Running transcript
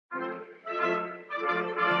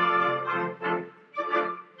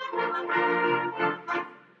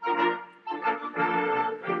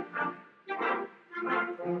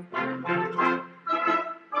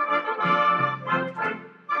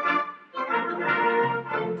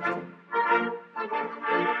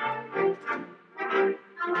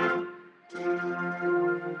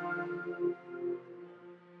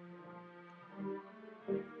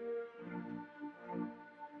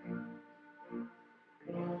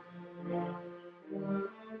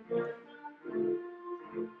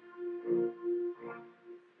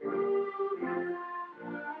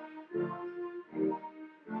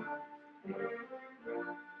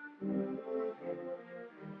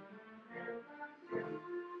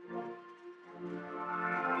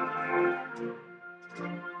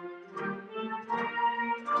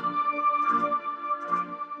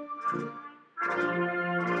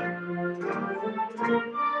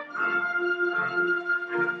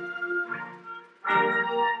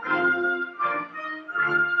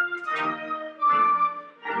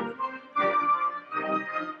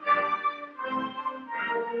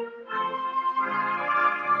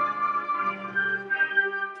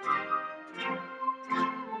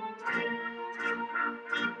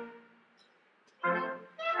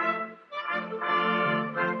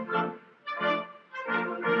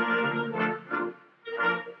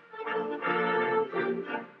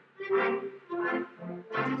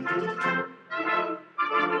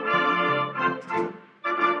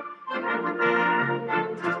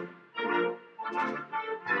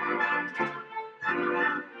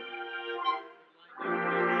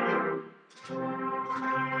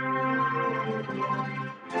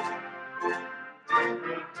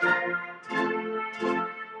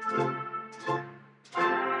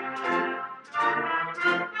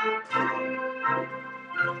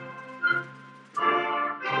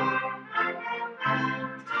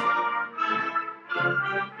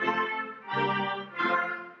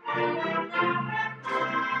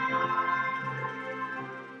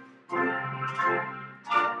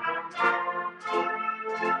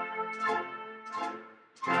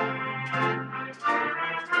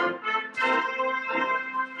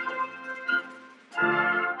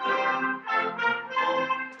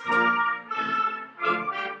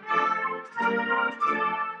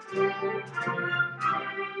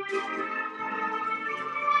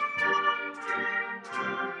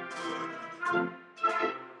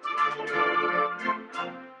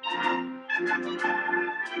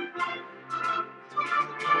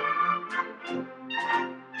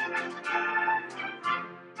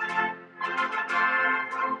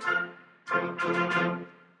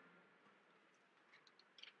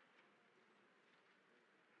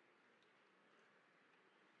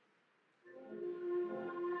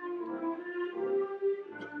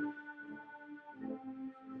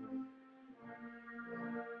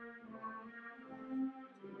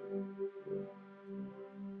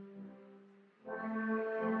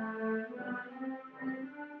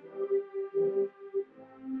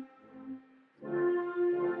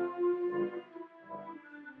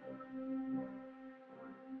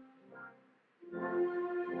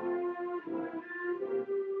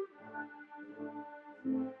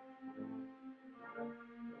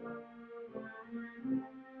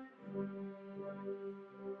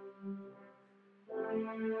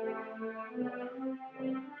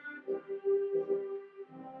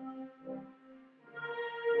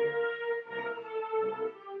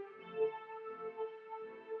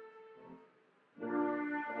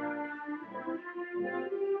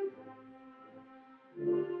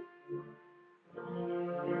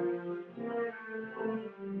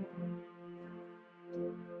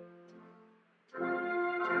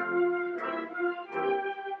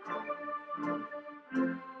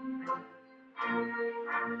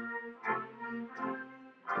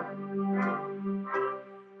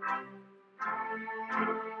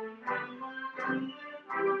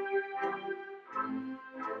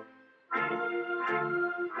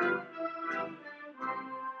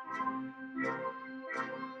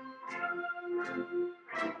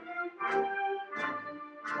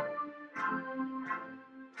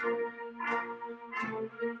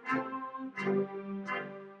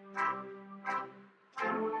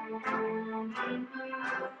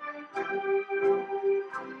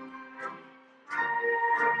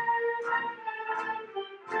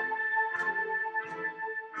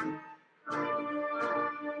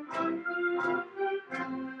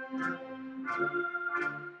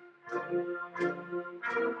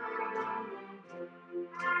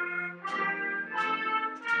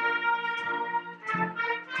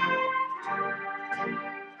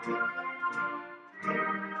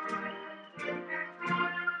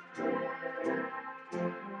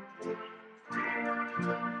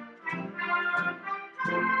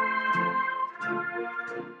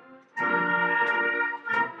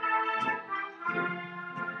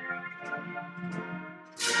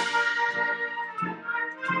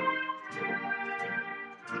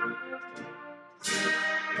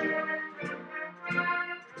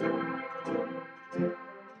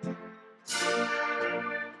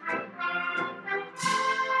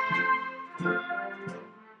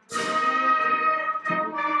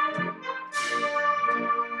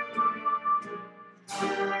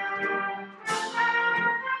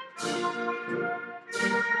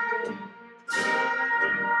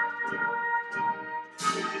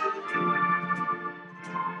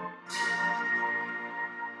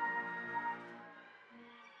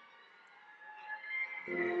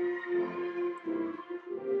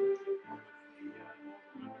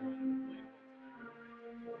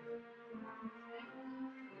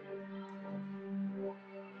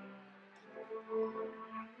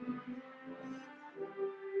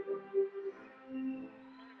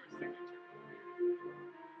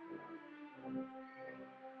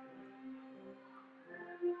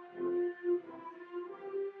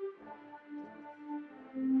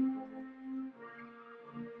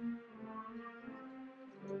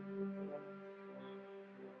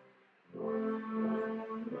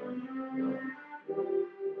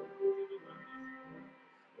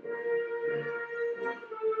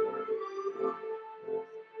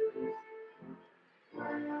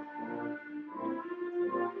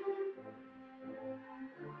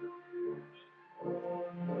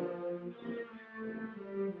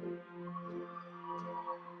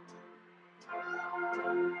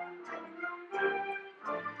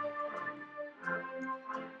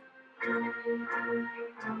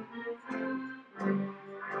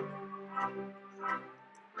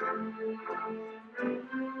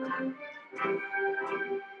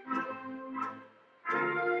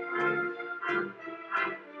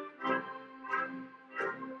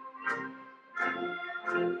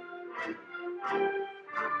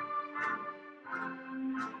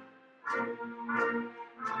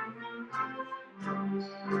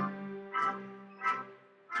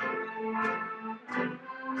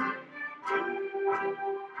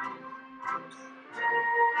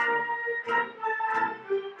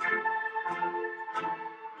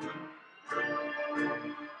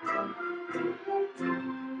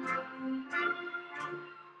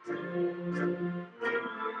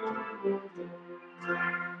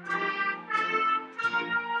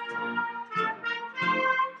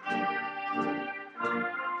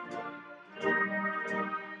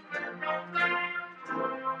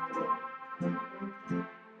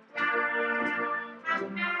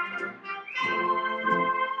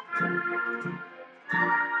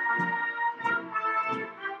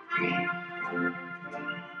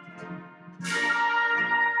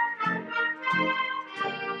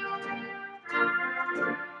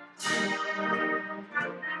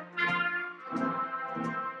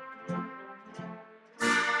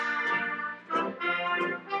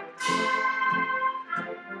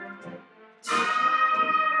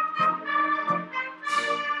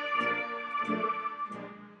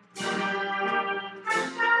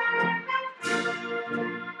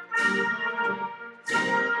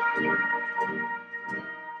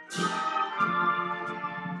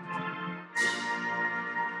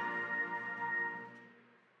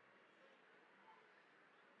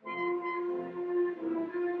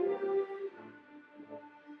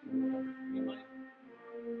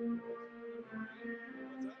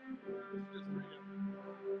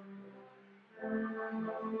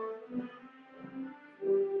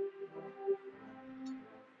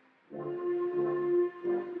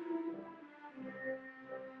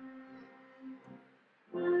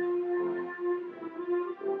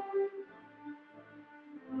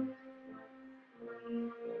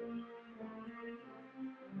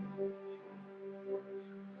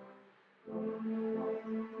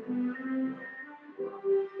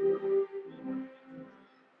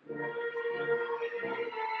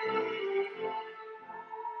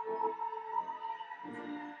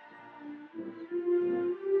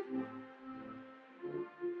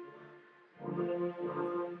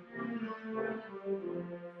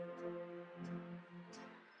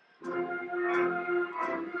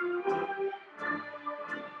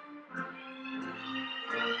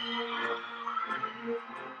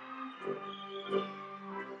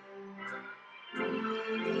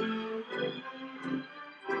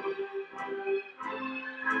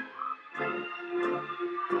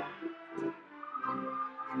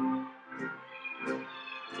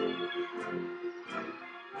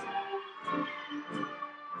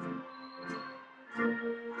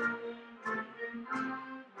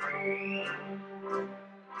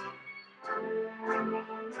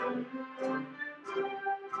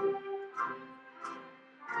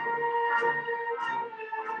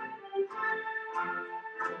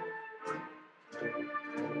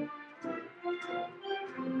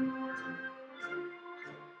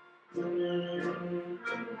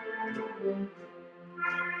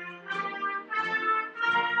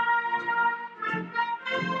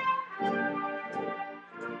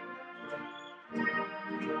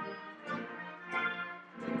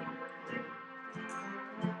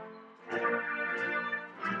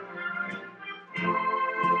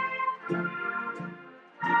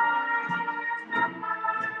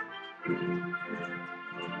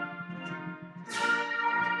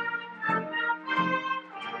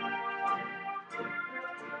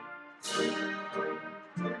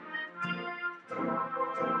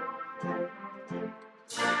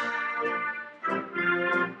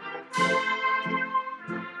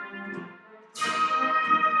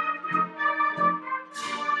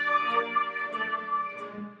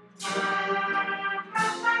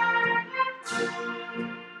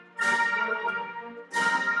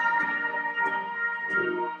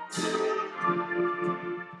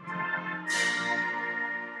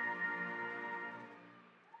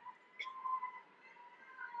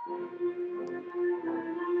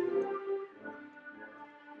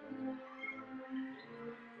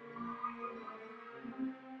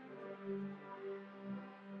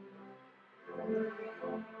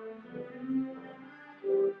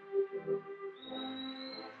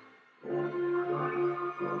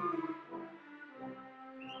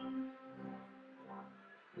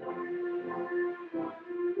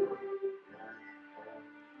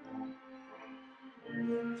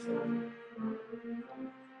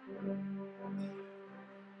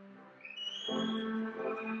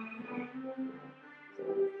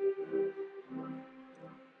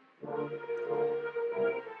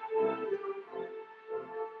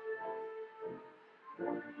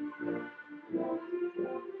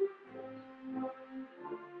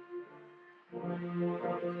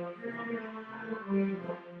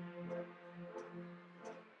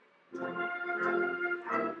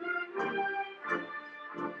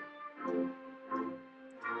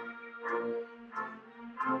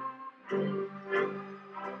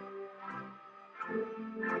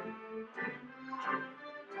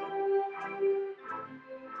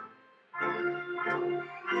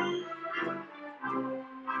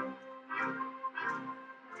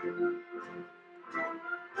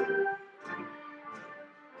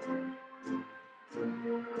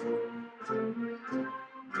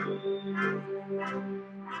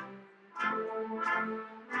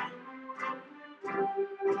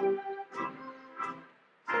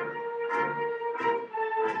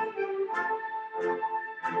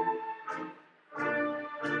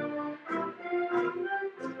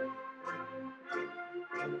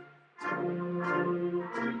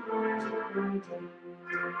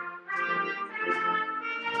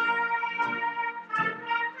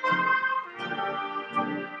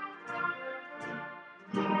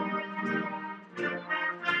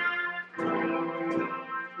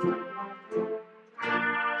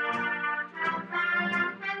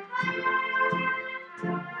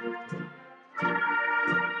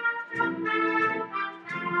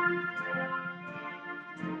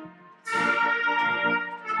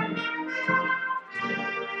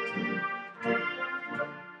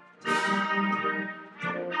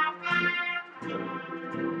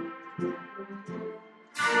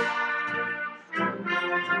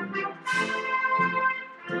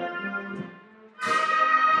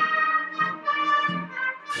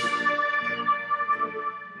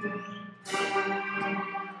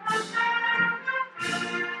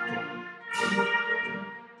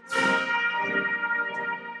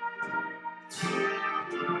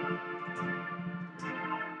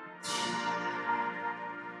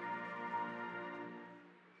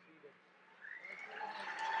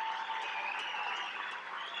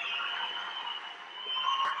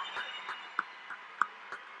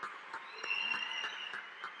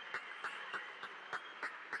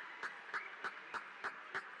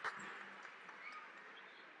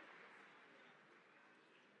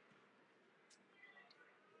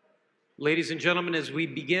Ladies and gentlemen, as we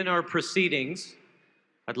begin our proceedings,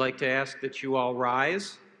 I'd like to ask that you all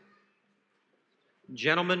rise.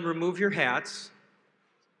 Gentlemen, remove your hats.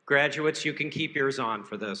 Graduates, you can keep yours on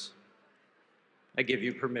for this. I give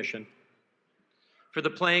you permission. For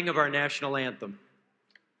the playing of our national anthem,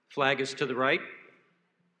 flag is to the right.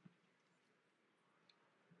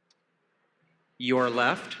 Your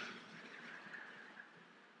left.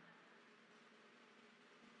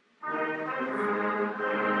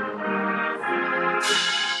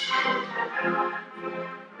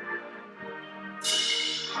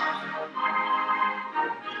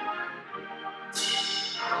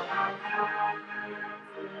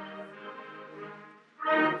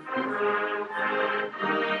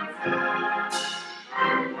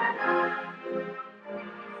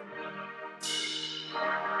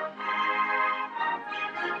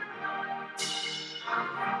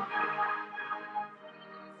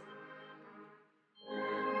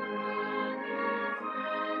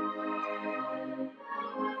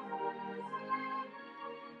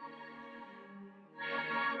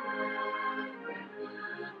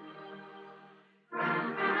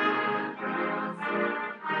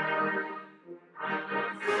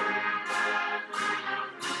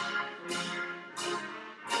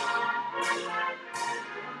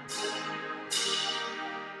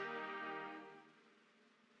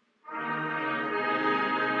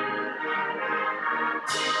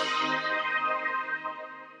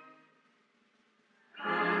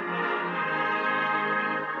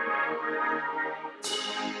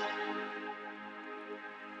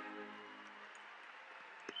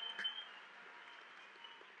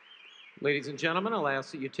 Ladies and gentlemen, I'll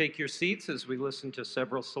ask that you take your seats as we listen to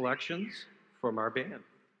several selections from our band.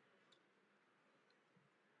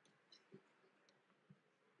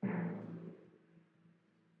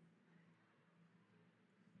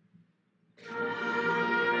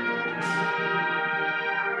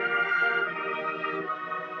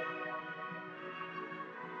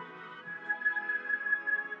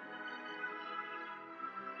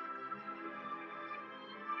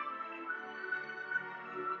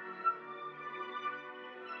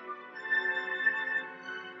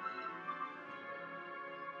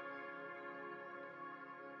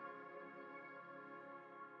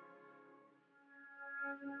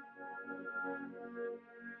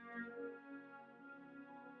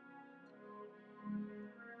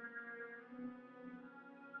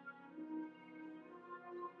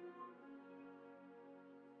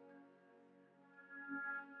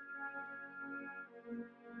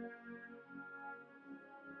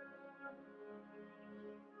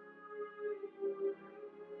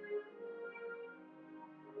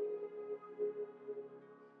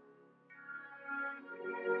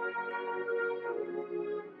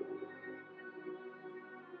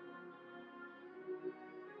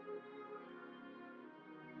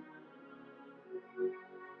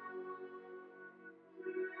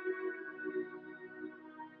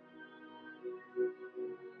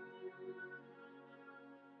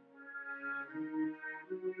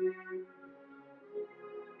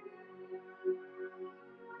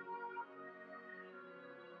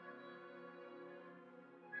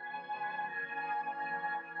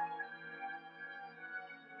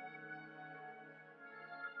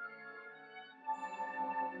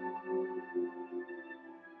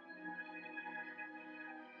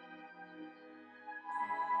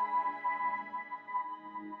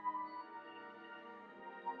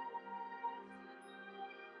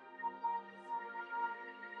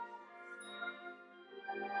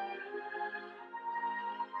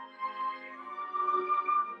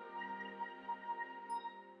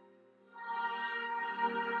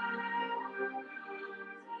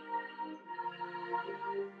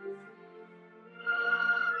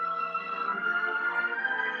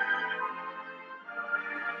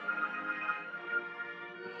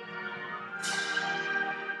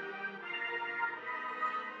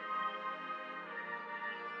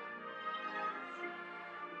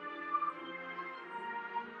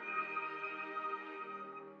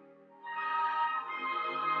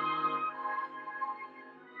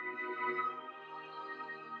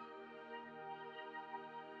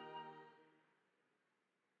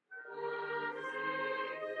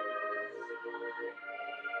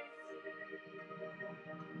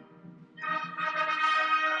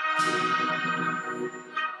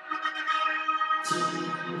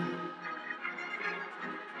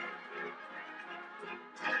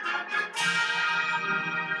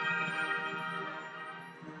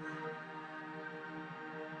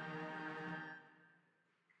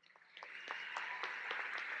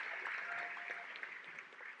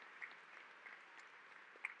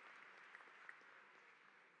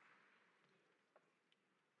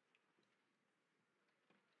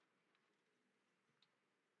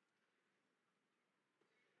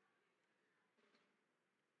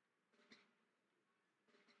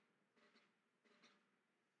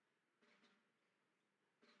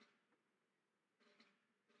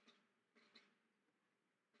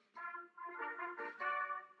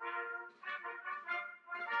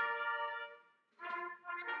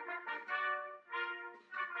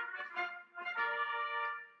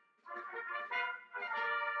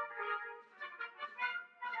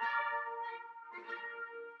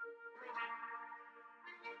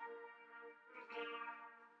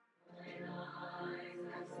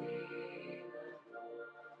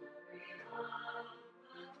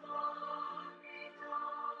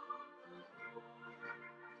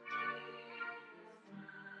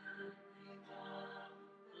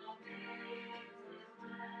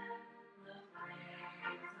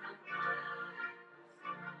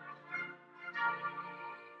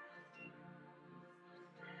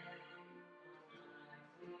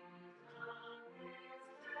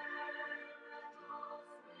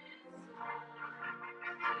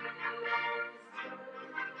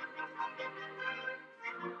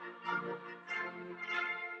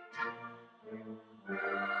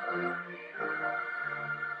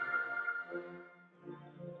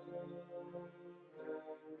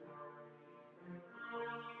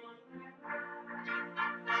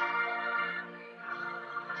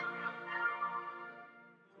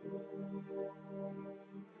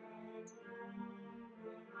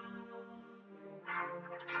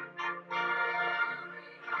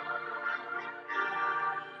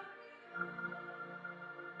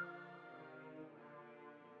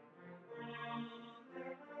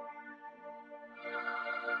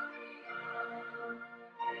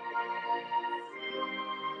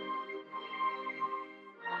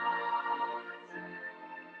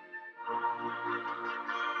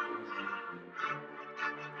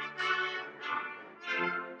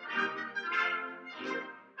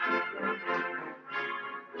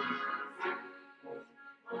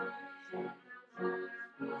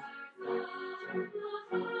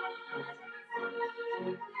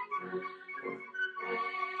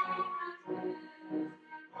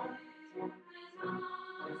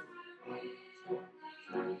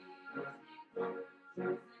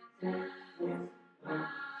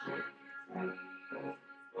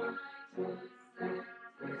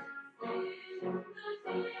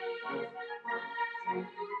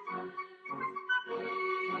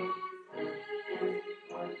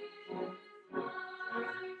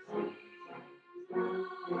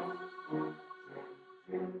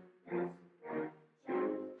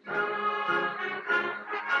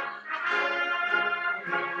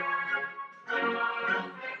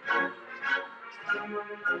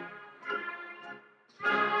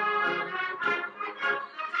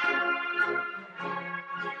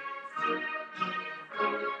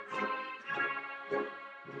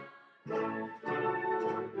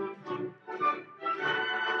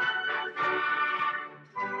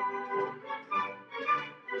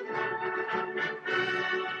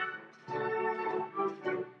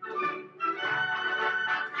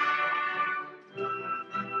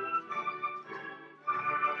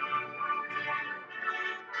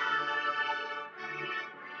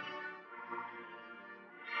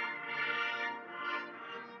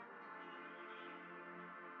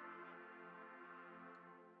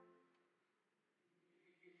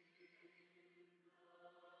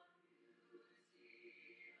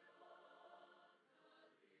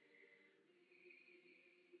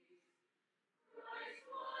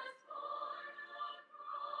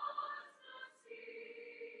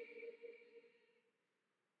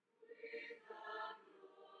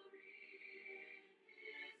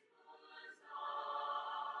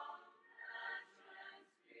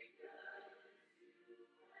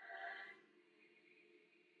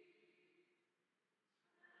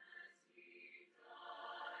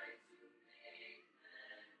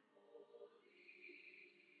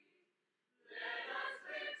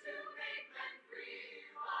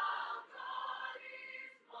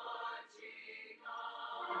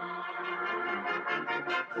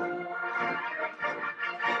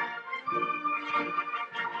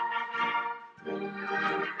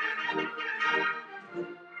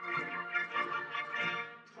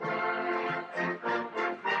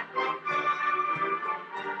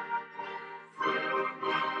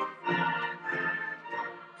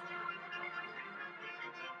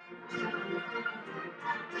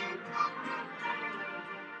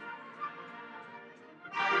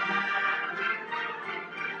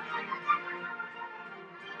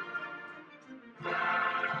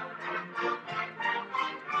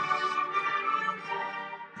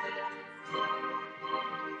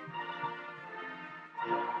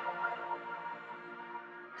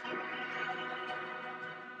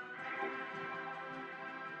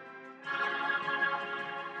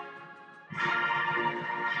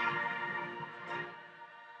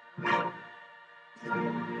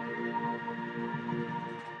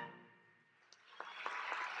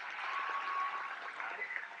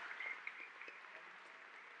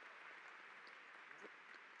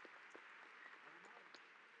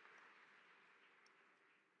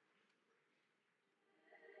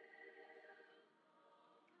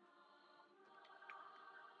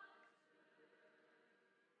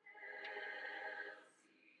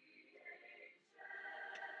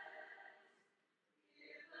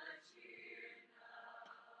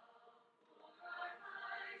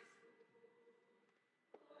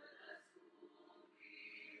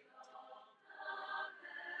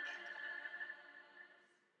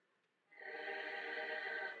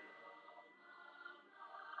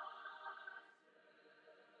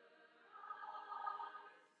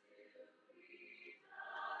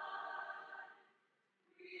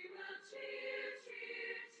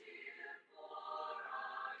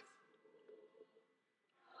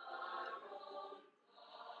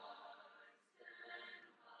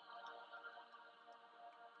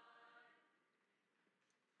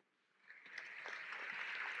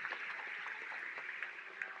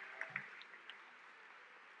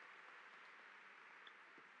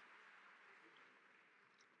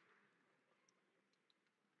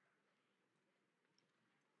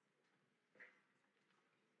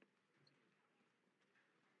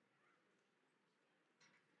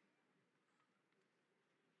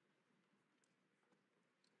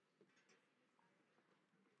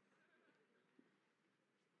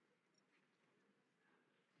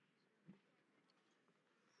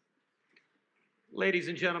 Ladies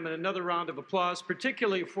and gentlemen, another round of applause,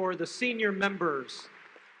 particularly for the senior members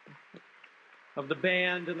of the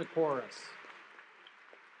band and the chorus.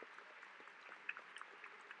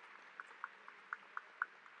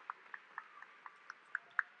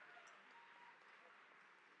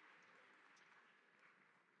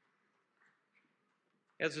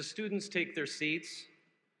 As the students take their seats,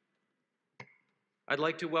 I'd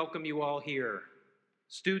like to welcome you all here.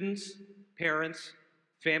 Students, parents,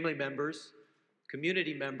 family members,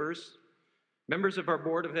 community members, members of our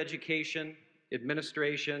Board of Education,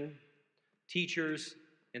 administration, teachers,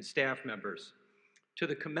 and staff members, to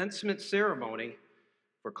the commencement ceremony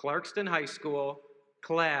for Clarkston High School,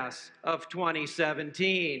 class of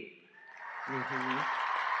 2017.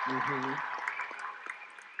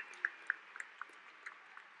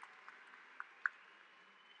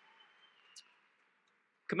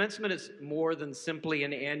 Commencement is more than simply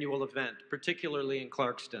an annual event, particularly in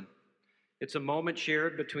Clarkston. It's a moment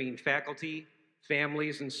shared between faculty,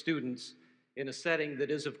 families, and students in a setting that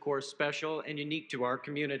is, of course, special and unique to our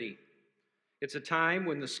community. It's a time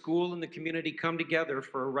when the school and the community come together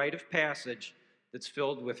for a rite of passage that's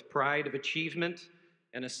filled with pride of achievement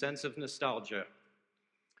and a sense of nostalgia.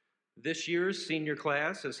 This year's senior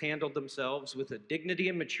class has handled themselves with a dignity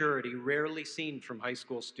and maturity rarely seen from high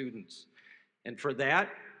school students. And for that,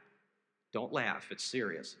 don't laugh, it's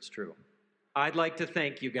serious, it's true. I'd like to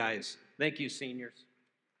thank you guys. Thank you, seniors.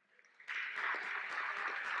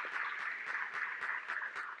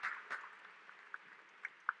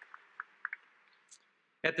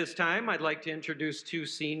 At this time, I'd like to introduce two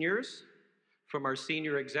seniors from our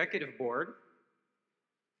Senior Executive Board,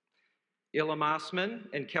 Ilham Osman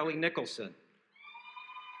and Kelly Nicholson.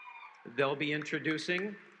 They'll be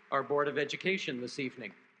introducing our Board of Education this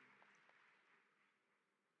evening.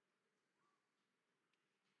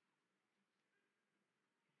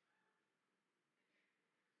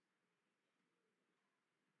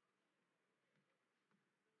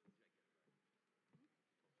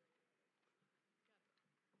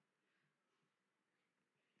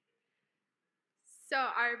 So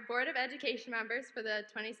our Board of Education members for the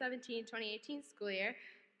 2017-2018 school year,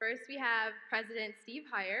 first we have President Steve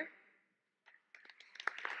Heyer,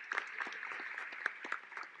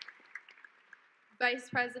 Vice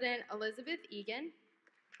President Elizabeth Egan,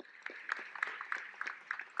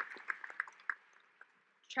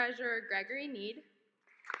 Treasurer Gregory Need,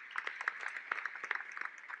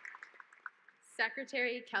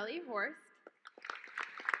 Secretary Kelly Horst,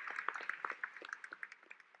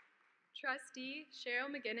 Trustee Cheryl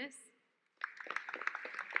McGinnis,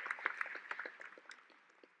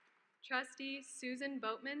 Trustee Susan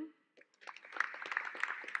Boatman,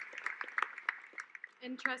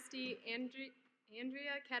 and Trustee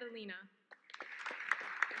Andrea Catalina.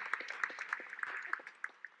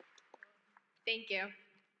 Thank you.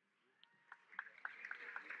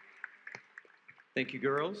 Thank you,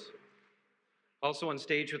 girls. Also on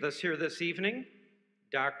stage with us here this evening,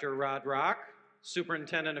 Dr. Rod Rock,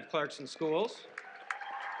 Superintendent of Clarkston Schools.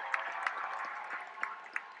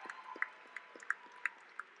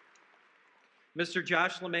 Mr.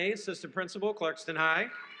 Josh LeMay, Assistant Principal, Clarkston High.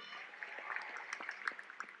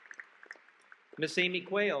 Miss Amy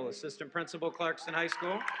Quayle, Assistant Principal, Clarkston High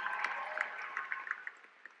School.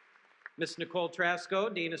 Miss Nicole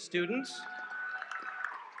Trasco, Dean of Students.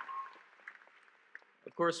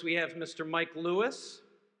 Of course, we have Mr. Mike Lewis,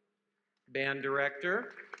 Band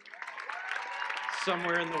Director,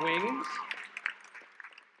 somewhere in the wings.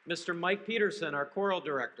 Mr. Mike Peterson, our Choral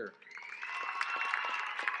Director.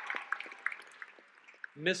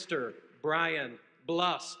 Mr. Brian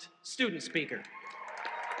Blust, Student Speaker.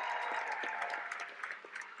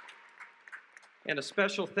 And a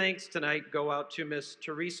special thanks tonight go out to Miss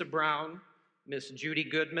Teresa Brown, Miss Judy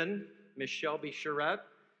Goodman, Miss Shelby Charette,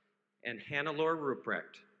 and Hannah Laura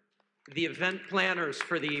Ruprecht, the event planners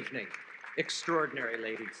for the evening. Extraordinary,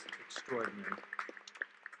 ladies, extraordinary.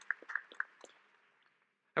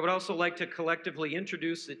 I would also like to collectively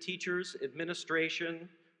introduce the teachers, administration,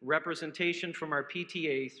 representation from our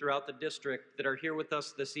PTA throughout the district that are here with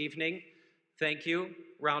us this evening. Thank you.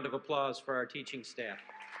 Round of applause for our teaching staff.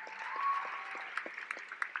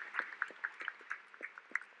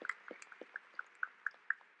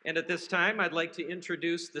 And at this time, I'd like to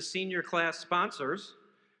introduce the senior class sponsors,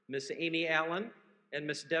 Miss Amy Allen and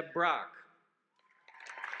Miss Deb Brock.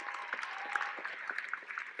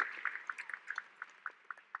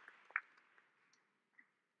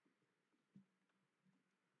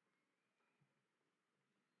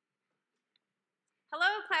 Hello,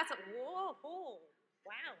 class of, whoa,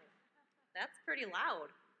 wow, that's pretty loud.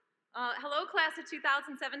 Hello, class of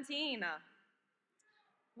 2017.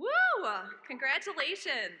 Woo,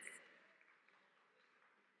 congratulations.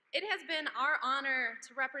 It has been our honor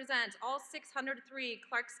to represent all 603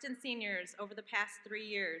 Clarkston seniors over the past 3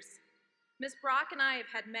 years. Ms. Brock and I have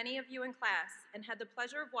had many of you in class and had the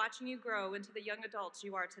pleasure of watching you grow into the young adults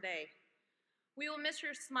you are today. We will miss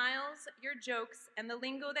your smiles, your jokes, and the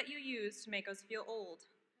lingo that you use to make us feel old.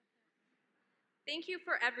 Thank you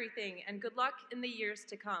for everything, and good luck in the years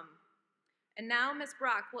to come. And now Ms.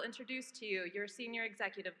 Brock will introduce to you your Senior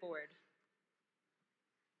Executive Board.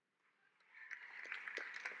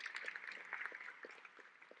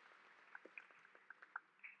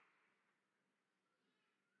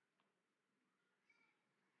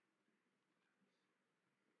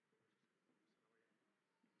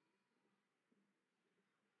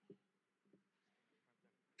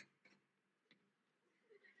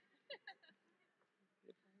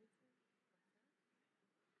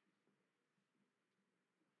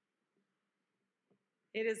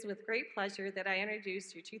 It is with great pleasure that I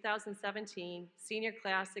introduce your 2017 Senior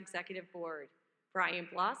Class Executive Board. Brian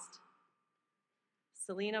Blust,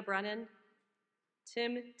 Selena Brennan,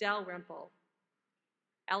 Tim Dalrymple,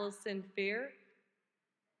 Allison Fear,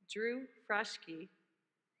 Drew Freschke,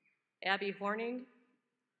 Abby Horning,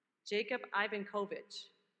 Jacob Ivankovich,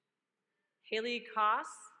 Haley Koss,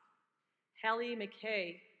 Hallie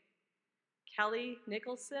McKay, Kelly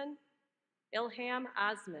Nicholson, Ilham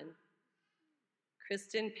Osman,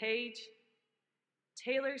 Kristen Page,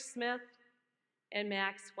 Taylor Smith, and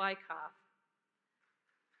Max Wyckoff.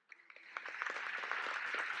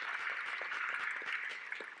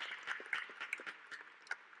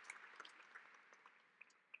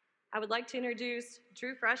 I would like to introduce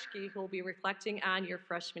Drew Freschke, who will be reflecting on your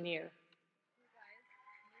freshman year.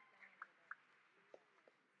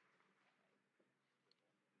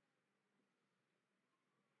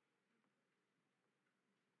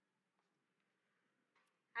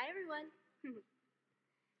 Hi, everyone.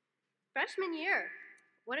 Freshman year.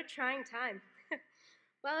 What a trying time.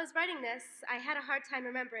 While I was writing this, I had a hard time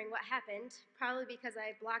remembering what happened, probably because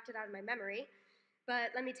I blocked it out of my memory,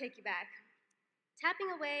 but let me take you back.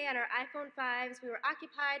 Tapping away on our iPhone 5s, we were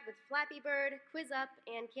occupied with Flappy Bird, Quiz Up,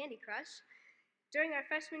 and Candy Crush. During our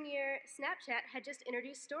freshman year, Snapchat had just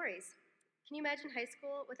introduced stories. Can you imagine high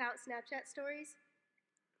school without Snapchat stories?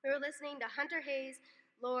 We were listening to Hunter Hayes,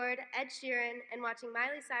 Lorde, Ed Sheeran, and watching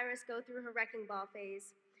Miley Cyrus go through her wrecking ball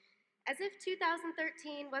phase. As if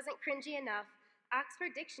 2013 wasn't cringy enough,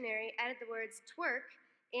 Oxford Dictionary added the words twerk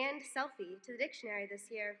and selfie to the dictionary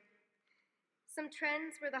this year. Some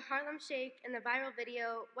trends were the Harlem Shake and the viral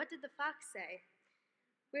video, What Did the Fox Say?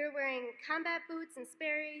 We were wearing combat boots and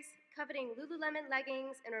Sperry's, coveting Lululemon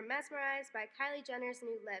leggings, and were mesmerized by Kylie Jenner's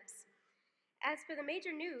new lips. As for the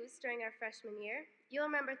major news during our freshman year, you'll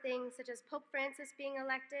remember things such as Pope Francis being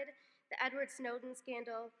elected, the Edward Snowden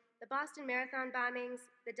scandal, the Boston Marathon bombings,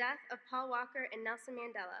 the death of Paul Walker and Nelson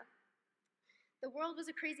Mandela. The world was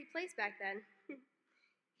a crazy place back then.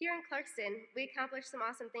 Here in Clarkston, we accomplished some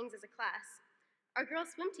awesome things as a class. Our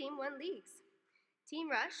girls' swim team won leagues.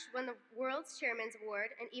 Team Rush won the World's Chairman's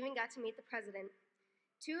Award and even got to meet the president.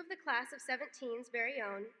 Two of the class of 17's very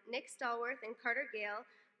own, Nick Stallworth and Carter Gale,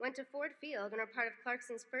 went to Ford Field and were part of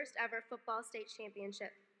Clarkston's first ever football state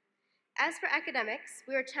championship. As for academics,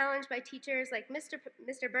 we were challenged by teachers like Mr.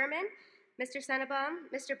 Berman, Mr.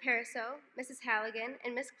 Sennebaum, Mr. Pariseau, Mrs. Halligan,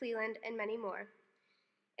 and Miss Cleland, and many more.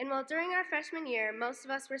 And while during our freshman year, most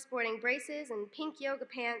of us were sporting braces and pink yoga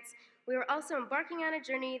pants, we were also embarking on a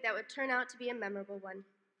journey that would turn out to be a memorable one.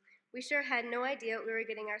 We sure had no idea what we were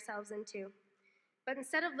getting ourselves into. But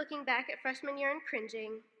instead of looking back at freshman year and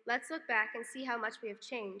cringing, let's look back and see how much we have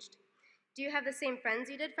changed. Do you have the same friends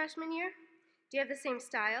you did freshman year? Do you have the same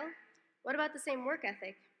style? What about the same work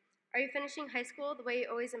ethic? Are you finishing high school the way you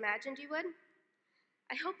always imagined you would?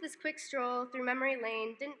 I hope this quick stroll through memory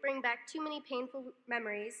lane didn't bring back too many painful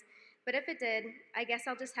memories, but if it did, I guess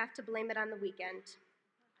I'll just have to blame it on the weekend.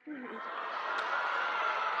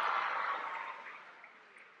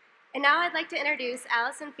 And now I'd like to introduce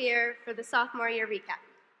Allison Fear for the sophomore year recap.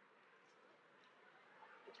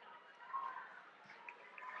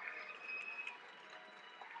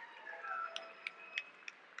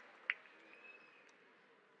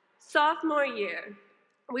 Sophomore year,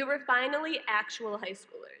 we were finally actual high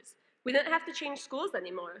schoolers. We didn't have to change schools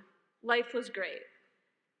anymore. Life was great.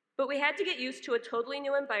 But we had to get used to a totally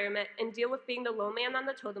new environment and deal with being the low man on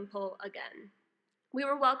the totem pole again. We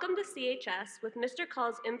were welcomed to CHS with Mr.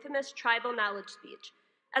 Cull's infamous tribal knowledge speech,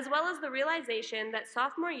 as well as the realization that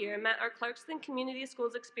sophomore year meant our Clarkston Community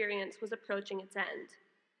Schools experience was approaching its end.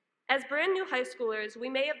 As brand new high schoolers, we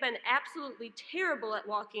may have been absolutely terrible at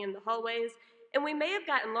walking in the hallways, and we may have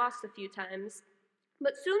gotten lost a few times,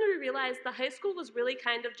 but soon we realized the high school was really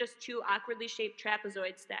kind of just two awkwardly shaped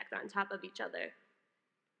trapezoids stacked on top of each other.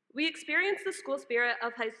 We experienced the school spirit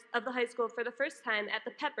of the high school for the first time at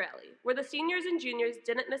the pep rally, where the seniors and juniors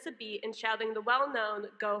didn't miss a beat in shouting the well-known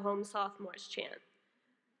 "Go Home Sophomores" chant.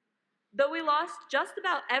 Though we lost just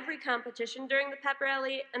about every competition during the pep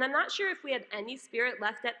rally, and I'm not sure if we had any spirit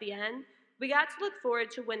left at the end, we got to look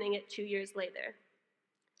forward to winning it 2 years later.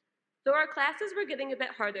 Though our classes were getting a bit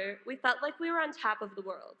harder, we felt like we were on top of the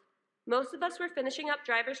world. Most of us were finishing up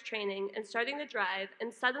driver's training and starting to drive,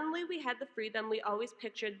 and suddenly we had the freedom we always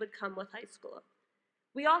pictured would come with high school.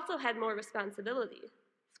 We also had more responsibility.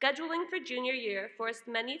 Scheduling for junior year forced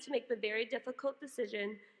many to make the very difficult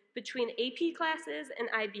decision between AP classes and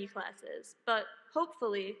IB classes, but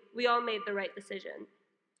hopefully we all made the right decision.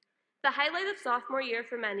 The highlight of sophomore year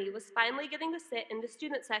for many was finally getting to sit in the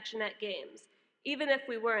student section at games, even if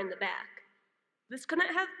we were in the back. This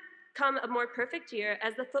couldn't have come a more perfect year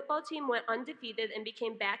as the football team went undefeated and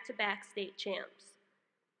became back-to-back state champs.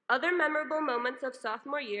 Other memorable moments of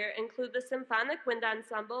sophomore year include the Symphonic Wind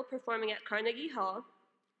Ensemble performing at Carnegie Hall,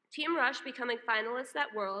 Team Rush becoming finalists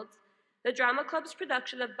at Worlds, the Drama Club's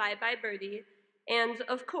production of Bye Bye Birdie, and,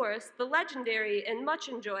 of course, the legendary and much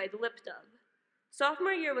enjoyed Lip Dub.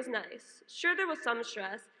 Sophomore year was nice. Sure, there was some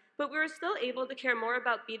stress, but we were still able to care more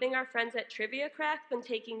about beating our friends at Trivia Crack than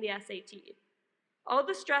taking the SAT. All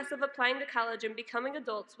the stress of applying to college and becoming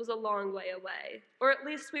adults was a long way away, or at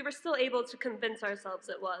least we were still able to convince ourselves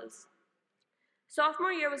it was.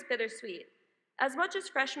 Sophomore year was bittersweet. As much as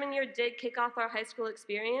freshman year did kick off our high school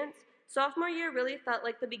experience, sophomore year really felt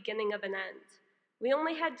like the beginning of an end. We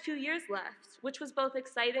only had 2 years left, which was both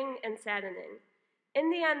exciting and saddening.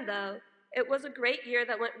 In the end, though, it was a great year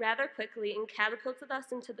that went rather quickly and catapulted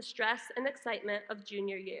us into the stress and excitement of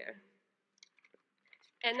junior year.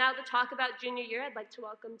 And now to talk about junior year, I'd like to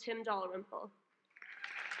welcome Tim Dalrymple.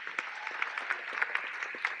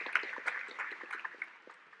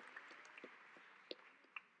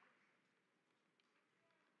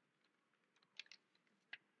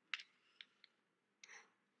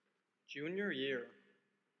 Junior year.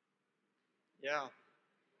 Yeah.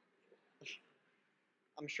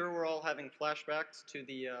 I'm sure we're all having flashbacks to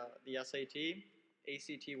the SAT,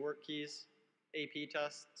 ACT work keys, AP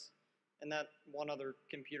tests, and that one other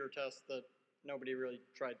computer test that nobody really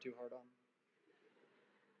tried too hard on.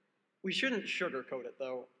 We shouldn't sugarcoat it,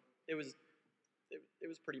 though. It was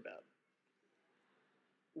pretty bad.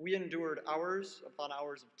 We endured hours upon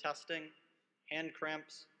hours of testing, hand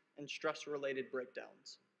cramps, and stress-related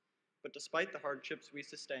breakdowns. But despite the hardships we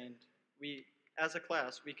sustained, as a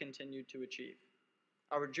class, we continued to achieve.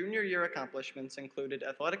 Our junior year accomplishments included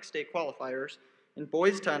athletic state qualifiers in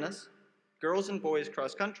boys tennis, girls and boys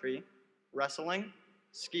cross country, wrestling,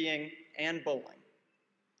 skiing, and bowling.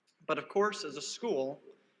 But of course, as a school,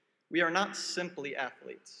 we are not simply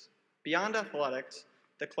athletes. Beyond athletics,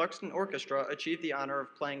 the Clarkston Orchestra achieved the honor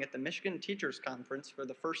of playing at the Michigan Teachers Conference for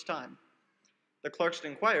the first time. The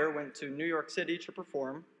Clarkston Choir went to New York City to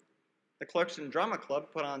perform. The Clarkston Drama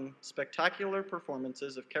Club put on spectacular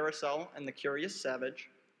performances of Carousel and the Curious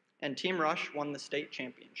Savage, and Team Rush won the state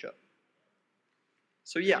championship.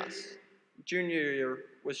 So yes, junior year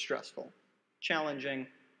was stressful, challenging,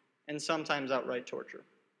 and sometimes outright torture.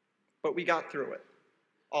 But we got through it,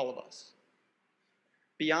 all of us.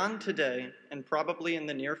 Beyond today, and probably in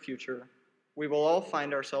the near future, we will all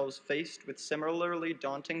find ourselves faced with similarly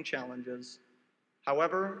daunting challenges.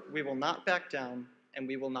 However, we will not back down, and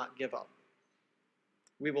we will not give up.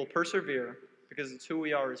 We will persevere because it's who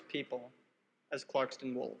we are as people, as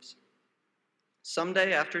Clarkston Wolves.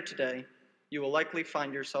 Someday after today, you will likely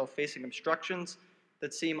find yourself facing obstructions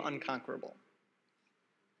that seem unconquerable.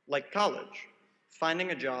 Like college,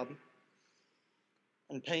 finding a job,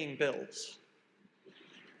 and paying bills.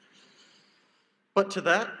 But to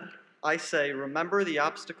that, I say, remember the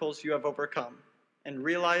obstacles you have overcome, and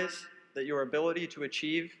realize that your ability to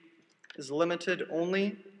achieve is limited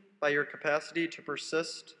only by your capacity to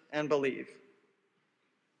persist and believe.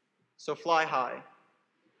 So fly high.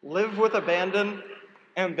 Live with abandon,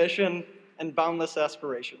 ambition, and boundless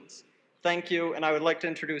aspirations. Thank you, and I would like to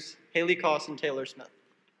introduce Haley Koss and Taylor Smith.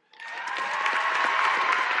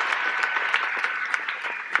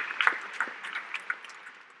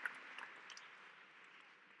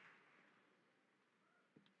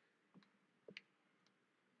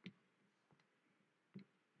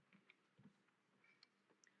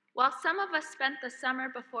 While some of us spent the summer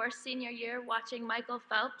before senior year watching Michael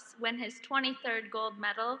Phelps win his 23rd gold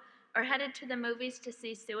medal or headed to the movies to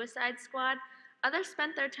see Suicide Squad, others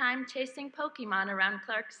spent their time chasing Pokemon around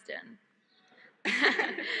Clarkston.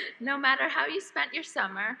 No matter how you spent your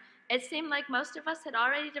summer, it seemed like most of us had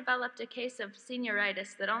already developed a case of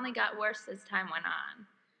senioritis that only got worse as time went on.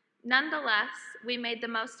 Nonetheless, we made the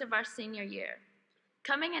most of our senior year.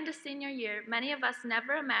 Coming into senior year, many of us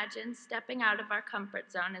never imagined stepping out of our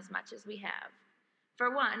comfort zone as much as we have. For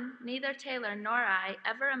one, neither Taylor nor I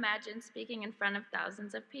ever imagined speaking in front of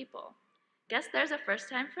thousands of people. Guess there's a first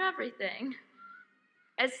time for everything.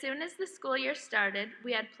 As soon as the school year started,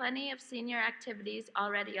 we had plenty of senior activities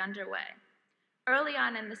already underway. Early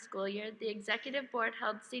on in the school year, the executive board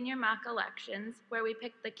held senior mock elections where we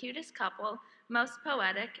picked the cutest couple, most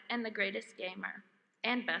poetic, and the greatest gamer,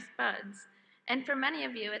 and best buds. And for many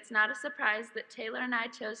of you, it's not a surprise that Taylor and I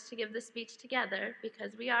chose to give the speech together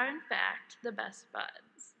because we are, in fact, the best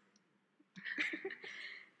buds.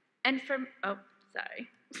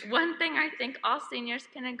 One thing I think all seniors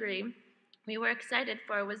can agree we were excited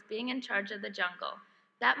for was being in charge of the jungle.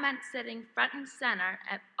 That meant sitting front and center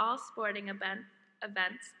at all sporting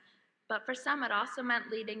events, but for some it also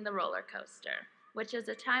meant leading the roller coaster, which is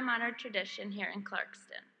a time-honored tradition here in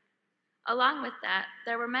Clarkston. Along with that,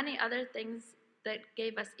 there were many other things that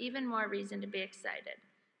gave us even more reason to be excited.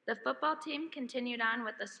 The football team continued on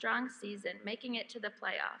with a strong season, making it to the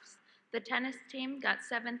playoffs. The tennis team got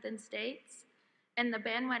 7th in states, and the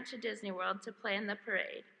band went to Disney World to play in the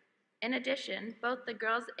parade. In addition, both the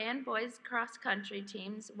girls and boys cross-country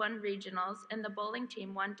teams won regionals, and the bowling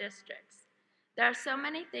team won districts. There are so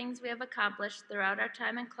many things we have accomplished throughout our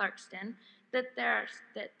time in Clarkston that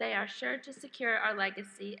they are sure to secure our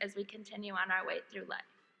legacy as we continue on our way through life.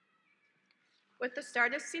 With the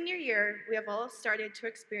start of senior year, we have all started to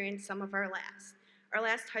experience some of our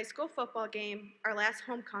last high school football game, our last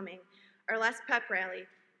homecoming, our last pep rally,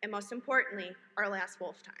 and most importantly, our last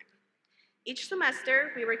Wolf time. Each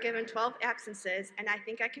semester, we were given 12 absences, and I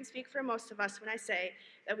think I can speak for most of us when I say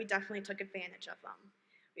that we definitely took advantage of them.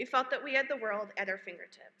 We felt that we had the world at our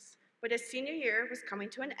fingertips. But as senior year was coming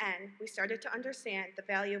to an end, we started to understand the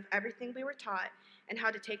value of everything we were taught and how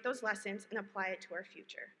to take those lessons and apply it to our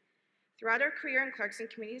future. Throughout our career in Clarkston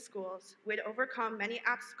Community Schools, we had overcome many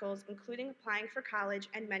obstacles, including applying for college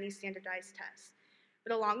and many standardized tests.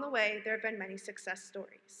 But along the way, there have been many success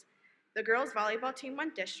stories. The girls' volleyball team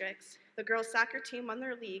won districts, the girls' soccer team won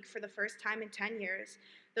their league for the first time in 10 years,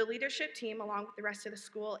 the leadership team, along with the rest of the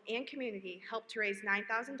school and community, helped to raise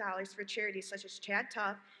 $9,000 for charities such as Chad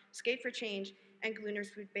Tough, Skate for Change, and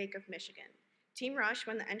Gluner's Food Bank of Michigan. Team Rush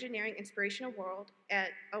won the Engineering Inspiration Award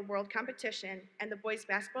at a world competition, and the boys'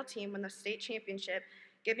 basketball team won the state championship,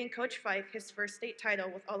 giving Coach Fife his first state title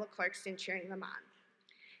with all of Clarkston cheering them on.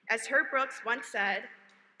 As Herb Brooks once said,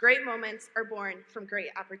 great moments are born from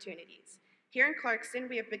great opportunities. Here in Clarkston,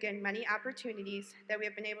 we have begun many opportunities that we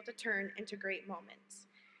have been able to turn into great moments.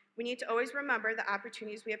 We need to always remember the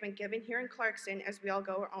opportunities we have been given here in Clarkston as we all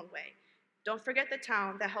go our own way. Don't forget the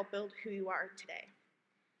town that helped build who you are today.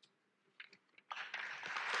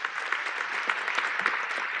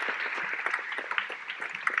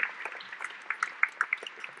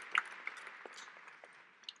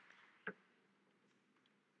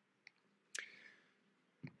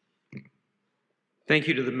 Thank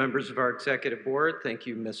you to the members of our executive board. Thank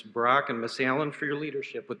you, Ms. Brock and Ms. Allen, for your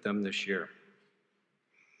leadership with them this year.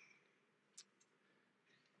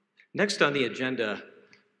 Next on the agenda,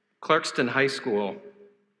 Clarkston High School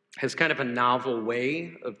has kind of a novel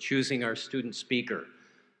way of choosing our student speaker.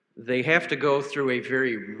 They have to go through a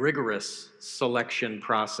very rigorous selection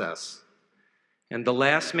process. And the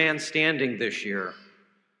last man standing this year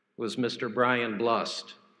was Mr. Brian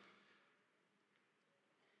Blust.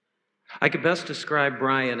 I could best describe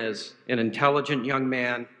Brian as an intelligent young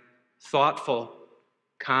man, thoughtful,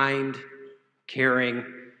 kind, caring,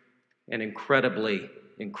 and incredibly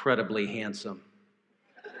handsome.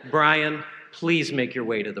 Brian, please make your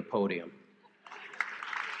way to the podium.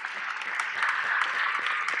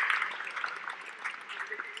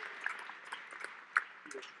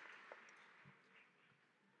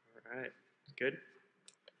 All right, good.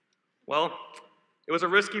 Well, it was a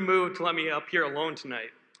risky move to let me up here alone tonight,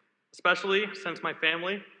 especially since my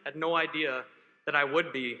family had no idea that I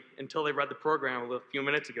would be until they read the program a few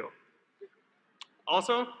minutes ago.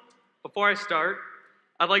 Also, before I start,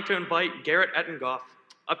 I'd like to invite Garrett Ettengoff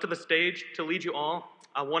up to the stage to lead you all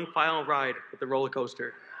on one final ride with the roller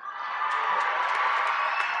coaster.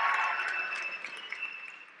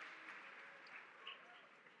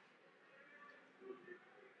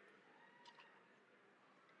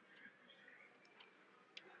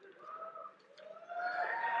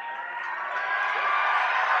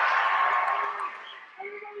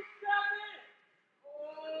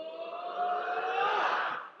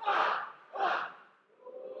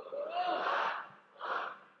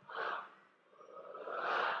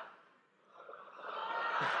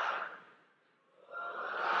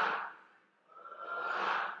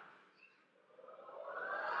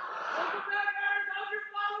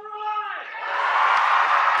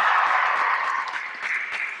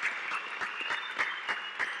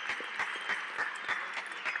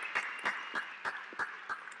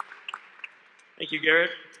 Thank you, Garrett.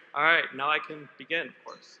 All right, now I can begin, of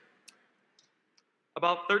course.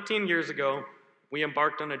 About 13 years ago, we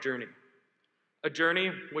embarked on a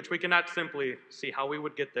journey which we cannot simply see how we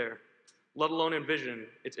would get there, let alone envision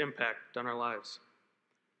its impact on our lives.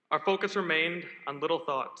 Our focus remained on little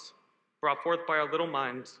thoughts, brought forth by our little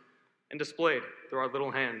minds and displayed through our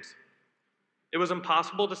little hands. It was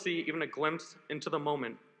impossible to see even a glimpse into the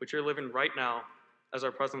moment which you're living right now as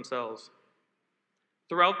our present selves.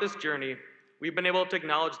 Throughout this journey, we've been able to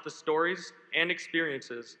acknowledge the stories and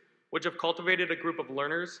experiences which have cultivated a group of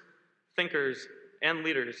learners, thinkers, and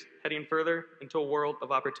leaders heading further into a world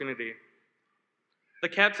of opportunity. The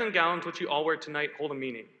caps and gowns which you all wear tonight hold a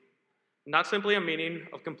meaning, not simply a meaning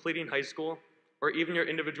of completing high school or even your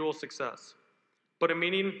individual success, but a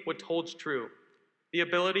meaning which holds true, the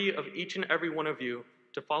ability of each and every one of you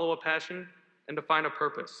to follow a passion and to find a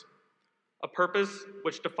purpose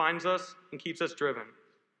which defines us and keeps us driven.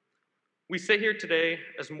 We sit here today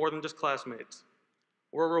as more than just classmates.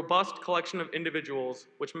 We're a robust collection of individuals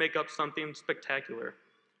which make up something spectacular.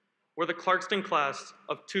 We're the Clarkston class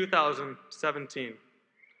of 2017.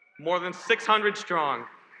 More than 600 strong,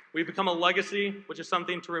 we've become a legacy which is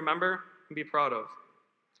something to remember and be proud of.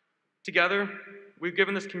 Together, we've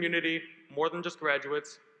given this community more than just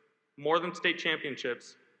graduates, more than state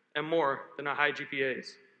championships, and more than our high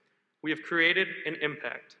GPAs. We have created an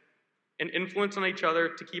impact, an influence on each other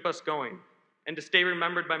to keep us going, and to stay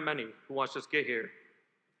remembered by many who watched us get here.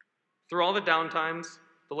 Through all the downtimes,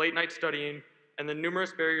 the late night studying, and the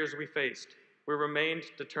numerous barriers we faced, we remained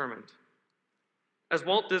determined. As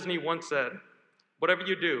Walt Disney once said, "Whatever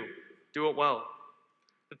you do, do it well."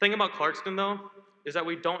 The thing about Clarkston, though, is that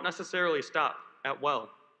we don't necessarily stop at well.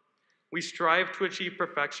 We strive to achieve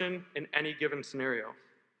perfection in any given scenario.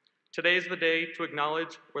 Today is the day to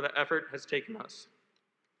acknowledge where the effort has taken us.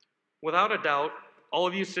 Without a doubt, all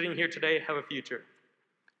of you sitting here today have a future.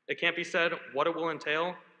 It can't be said what it will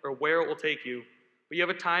entail or where it will take you, but you have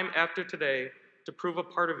a time after today to prove a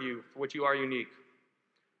part of you for which you are unique.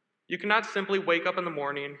 You cannot simply wake up in the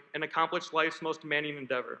morning and accomplish life's most demanding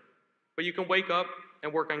endeavor, but you can wake up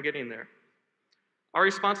and work on getting there. Our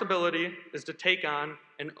responsibility is to take on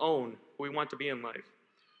and own who we want to be in life,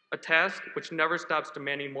 a task which never stops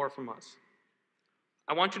demanding more from us.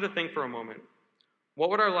 I want you to think for a moment. What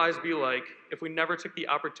would our lives be like if we never took the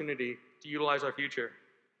opportunity to utilize our future?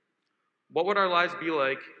 What would our lives be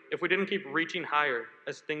like if we didn't keep reaching higher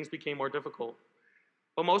as things became more difficult?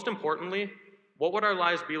 But most importantly, what would our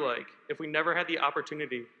lives be like if we never had the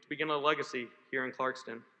opportunity to begin a legacy here in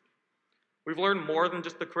Clarkston? We've learned more than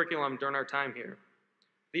just the curriculum during our time here.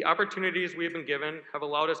 The opportunities we have been given have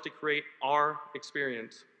allowed us to create our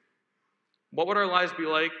experience. What would our lives be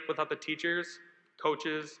like without the teachers,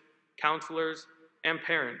 coaches, counselors, and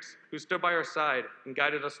parents who stood by our side and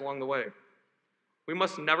guided us along the way? We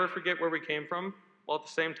must never forget where we came from, while at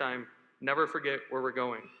the same time, never forget where we're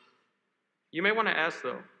going. You may want to ask,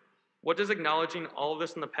 though, what does acknowledging all of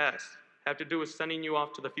this in the past have to do with sending you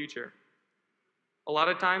off to the future? A lot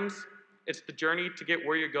of times, it's the journey to get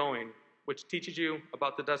where you're going, which teaches you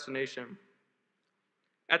about the destination.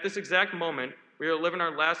 At this exact moment, we are living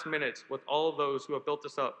our last minutes with all of those who have built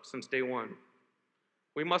us up since day one.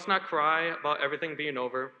 We must not cry about everything being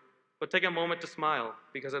over, but take a moment to smile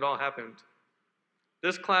because it all happened.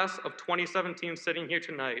 This class of 2017 sitting here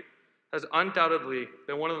tonight has undoubtedly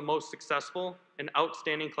been one of the most successful and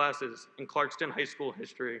outstanding classes in Clarkston High School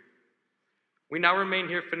history. We now remain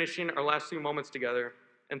here finishing our last few moments together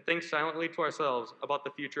and think silently to ourselves about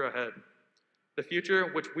the future ahead. The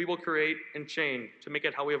future which we will create and change to make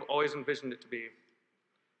it how we have always envisioned it to be.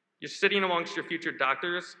 You're sitting amongst your future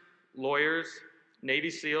doctors, lawyers, Navy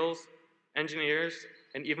SEALs, engineers,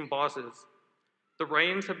 and even bosses. The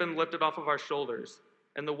reins have been lifted off of our shoulders,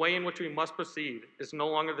 and the way in which we must proceed is no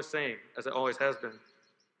longer the same as it always has been.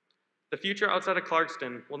 The future outside of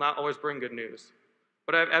Clarkston will not always bring good news,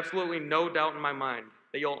 but I have absolutely no doubt in my mind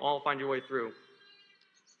that you'll all find your way through.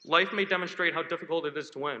 Life may demonstrate how difficult it is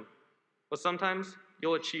to win, but sometimes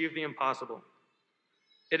you'll achieve the impossible.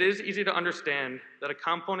 It is easy to understand that a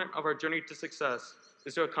component of our journey to success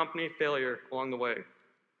is to accompany failure along the way.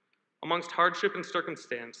 Amongst hardship and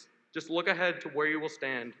circumstance, just look ahead to where you will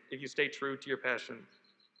stand if you stay true to your passion.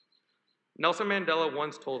 Nelson Mandela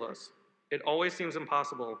once told us, "It always seems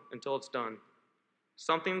impossible until it's done."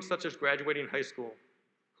 Something such as graduating high school.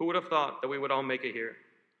 Who would have thought that we would all make it here?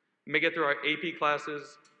 Make it through our AP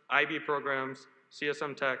classes, IB programs,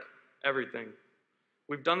 CSM Tech, everything.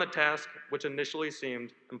 We've done the task which initially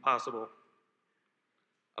seemed impossible.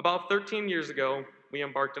 About 13 years ago, we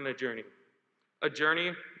embarked on a journey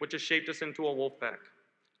which has shaped us into a wolf pack,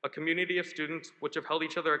 a community of students which have held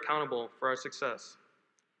each other accountable for our success.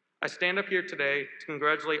 I stand up here today to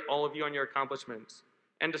congratulate all of you on your accomplishments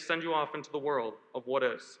and to send you off into the world of what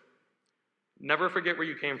is. Never forget where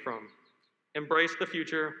you came from. Embrace the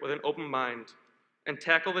future with an open mind and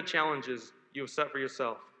tackle the challenges you have set for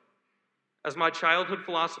yourself. As my childhood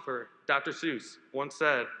philosopher, Dr. Seuss, once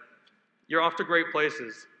said, "You're off to great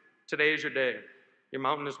places. Today is your day. Your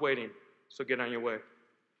mountain is waiting, so get on your way."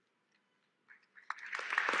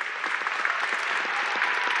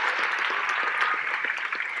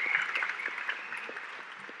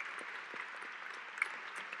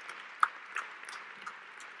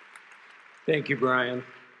 Thank you, Brian.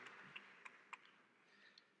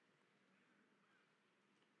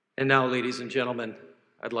 And now, ladies and gentlemen,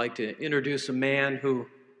 I'd like to introduce a man who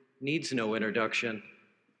needs no introduction,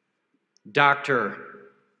 Dr.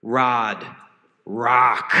 Rod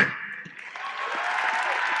Rock.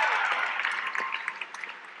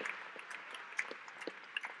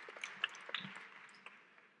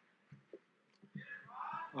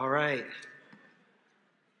 All right.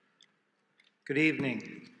 Good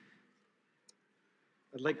evening.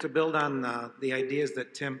 I'd like to build on the ideas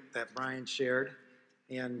that Brian shared,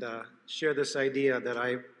 and share this idea that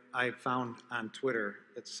I found on Twitter.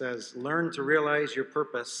 It says, "Learn to realize your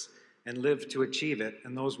purpose and live to achieve it."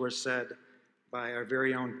 And those were said by our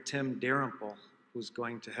very own Tim Dalrymple, who's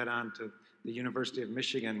going to head on to the University of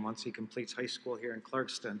Michigan once he completes high school here in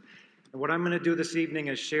Clarkston. And what I'm going to do this evening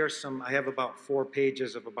is share I have about 4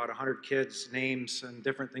 pages of about 100 kids' names and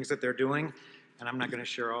different things that they're doing. And I'm not going to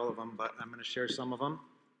share all of them, but I'm going to share some of them,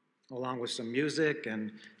 along with some music,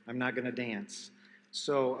 and I'm not going to dance.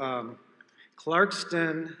 So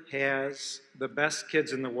Clarkston has the best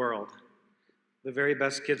kids in the world, the very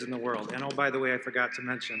best kids in the world. And oh, by the way, I forgot to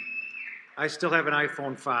mention, I still have an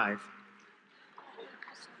iPhone 5.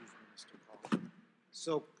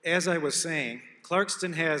 So as I was saying,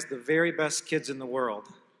 Clarkston has the very best kids in the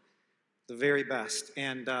world, the very best.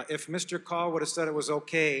 And if Mr. Call would have said it was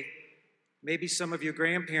okay, maybe some of you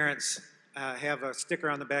grandparents have a sticker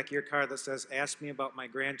on the back of your car that says, "Ask me about my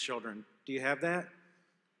grandchildren." Do you have that?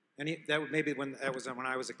 Maybe when I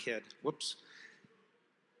was a kid. Whoops.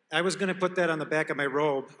 I was going to put that on the back of my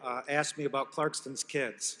robe, "Ask me about Clarkston's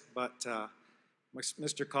kids," but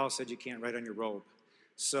Mr. Call said you can't write on your robe.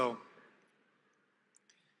 So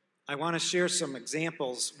I want to share some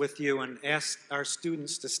examples with you and ask our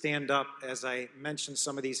students to stand up as I mention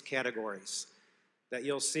some of these categories, that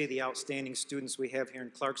you'll see the outstanding students we have here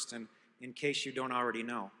in Clarkston, in case you don't already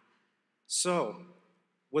know. So,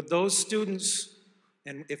 would those students,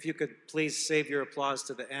 and if you could please save your applause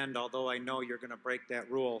to the end, although I know you're going to break that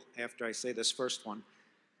rule after I say this first one.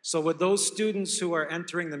 So would those students who are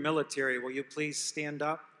entering the military, will you please stand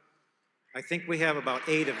up? I think we have about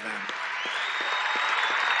 8 of them.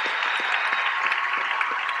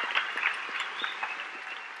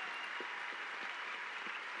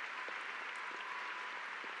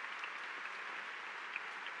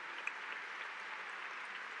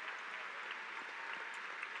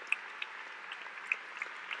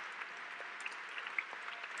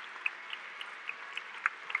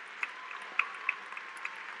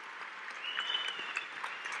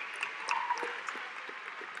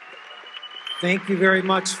 Thank you very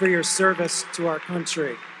much for your service to our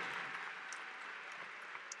country.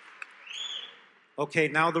 Okay,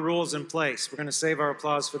 now the rule's in place. We're going to save our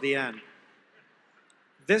applause for the end.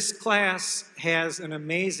 This class has an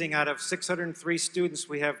amazing, out of 603 students,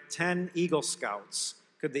 we have 10 Eagle Scouts.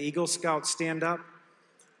 Could the Eagle Scouts stand up?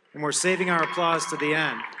 And we're saving our applause to the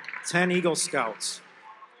end. 10 Eagle Scouts.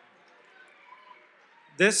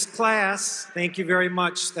 This class, thank you very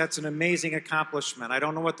much. That's an amazing accomplishment. I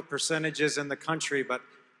don't know what the percentage is in the country, but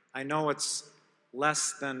I know it's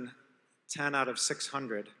less than 10 out of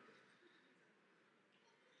 600.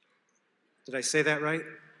 Did I say that right?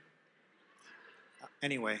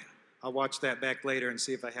 Anyway, I'll watch that back later and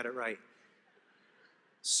see if I had it right.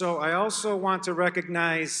 So I also want to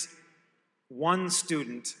recognize one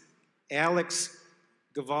student, Alex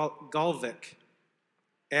Galvik.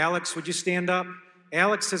 Alex, would you stand up?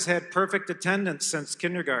 Alex has had perfect attendance since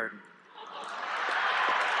kindergarten.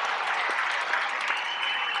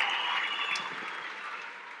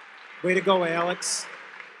 Way to go, Alex.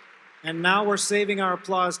 And now we're saving our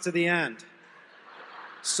applause to the end.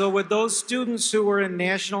 So would those students who were in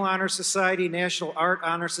National Honor Society, National Art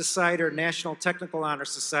Honor Society, or National Technical Honor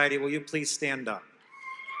Society, will you please stand up?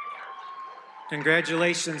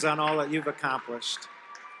 Congratulations on all that you've accomplished.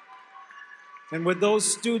 And with those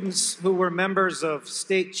students who were members of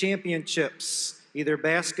state championships, either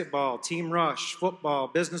basketball, team rush, football,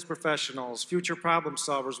 business professionals, future problem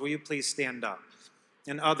solvers, will you please stand up?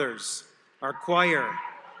 And others, our choir,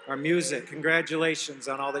 our music, congratulations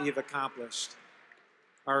on all that you've accomplished.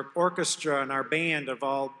 Our orchestra and our band have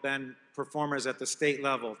all been performers at the state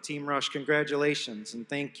level. Team Rush, congratulations and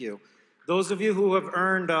thank you. Those of you who have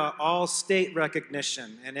earned all state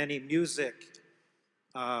recognition in any music,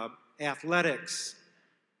 athletics.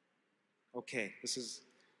 Okay,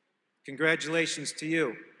 congratulations to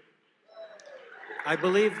you. I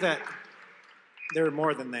believe that there are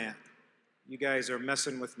more than that. You guys are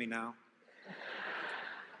messing with me now.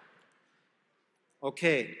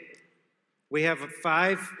 Okay, we have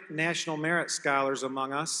 5 National Merit Scholars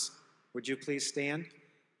among us. Would you please stand?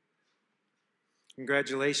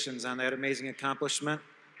 Congratulations on that amazing accomplishment.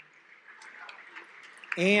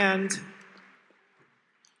 And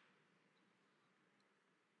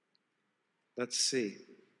let's see,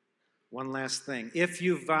 one last thing. If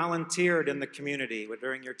you volunteered in the community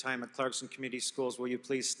during your time at Clarkston Community Schools, will you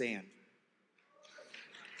please stand?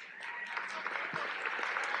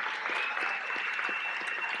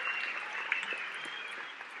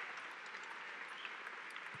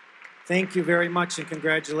 Thank you very much and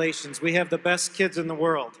congratulations. We have the best kids in the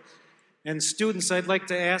world. And students, I'd like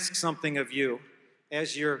to ask something of you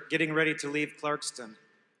as you're getting ready to leave Clarkston.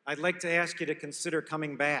 I'd like to ask you to consider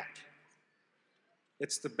coming back.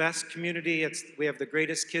 It's the best community, we have the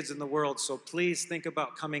greatest kids in the world, so please think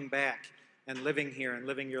about coming back and living here and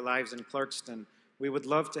living your lives in Clarkston. We would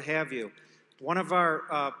love to have you. One of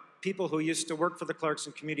our people who used to work for the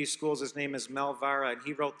Clarkston Community Schools, his name is Mel Vara, and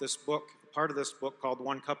he wrote this book, part of this book called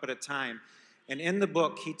One Cup at a Time. And in the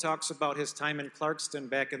book, he talks about his time in Clarkston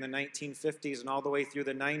back in the 1950s and all the way through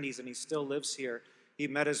the 90s, and he still lives here. He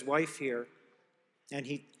met his wife here, and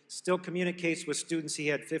he still communicates with students he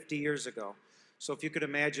had 50 years ago. So if you could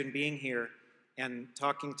imagine being here and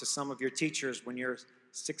talking to some of your teachers when you're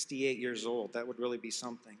 68 years old, that would really be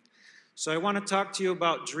something. So I want to talk to you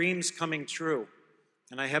about dreams coming true.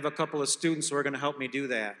 And I have a couple of students who are going to help me do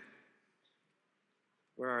that.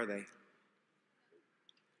 Where are they?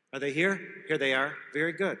 Are they here? Here they are.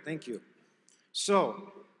 Very good. Thank you.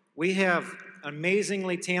 So we have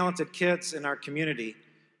amazingly talented kids in our community,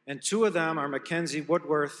 and two of them are Mackenzie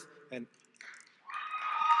Woodworth and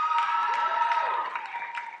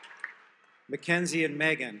Mackenzie and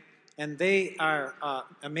Megan. And they are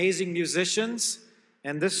amazing musicians,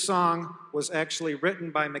 and this song was actually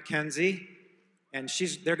written by Mackenzie, and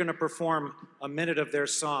they're going to perform a minute of their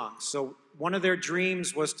song. So one of their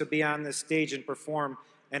dreams was to be on this stage and perform,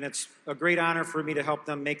 and it's a great honor for me to help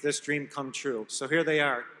them make this dream come true. So here they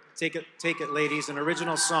are. Take it, ladies, an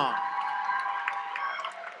original song.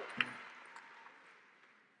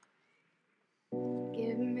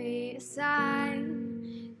 Give me a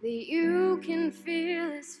sign that you can feel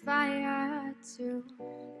this fire too.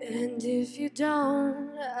 And if you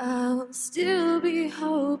don't, I'll still be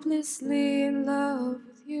hopelessly in love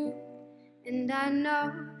with you. And I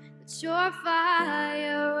know that your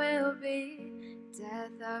fire will be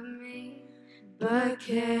death of me. But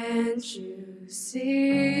can't you see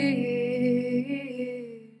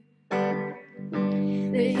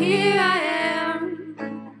that here I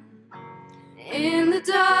am in the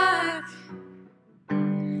dark,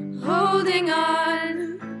 holding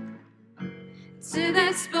on to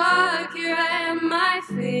that spark? Here I am, my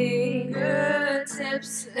fingertips,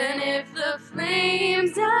 and if the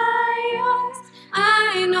flames are yours,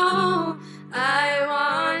 I know I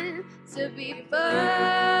want to be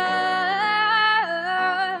burned.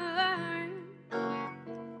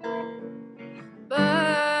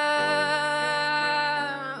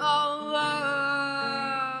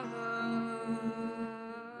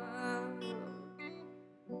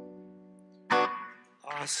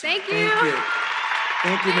 Awesome. Thank you. Thank you.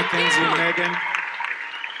 Thank you, Mackenzie and Megan.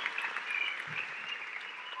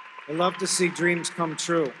 I love to see dreams come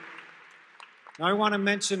true. Now I want to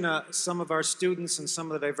mention some of our students and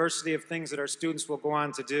some of the diversity of things that our students will go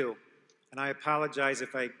on to do. And I apologize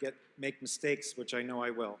if I make mistakes, which I know I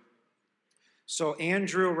will. So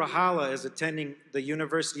Andrew Rahala is attending the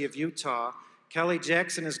University of Utah. Kelly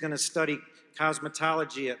Jackson is going to study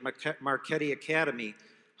cosmetology at Marquette Academy.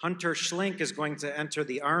 Hunter Schlink is going to enter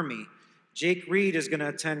the Army. Jake Reed is going to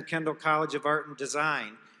attend Kendall College of Art and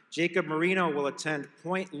Design. Jacob Marino will attend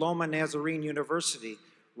Point Loma Nazarene University.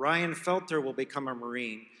 Ryan Felter will become a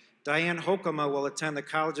Marine. Diane Hokema will attend the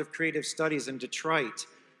College of Creative Studies in Detroit.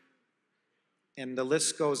 And the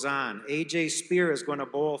list goes on. A.J. Spear is going to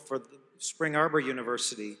bowl for Spring Arbor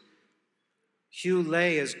University. Hugh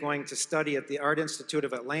Lay is going to study at the Art Institute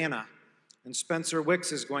of Atlanta. And Spencer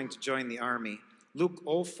Wicks is going to join the Army. Luke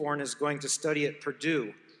Olforn is going to study at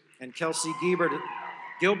Purdue. And Kelsey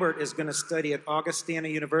Gilbert is going to study at Augustana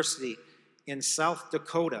University in South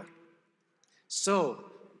Dakota.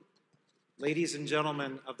 So, ladies and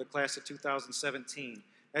gentlemen of the class of 2017,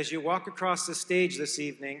 as you walk across the stage this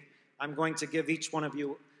evening, I'm going to give each one of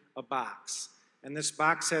you a box. And this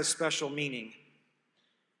box has special meaning.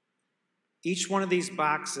 Each one of these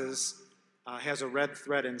boxes has a red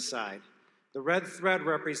thread inside. The red thread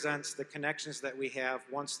represents the connections that we have.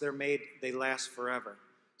 Once they're made, they last forever.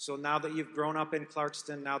 So now that you've grown up in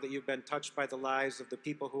Clarkston, now that you've been touched by the lives of the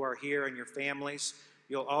people who are here and your families,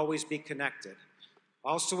 you'll always be connected.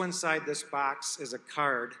 Also inside this box is a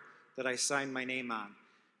card that I signed my name on.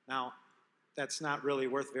 Now, that's not really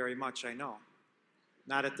worth very much, I know.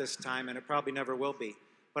 not at this time, and it probably never will be.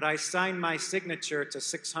 But I signed my signature to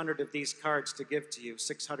 600 of these cards to give to you,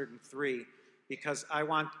 603, because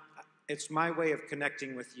it's my way of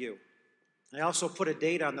connecting with you. I also put a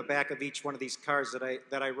date on the back of each one of these cards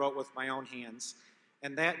that I wrote with my own hands.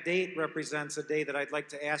 And that date represents a day that I'd like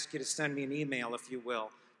to ask you to send me an email, if you will,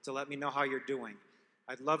 to let me know how you're doing.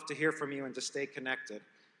 I'd love to hear from you and to stay connected.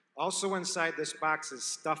 Also inside this box is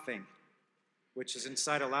stuffing, which is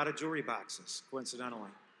inside a lot of jewelry boxes, coincidentally.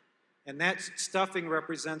 And that stuffing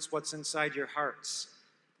represents what's inside your hearts.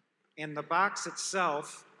 And the box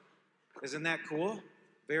itself, isn't that cool?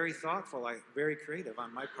 Very thoughtful, very creative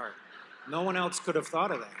on my part. No one else could have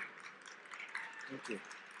thought of that. Thank you.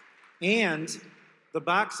 And the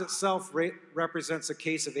box itself represents a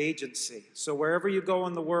case of agency. So wherever you go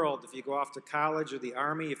in the world, if you go off to college or the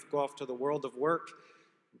Army, if you go off to the world of work,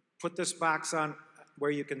 put this box on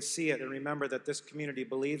where you can see it and remember that this community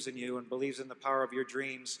believes in you and believes in the power of your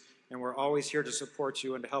dreams, and we're always here to support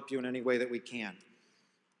you and to help you in any way that we can.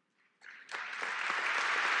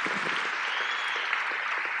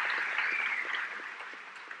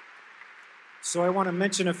 So I want to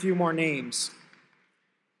mention a few more names.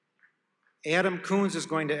 Adam Coons is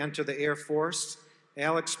going to enter the Air Force.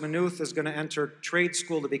 Alex Manuth is going to enter trade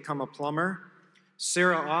school to become a plumber.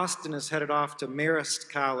 Sarah Austin is headed off to Marist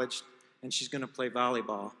College, and she's going to play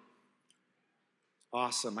volleyball.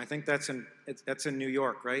 Awesome. I think that's in New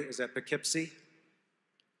York, right? Is that Poughkeepsie?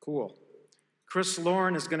 Cool. Chris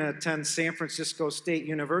Lauren is going to attend San Francisco State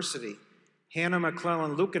University. Hannah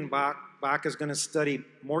McClellan Lukenbach is going to study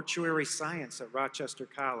mortuary science at Rochester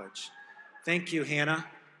College. Thank you, Hannah.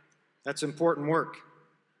 That's important work.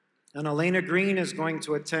 And Elena Green is going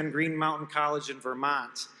to attend Green Mountain College in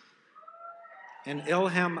Vermont. And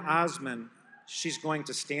Ilham Osman, she's going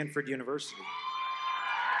to Stanford University.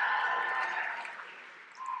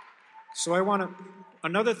 So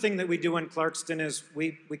another thing that we do in Clarkston is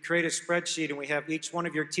we create a spreadsheet and we have each one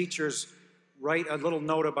of your teachers write a little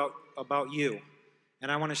note about you.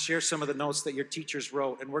 And I want to share some of the notes that your teachers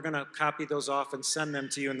wrote, and we're going to copy those off and send them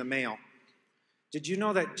to you in the mail. Did you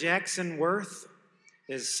know that Jackson Worth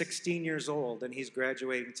is 16 years old and he's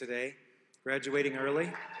graduating today, graduating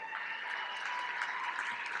early?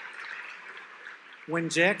 When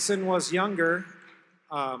Jackson was younger,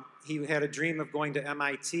 he had a dream of going to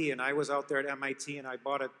MIT, and I was out there at MIT and I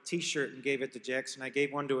bought a t-shirt and gave it to Jackson. I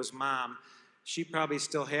gave one to his mom. She probably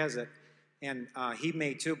still has it, and he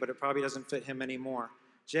may too, but it probably doesn't fit him anymore.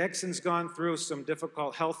 Jackson's gone through some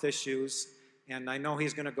difficult health issues, and I know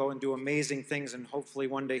he's going to go and do amazing things, and hopefully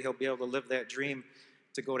one day he'll be able to live that dream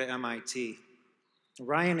to go to MIT.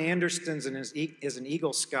 Ryan Anderson is an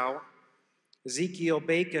Eagle Scout. Ezekiel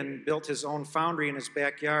Bacon built his own foundry in his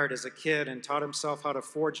backyard as a kid and taught himself how to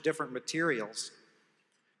forge different materials.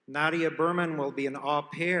 Nadia Berman will be an au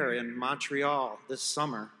pair in Montreal this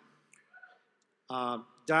summer.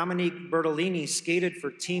 Dominique Bertolini skated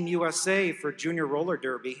for Team USA for Junior Roller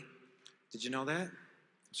Derby. Did you know that?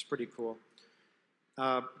 It's pretty cool.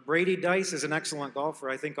 Brady Dice is an excellent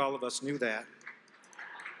golfer. I think all of us knew that.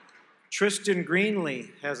 Tristan Greenlee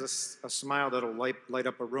has a smile that'll light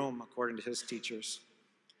up a room, according to his teachers.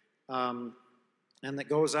 And that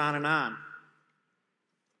goes on and on,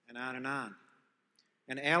 and on and on.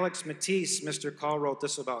 And Alex Matisse, Mr. Call wrote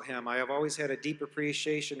this about him: I have always had a deep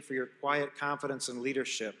appreciation for your quiet confidence and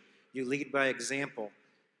leadership. You lead by example.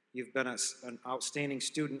 You've been an outstanding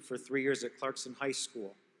student for 3 years at Clarkston High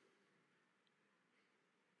School.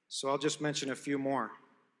 So I'll just mention a few more.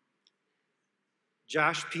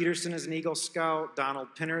 Josh Peterson is an Eagle Scout. Donald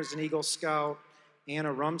Pinner is an Eagle Scout.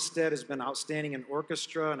 Anna Rumstead has been outstanding in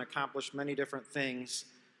orchestra and accomplished many different things.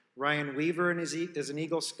 Ryan Weaver is an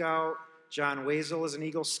Eagle Scout. John Wazel is an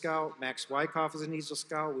Eagle Scout. Max Wyckoff is an Eagle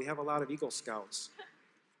Scout. We have a lot of Eagle Scouts.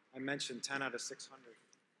 I mentioned 10 out of 600.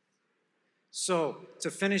 So, to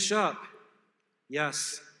finish up,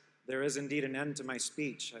 yes, there is indeed an end to my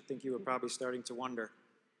speech. I think you were probably starting to wonder.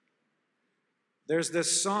 There's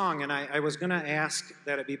this song, and I was going to ask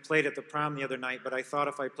that it be played at the prom the other night, but I thought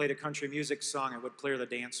if I played a country music song, it would clear the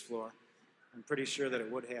dance floor. I'm pretty sure that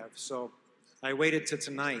it would have. So I waited till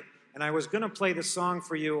tonight. And I was going to play the song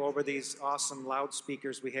for you over these awesome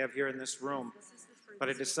loudspeakers we have here in this room, but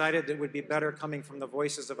I decided it would be better coming from the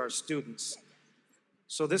voices of our students.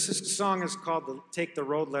 So this song is called Take the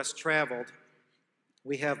Road Less Traveled.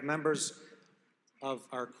 We have members of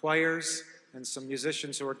our choirs and some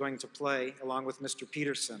musicians who are going to play, along with Mr.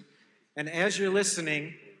 Peterson. And as you're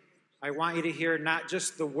listening, I want you to hear not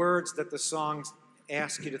just the words that the song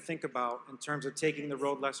asks you to think about in terms of taking the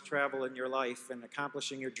road less traveled in your life and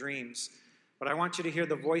accomplishing your dreams, But I want you to hear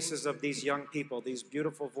the voices of these young people, these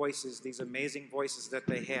beautiful voices, these amazing voices that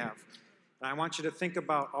they have. And I want you to think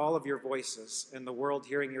about all of your voices and the world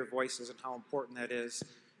hearing your voices and how important that is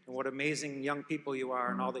and what amazing young people you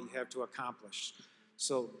are and all that you have to accomplish.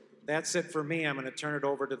 So that's it for me. I'm going to turn it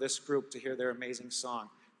over to this group to hear their amazing song.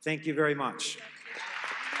 Thank you very much.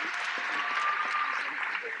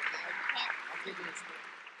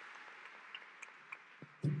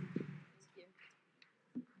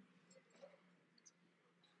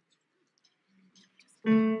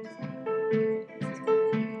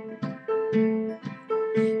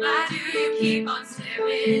 Why do you keep on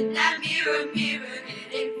staring? That mirror, mirror,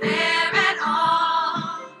 it ain't fair at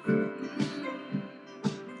all.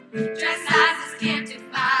 Dress sizes can't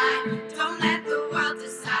define. Don't let the world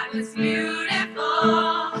decide what's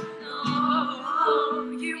beautiful.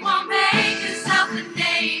 No, you won't make yourself a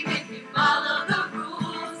name if you follow the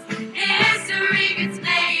rules. History gets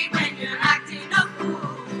made when you're acting a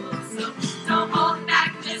fool. So don't hold it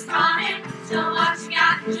back, just run it. Show what you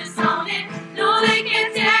got, just own it. No, they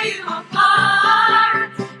can't tear you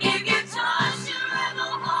apart. If you trust your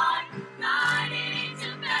rebel heart, riding into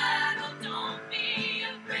battle, don't be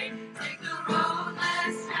afraid. Take the road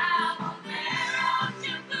less traveled, wear out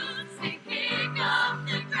your boots and kick up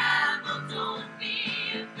the gravel. Don't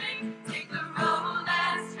be afraid. Take the road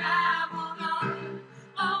less traveled on.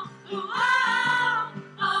 Oh, oh, oh,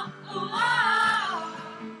 oh, oh, oh.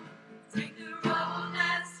 Take the road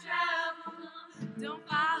less traveled on. Don't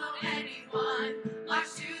follow anyone.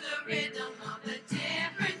 March to the rhythm of a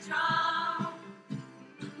different drum.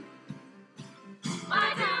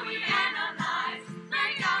 Why do we analyze,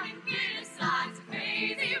 break down and criticize the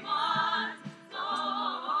crazy ones?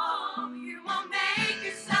 Oh, you won't make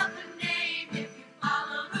yourself a name if you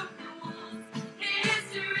follow the rules.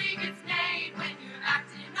 History gets made when you're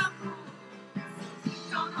acting a fool.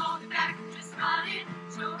 Don't hold it back, just run it.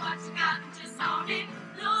 Show what you got and just own it.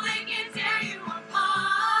 No, they can tear you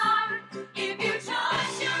apart. If you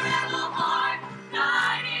trust your rebel heart,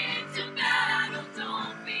 ride into battle.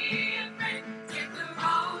 Don't be afraid. Take the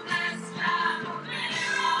road less traveled.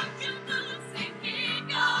 Wear out your boots and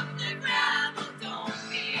kick up the gravel. Don't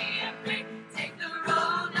be afraid. Take the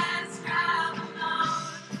road less traveled on.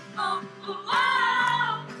 Oh, oh,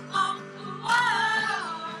 oh, oh, oh,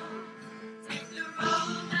 oh. Take the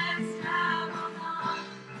road less traveled on.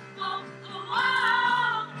 Oh, oh,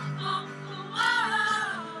 oh, oh, oh,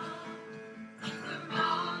 oh. Take the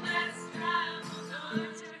road less traveled on.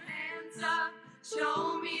 Put your hands up,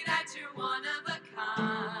 show me that you're one of a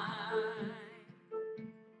kind.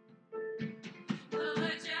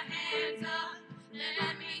 Put your hands up,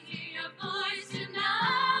 let me hear your voice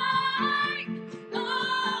tonight.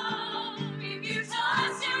 Oh, if you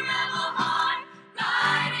trust your rebel heart,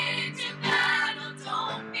 ride into battle.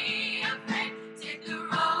 Don't be afraid. Take the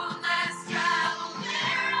road less traveled.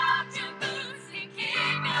 Wear out your boots and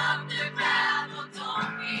kick up the gravel.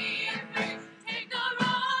 Don't be afraid. Take the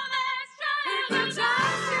road less traveled. If you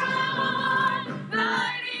trust your rebel heart,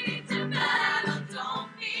 ride into battle. Don't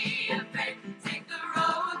be afraid. Take the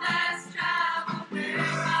road less traveled. Wear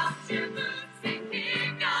out your boots and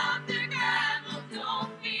kick up the gravel.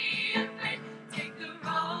 Don't be afraid. Take the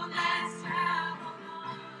road less traveled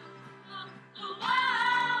on. Oh, oh,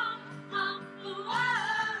 oh, oh, oh,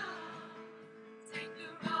 oh. Take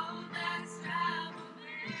the road less traveled.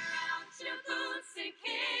 Wear out your boots and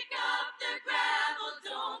kick up the gravel.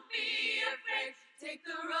 Don't be afraid. Take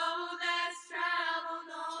the road less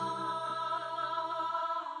traveled on.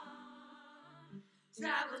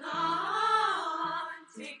 Traveled on.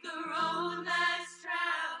 Take the road less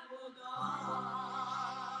traveled on.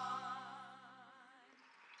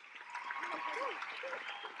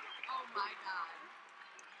 Oh my God.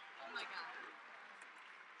 Oh my God.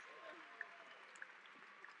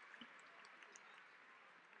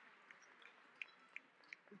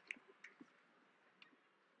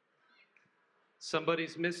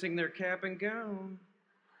 Somebody's missing their cap and gown.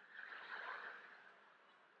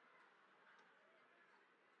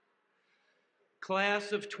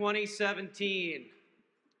 Class of 2017.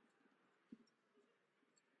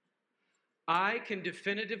 I can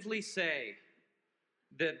definitively say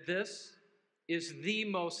that this is the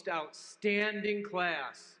most outstanding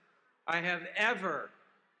class I have ever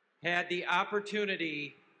had the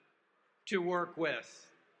opportunity to work with.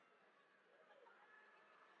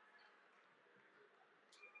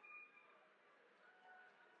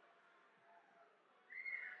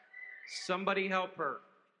 Somebody help her.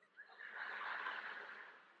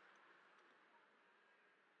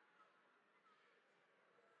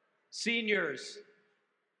 Seniors,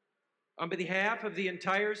 on behalf of the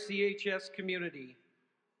entire CHS community,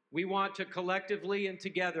 we want to collectively and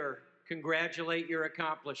together congratulate your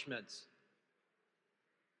accomplishments.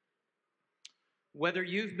 Whether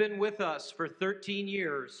you've been with us for 13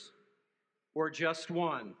 years or just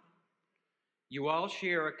one, you all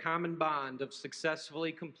share a common bond of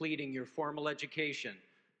successfully completing your formal education,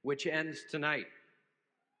 which ends tonight.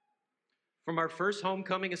 From our first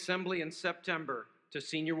homecoming assembly in September to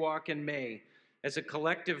senior walk in May, as a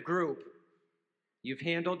collective group, you've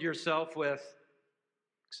handled yourself with,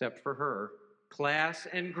 except for her, class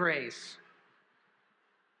and grace.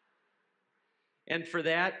 And for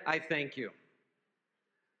that, I thank you.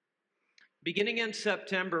 Beginning in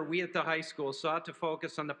September, we at the high school sought to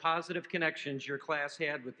focus on the positive connections your class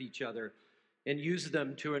had with each other and use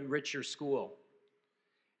them to enrich your school.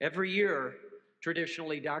 Every year,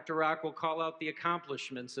 traditionally, Dr. Rock will call out the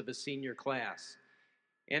accomplishments of a senior class.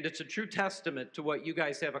 And it's a true testament to what you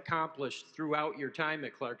guys have accomplished throughout your time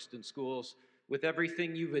at Clarkston Schools with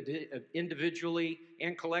everything you've individually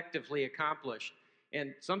and collectively accomplished.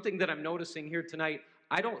 And something that I'm noticing here tonight,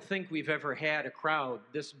 I don't think we've ever had a crowd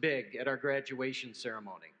this big at our graduation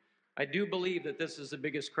ceremony. I do believe that this is the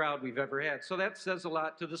biggest crowd we've ever had. So that says a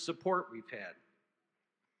lot to the support we've had.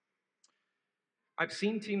 I've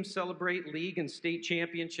seen teams celebrate league and state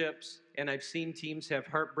championships, and I've seen teams have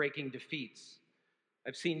heartbreaking defeats.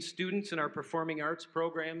 I've seen students in our performing arts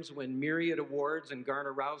programs win myriad awards and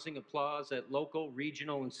garner rousing applause at local,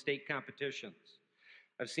 regional, and state competitions.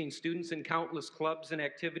 I've seen students in countless clubs and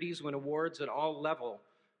activities win awards at all levels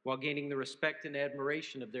while gaining the respect and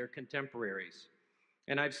admiration of their contemporaries.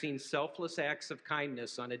 And I've seen selfless acts of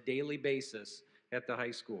kindness on a daily basis at the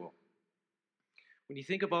high school. When you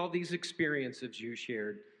think of all these experiences you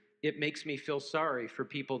shared, it makes me feel sorry for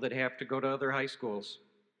people that have to go to other high schools,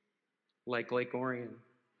 like Lake Orion.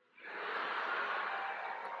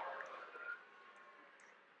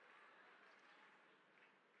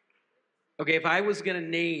 Okay, if I was going to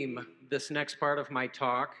name this next part of my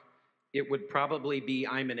talk, it would probably be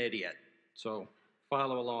I'm an idiot. So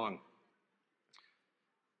follow along.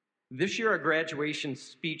 This year, our graduation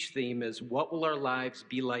speech theme is What Will Our Lives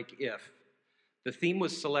Be Like If? The theme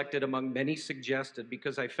was selected among many suggested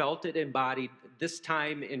because I felt it embodied this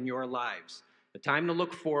time in your lives, a time to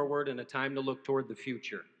look forward and a time to look toward the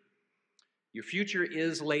future. Your future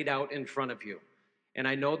is laid out in front of you. And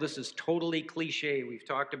I know this is totally cliche, we've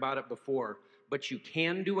talked about it before, but you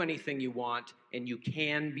can do anything you want and you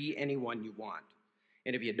can be anyone you want.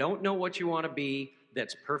 And if you don't know what you want to be,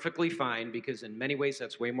 that's perfectly fine because in many ways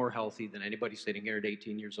that's way more healthy than anybody sitting here at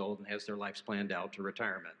 18 years old and has their lives planned out to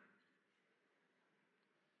retirement.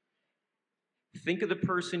 Think of the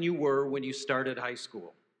person you were when you started high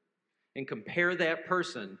school and compare that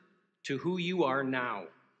person to who you are now.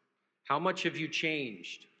 How much have you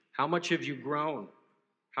changed? How much have you grown?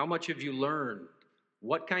 How much have you learned?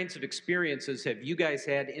 What kinds of experiences have you guys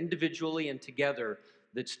had individually and together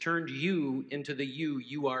that's turned you into the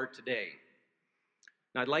you are today?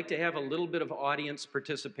 Now, I'd like to have a little bit of audience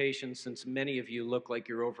participation since many of you look like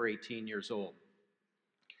you're over 18 years old.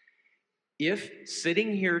 If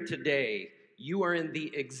sitting here today, you are in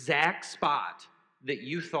the exact spot that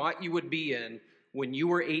you thought you would be in when you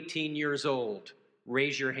were 18 years old,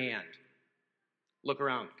 raise your hand. Look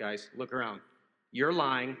around, guys, look around. You're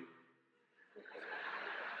lying.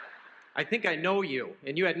 I think I know you,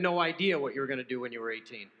 and you had no idea what you were going to do when you were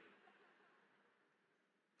 18.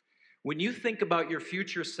 When you think about your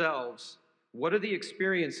future selves, what are the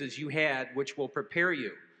experiences you had which will prepare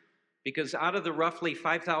you? Because out of the roughly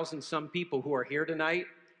 5,000 some people who are here tonight,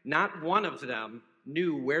 not one of them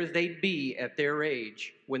knew where they'd be at their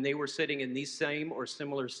age when they were sitting in these same or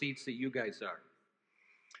similar seats that you guys are.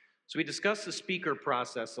 So we discussed the speaker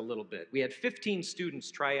process a little bit. We had 15 students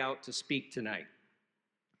try out to speak tonight.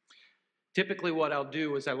 Typically what I'll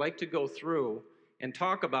do is I like to go through and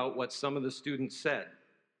talk about what some of the students said.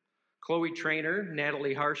 Chloe Trainer,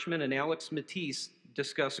 Natalie Harshman, and Alex Matisse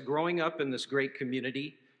discussed growing up in this great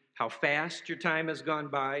community, how fast your time has gone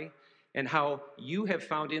by, and how you have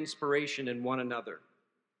found inspiration in one another.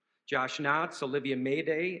 Josh Knotts, Olivia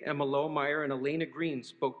Mayday, Emma Lohmeyer, and Elena Green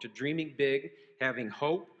spoke to dreaming big, having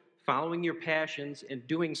hope, following your passions, and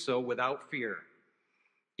doing so without fear.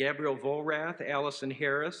 Gabrielle Volrath, Allison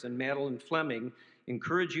Harris, and Madeline Fleming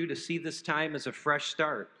encourage you to see this time as a fresh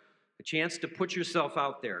start, a chance to put yourself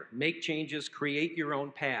out there, make changes, create your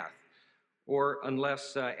own path. Or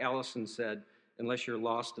unless, Allison said, unless you're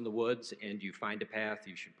lost in the woods and you find a path,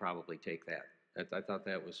 you should probably take that. I thought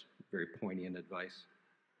that was very poignant advice.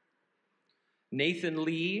 Nathan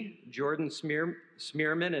Lee, Jordan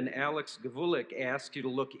Smearman, and Alex Gavulik asked you to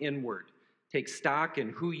look inward, take stock in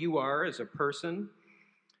who you are as a person,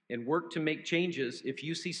 and work to make changes if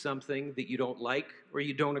you see something that you don't like or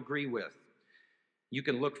you don't agree with. You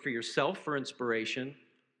can look for yourself for inspiration,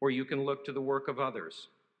 or you can look to the work of others.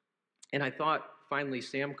 And I thought, finally,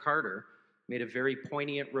 Sam Carter made a very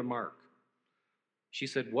poignant remark. She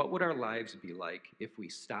said, "What would our lives be like if we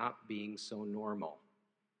stopped being so normal?"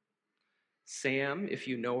 Sam, if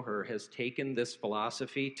you know her, has taken this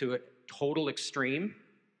philosophy to a total extreme,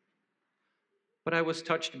 but I was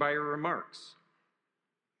touched by her remarks.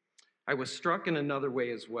 I was struck in another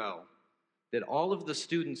way as well, that all of the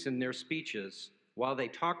students in their speeches, while they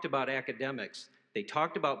talked about academics, they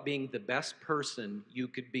talked about being the best person you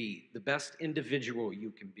could be, the best individual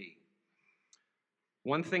you can be.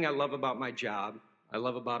 One thing I love about my job, I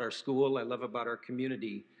love about our school, I love about our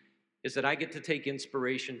community, is that I get to take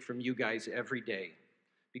inspiration from you guys every day.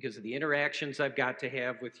 Because of the interactions I've got to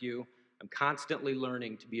have with you, I'm constantly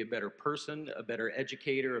learning to be a better person, a better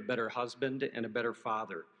educator, a better husband, and a better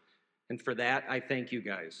father. And for that, I thank you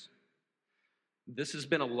guys. This has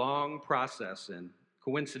been a long process, and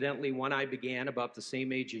coincidentally, one I began about the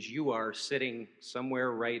same age as you are, sitting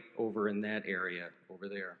somewhere right over in that area, over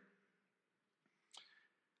there.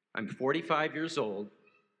 I'm 45 years old.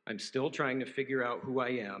 I'm still trying to figure out who I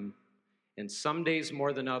am, and some days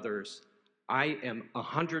more than others, I am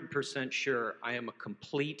 100% sure I am a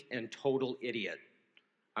complete and total idiot.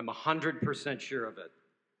 I'm 100% sure of it.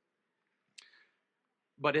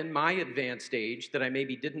 But in my advanced age, that I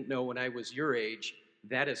maybe didn't know when I was your age,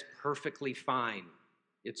 that is perfectly fine.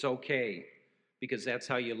 It's okay, because that's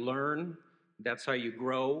how you learn, that's how you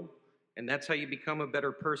grow, and that's how you become a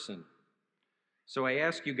better person. So I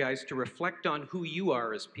ask you guys to reflect on who you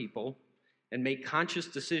are as people and make conscious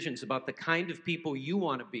decisions about the kind of people you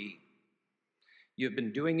want to be. You have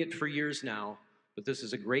been doing it for years now, but this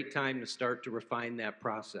is a great time to start to refine that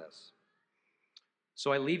process.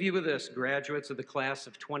 So I leave you with this, graduates of the class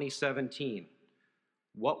of 2017.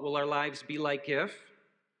 What will our lives be like if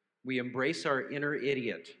we embrace our inner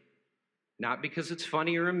idiot? Not because it's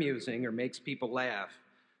funny or amusing or makes people laugh,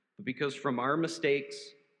 but because from our mistakes,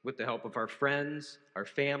 with the help of our friends, our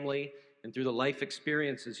family, and through the life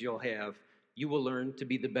experiences you'll have, you will learn to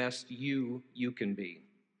be the best you can be.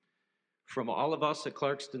 From all of us at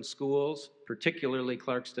Clarkston Schools, particularly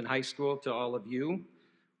Clarkston High School, to all of you,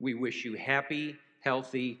 we wish you happy,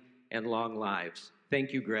 healthy, and long lives.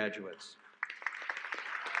 Thank you, graduates.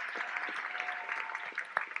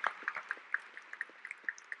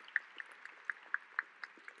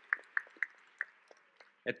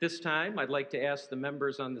 At this time, I'd like to ask the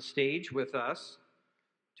members on the stage with us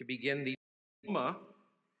to begin the diploma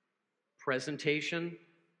presentation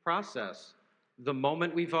process. The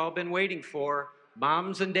moment we've all been waiting for.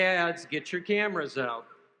 Moms and dads, get your cameras out.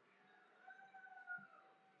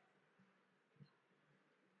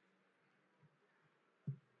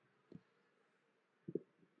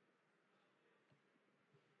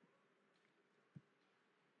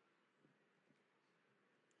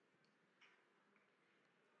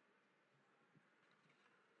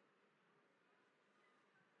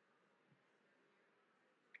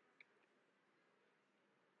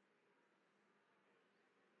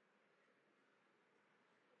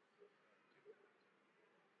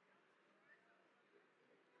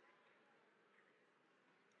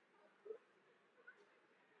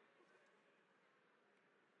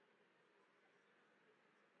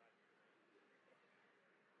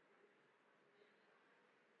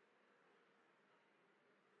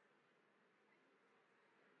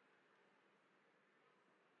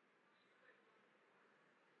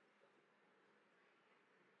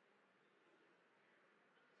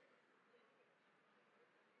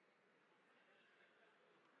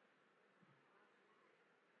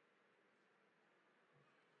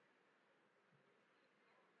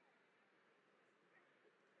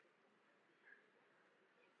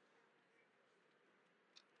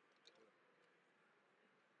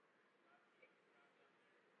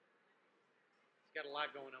 Got a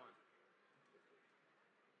lot going on.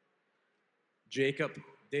 Jacob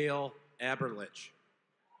Dale Aberlich.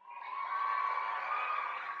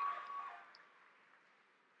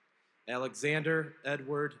 Alexander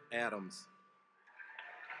Edward Adams.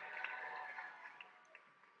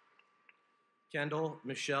 Kendall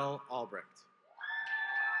Michelle Albrecht.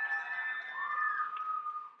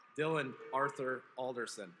 Dylan Arthur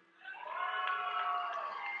Alderson.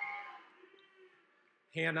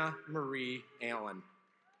 Hannah Marie Allen.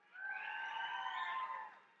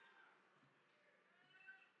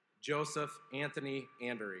 Joseph Anthony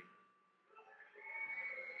Andery.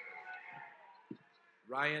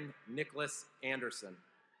 Ryan Nicholas Anderson.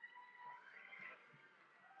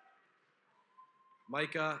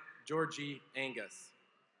 Micah Georgie Angus.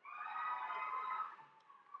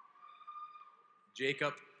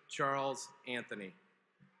 Jacob Charles Anthony.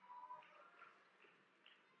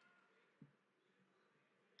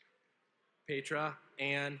 Petra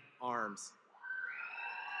Ann Arms.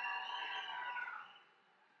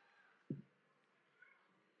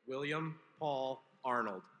 William Paul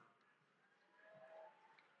Arnold.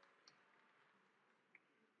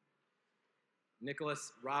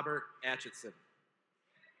 Nicholas Robert Atchison.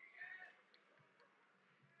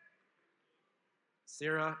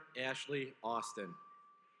 Sarah Ashley Austin.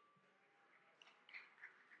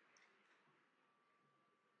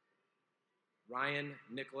 Ryan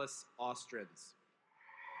Nicholas Ostrins.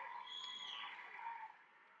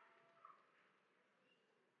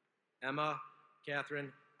 Emma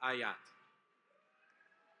Catherine Ayat.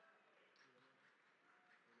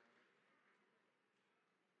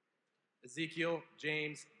 Ezekiel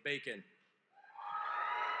James Bacon.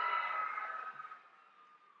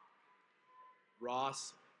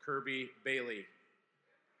 Ross Kirby Bailey.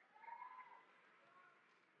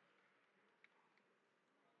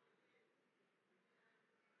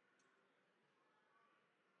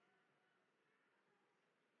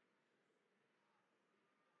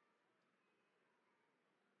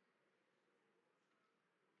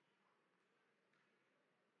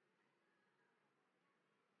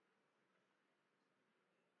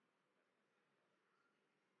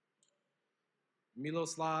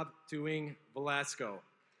 Miloslav Tuing Velasco.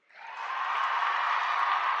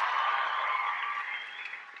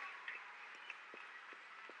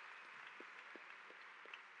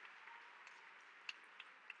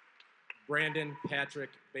 Brandon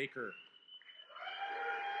Patrick Baker.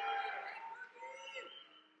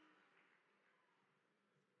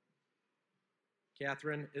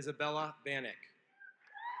 Catherine Isabella Bannock.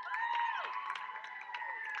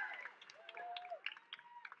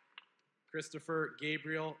 Christopher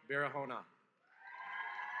Gabriel Barahona.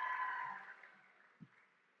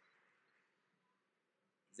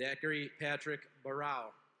 Zachary Patrick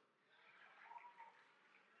Barao.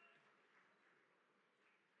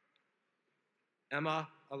 Emma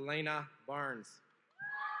Elena Barnes.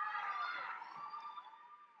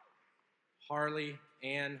 Harley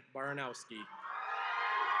Ann Baranowski.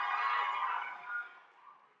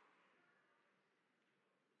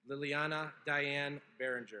 Liliana Diane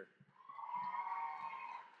Berenger.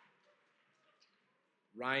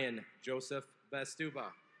 Ryan Joseph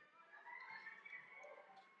Bastuba.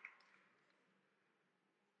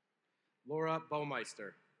 Laura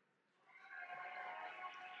Baumeister.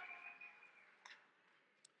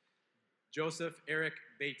 Joseph Eric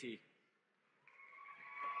Beatty.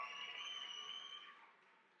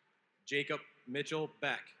 Jacob Mitchell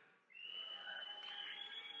Beck.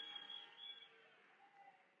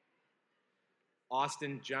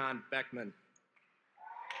 Austin John Beckman.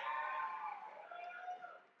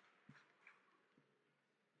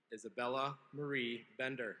 Isabella Marie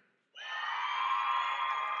Bender.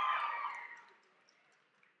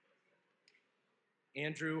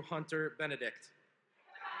 Andrew Hunter Benedict.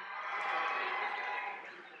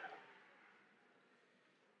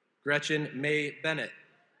 Gretchen May Bennett.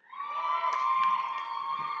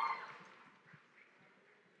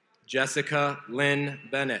 Jessica Lynn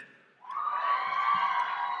Bennett.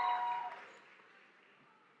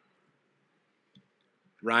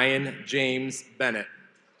 Ryan James Bennett.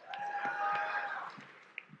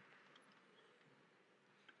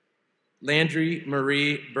 Landry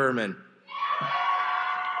Marie Berman.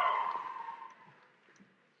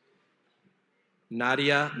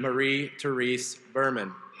 Nadia Marie Therese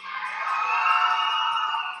Berman.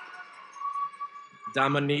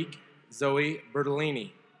 Dominique Zoe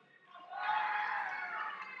Bertolini.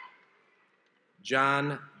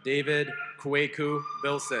 John David Kweku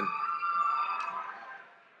Bilson.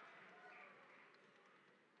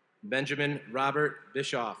 Benjamin Robert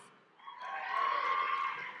Bischoff.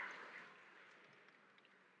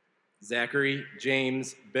 Zachary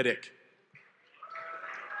James Biddick.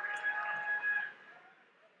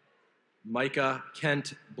 Micah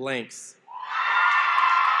Kent Blanks.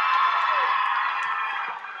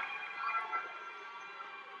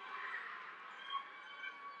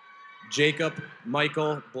 Jacob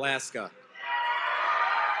Michael Blaska.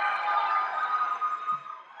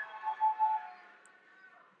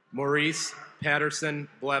 Maurice Patterson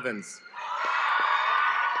Blevins.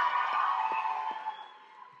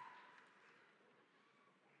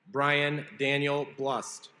 Brian Daniel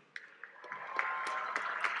Blust.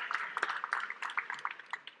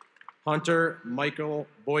 Hunter Michael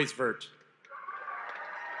Boisvert.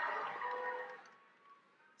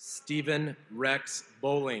 Stephen Rex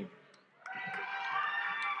Bowling.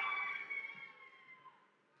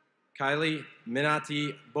 Kylie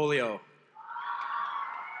Minati Bolio.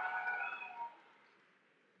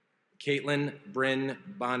 Caitlin Bryn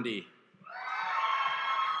Bondi.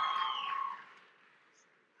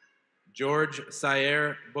 George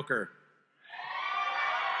Sayer Booker.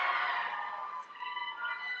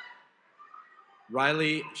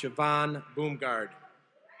 Riley Siobhan Boomgard.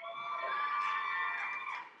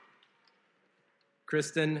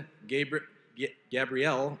 Kristen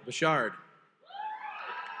Gabrielle Bouchard.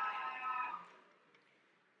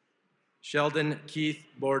 Sheldon Keith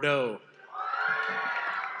Bordeaux.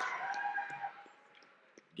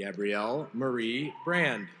 Gabrielle Marie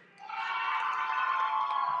Brand.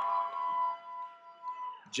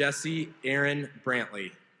 Jesse Aaron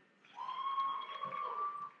Brantley.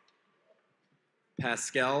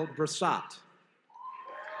 Pascal Bressot.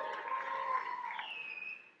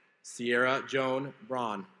 Sierra Joan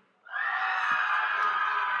Braun.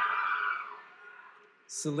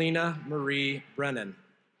 Selena Marie Brennan.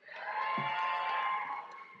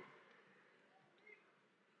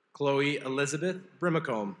 Chloe Elizabeth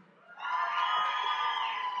Brimacombe.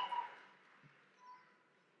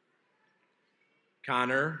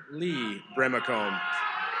 Connor Lee Brimacombe.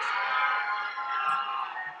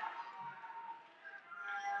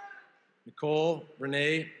 Nicole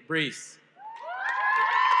Renee Brees.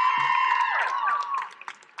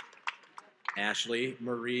 Ashley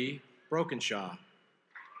Marie Brokenshaw.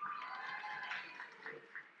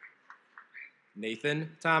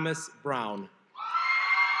 Nathan Thomas Brown.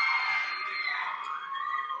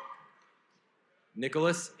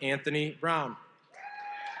 Nicholas Anthony Brown.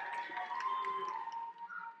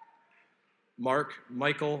 Mark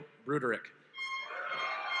Michael Bruderick.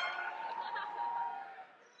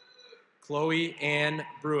 Chloe Ann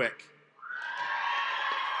Bruick.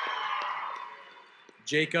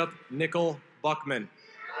 Jacob Nickel Buckman.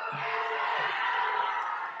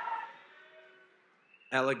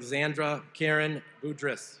 Alexandra Karen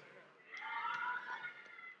Boudris.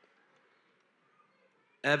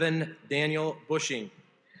 Evan Daniel Bushing.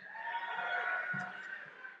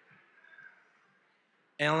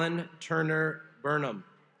 Alan Turner Burnham.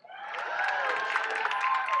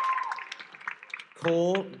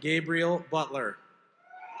 Cole Gabriel Butler.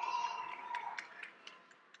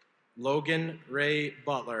 Logan Ray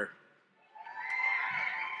Butler.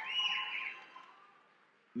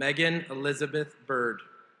 Megan Elizabeth Bird.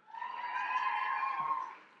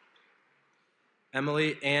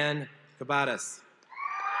 Emily Ann Cabatas.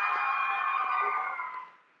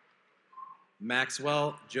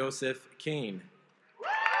 Maxwell Joseph Kane.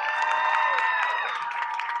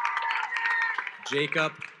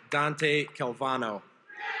 Jacob Dante Calvano.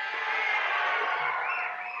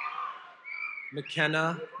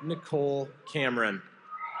 McKenna Nicole Cameron.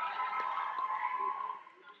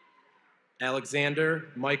 Alexander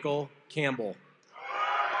Michael Campbell.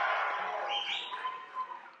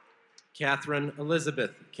 Catherine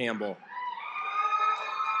Elizabeth Campbell.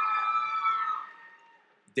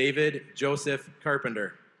 David Joseph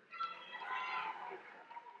Carpenter.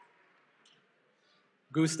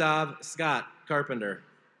 Gustav Scott Carpenter.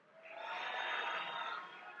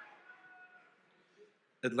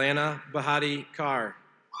 Atlanta Bahati Carr.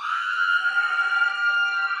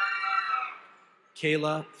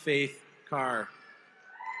 Kayla Faith Carr.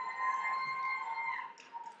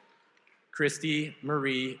 Christy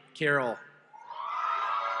Marie Carroll.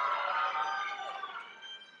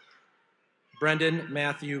 Brendan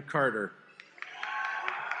Matthew Carter.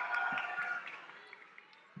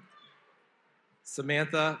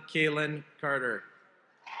 Samantha Kaylin Carter.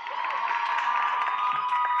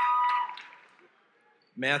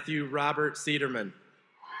 Matthew Robert Cederman.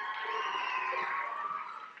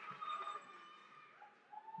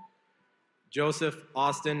 Joseph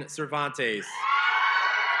Austin Cervantes.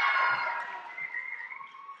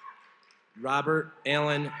 Robert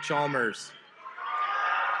Allen Chalmers.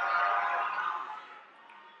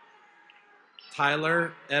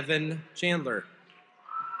 Tyler Evan Chandler.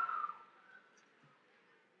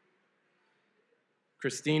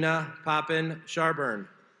 Christina Poppin Sharburn.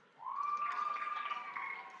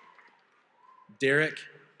 Derek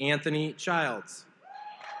Anthony Childs.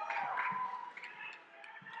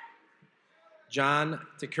 John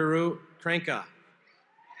Takuru Kranka.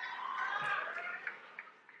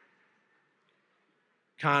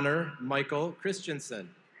 Connor Michael Christensen.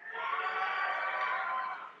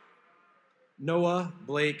 Noah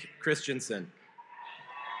Blake Christensen.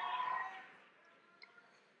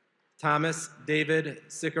 Thomas David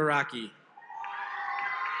Sikoraki.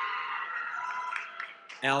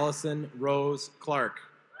 Allison Rose Clark.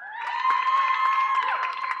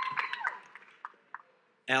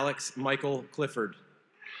 Alex Michael Clifford.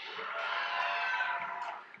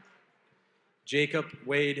 Jacob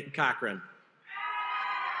Wade Cochran.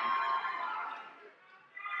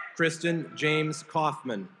 Christian James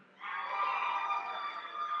Kaufman.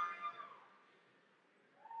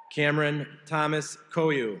 Cameron Thomas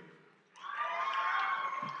Koyu.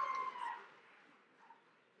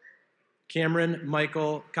 Cameron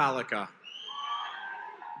Michael Kalika.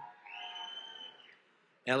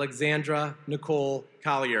 Alexandra Nicole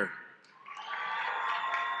Collier.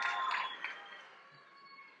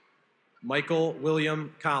 Michael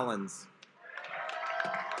William Collins.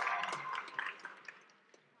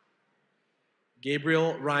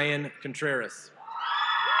 Gabriel Ryan Contreras.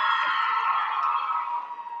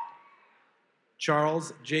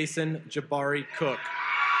 Charles Jason Jabari Cook.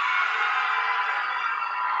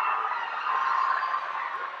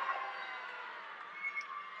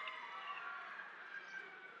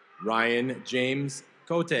 Ryan James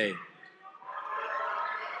Cote.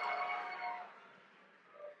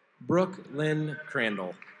 Brooke Lynn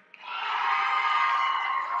Crandall.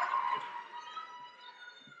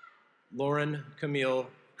 Lauren Camille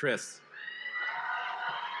Chris.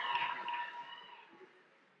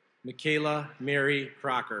 Michaela Mary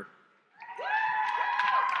Crocker.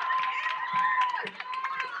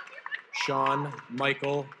 Sean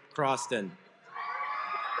Michael Croston.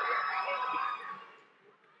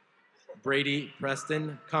 Brady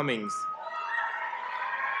Preston Cummings.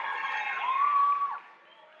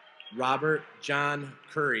 Robert John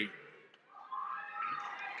Curry.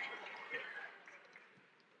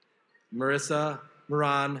 Marissa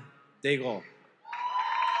Moran Daigle.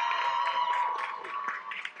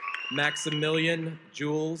 Maximilian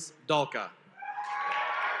Jules Dalka.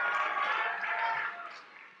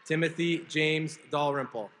 Timothy James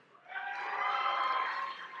Dalrymple.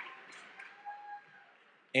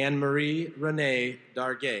 Anne-Marie Renee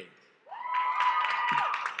Dargay.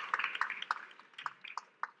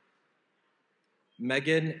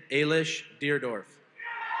 Megan Ailish Deerdorf.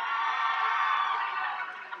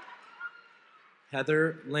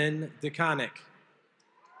 Heather Lynn DeConnick.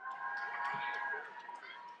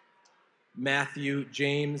 Matthew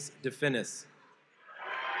James DeFinis.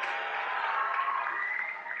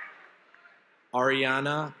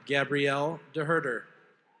 Ariana Gabrielle DeHerter.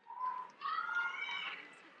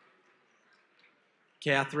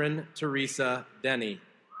 Catherine Teresa Denny.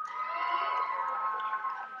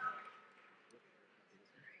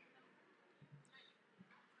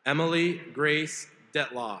 Emily Grace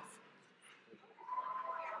Detloff.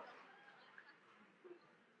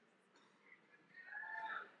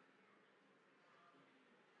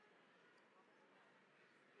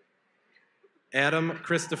 Adam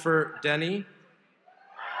Christopher Denny.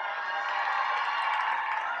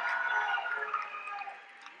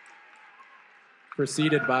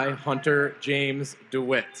 Preceded by Hunter James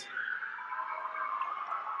DeWitt.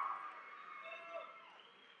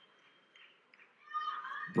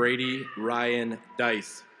 Brady Ryan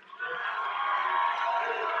Dice.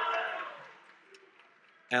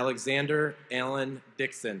 Alexander Allen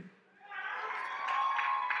Dixon.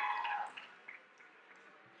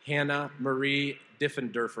 Hannah Marie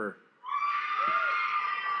Diffenderfer.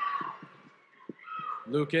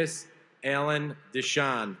 Lucas Allen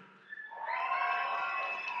Deshawn.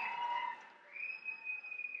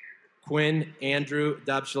 Quinn Andrew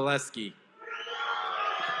Dobzhaleski.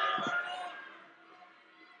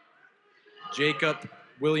 Jacob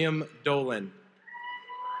William Dolan.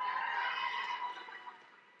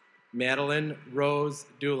 Madeline Rose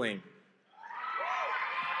Dooling.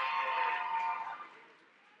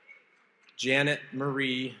 Janet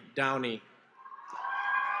Marie Downey.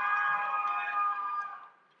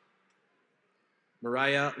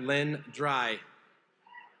 Mariah Lynn Dry.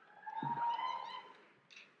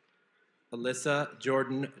 Alyssa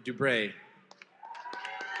Jordan Dubray.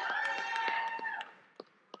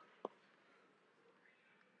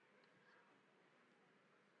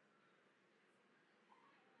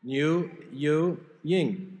 Yu Yu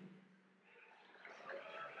Ying.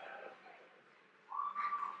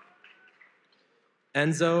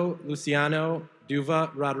 Enzo Luciano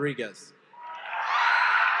Duva Rodriguez.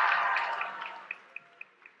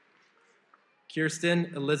 Kirsten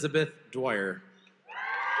Elizabeth Dwyer.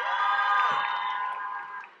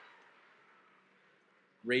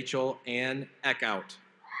 Rachel Ann Eckhout.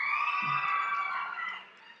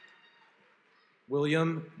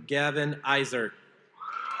 William Gavin Iser.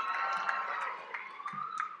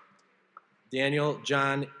 Daniel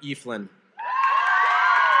John Eflin.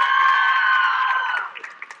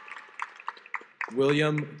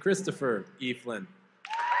 William Christopher Eflin.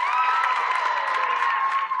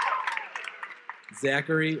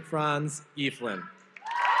 Zachary Franz Eflin.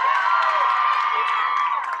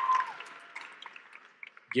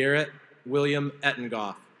 Garrett William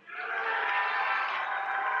Ettengoff.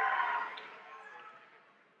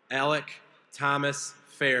 Alec Thomas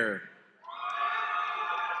Fair.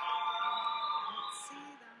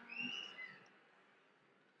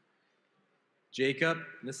 Jacob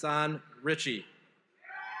Nissan Ritchie.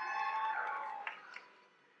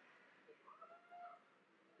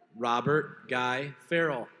 Robert Guy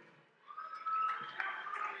Farrell.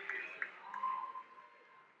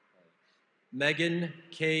 Megan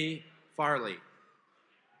K. Farley.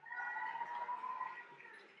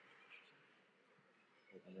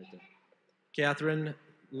 Catherine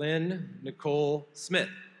Lynn Nicole Smith.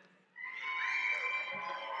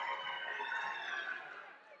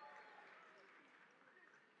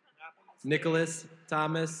 Nicholas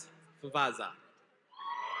Thomas Favaza.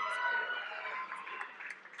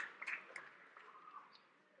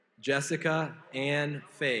 Jessica Ann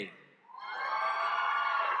Fay.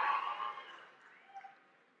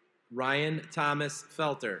 Ryan Thomas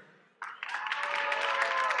Felter.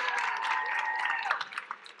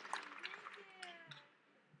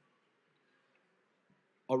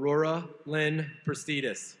 Aurora Lynn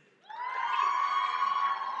Prestidis.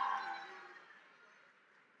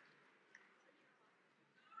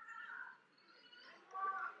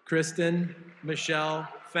 Kristen Michelle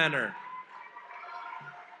Fenner.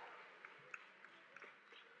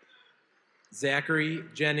 Zachary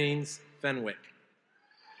Jennings Fenwick.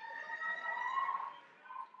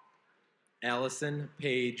 Allison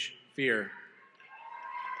Page Fear.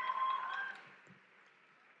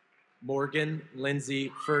 Morgan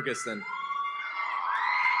Lindsay Ferguson.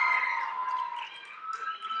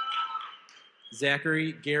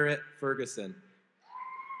 Zachary Garrett Ferguson.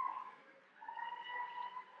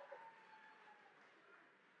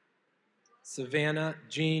 Savannah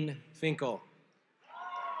Jean Finkel.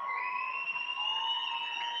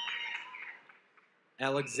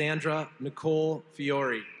 Alexandra Nicole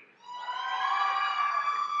Fiore.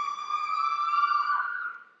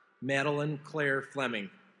 Madeline Claire Fleming.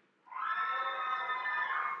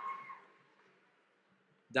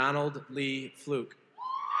 Donald Lee Fluke.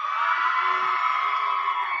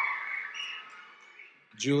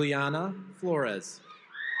 Juliana Flores.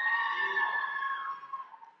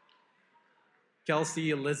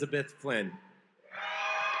 Kelsey Elizabeth Flynn.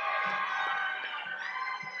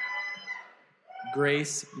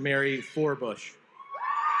 Grace Mary Forbush.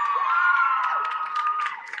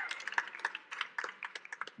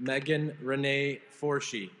 Megan Renee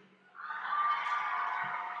Forshee.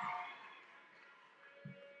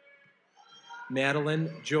 Madeline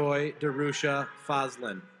Joy Darusha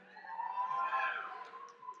Foslin.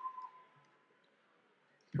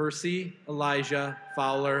 Percy Elijah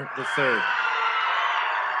Fowler III.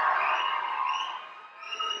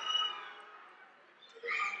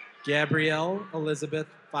 Gabrielle Elizabeth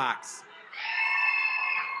Fox.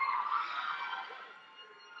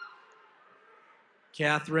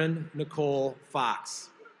 Catherine Nicole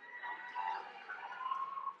Fox.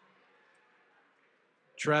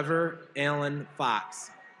 Trevor Allen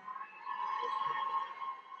Fox.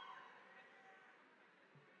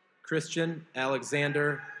 Christian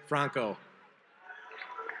Alexander Franco.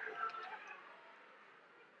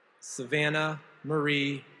 Savannah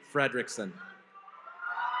Marie Fredrickson.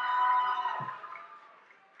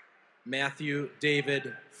 Matthew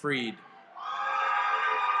David Freed.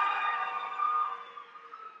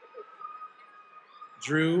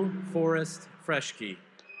 Drew Forrest Freshke.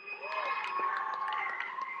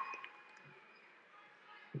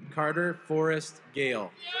 Carter Forrest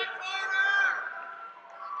Gale.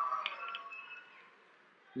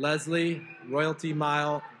 Leslie Royalty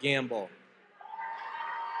Mile Gamble.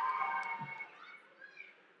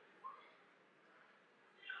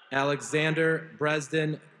 Alexander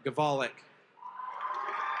Bresden Gavalik.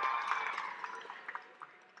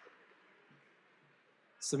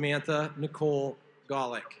 Samantha Nicole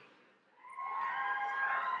Golick.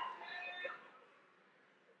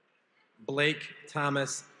 Blake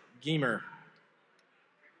Thomas Giemer.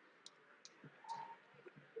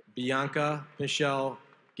 Bianca Michelle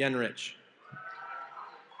Genrich.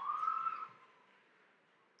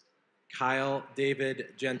 Kyle David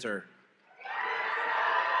Genter.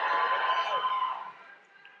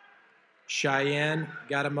 Cheyenne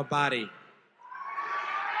Gadamabadi.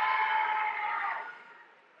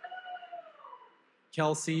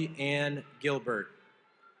 Kelsey Ann Gilbert.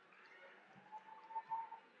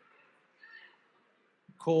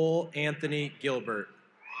 Cole Anthony Gilbert.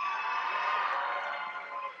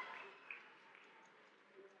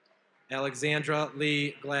 Alexandra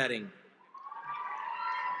Lee Gladding.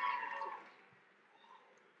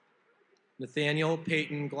 Nathaniel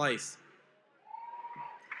Peyton Gleiss.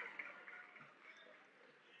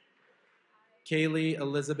 Kaylee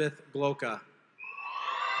Elizabeth Gloka.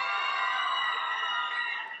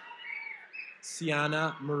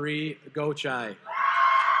 Sienna Marie Gochai.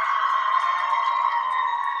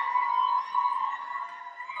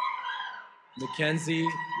 Mackenzie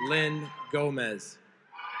Lynn Gomez.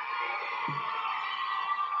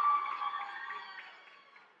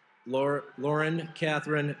 Lauren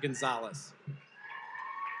Catherine Gonzalez.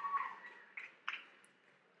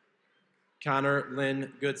 Connor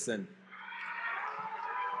Lynn Goodson.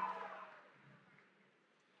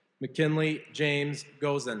 McKinley James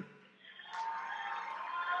Gozen.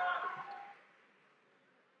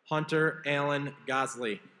 Hunter Allen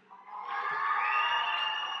Gosley.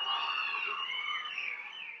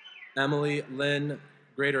 Emily Lynn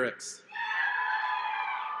Greaterix.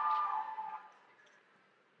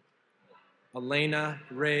 Elena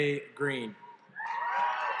Ray Green.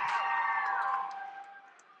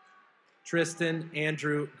 Tristan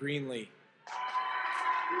Andrew Greenlee.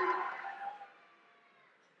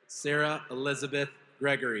 Sarah Elizabeth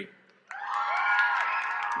Gregory.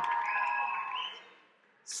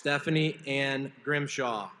 Stephanie Ann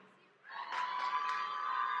Grimshaw.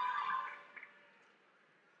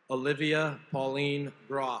 Olivia Pauline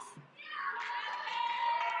Groff.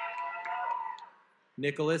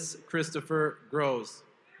 Nicholas Christopher Groves.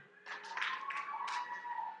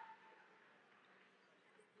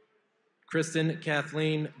 Kristen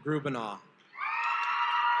Kathleen Grubinaw.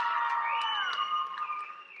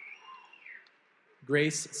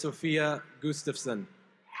 Grace Sophia Gustafson.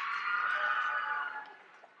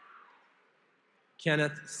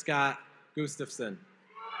 Kenneth Scott Gustafson.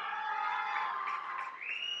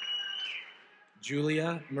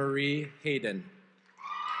 Julia Marie Hayden.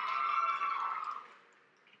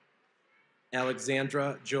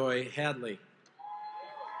 Alexandra Joy Hadley.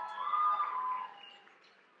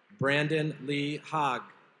 Brandon Lee Hogg.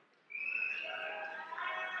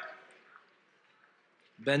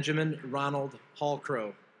 Benjamin Ronald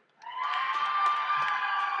Hallcrow.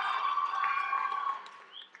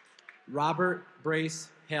 Robert Brace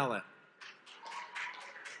Hallett.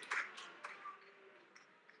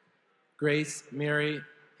 Grace Mary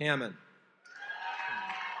Hammond.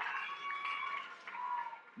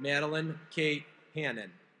 Madeline Kate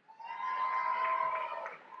Hannon.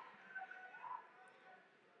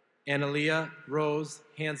 Analia Rose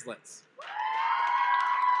Hanslitz.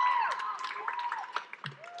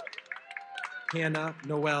 Hannah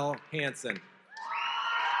Noel Hansen.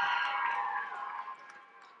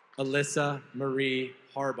 Alyssa Marie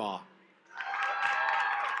Harbaugh.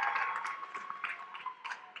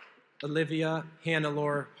 Olivia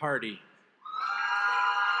Hannelore Hardy.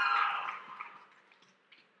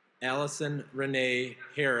 Allison Renee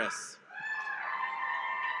Harris.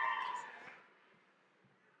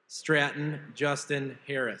 Stratton Justin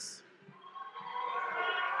Harris.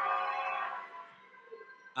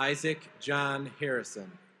 Isaac John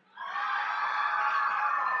Harrison.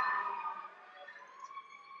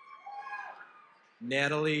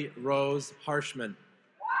 Natalie Rose Harshman.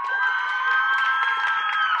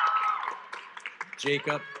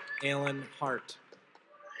 Jacob Allen Hart.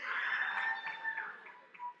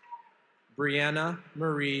 Brianna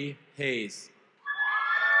Marie Hayes.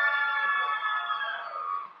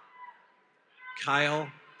 Kyle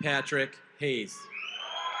Patrick Hayes.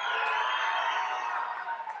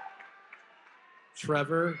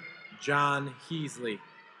 Trevor John Heasley.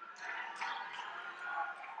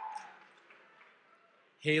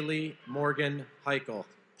 Haley Morgan Heichel.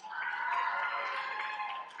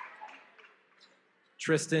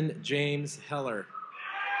 Tristan James Heller.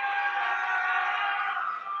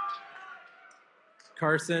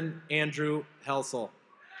 Carson Andrew Helsel.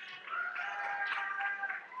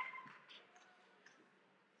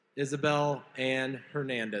 Isabel Ann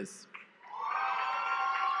Hernandez.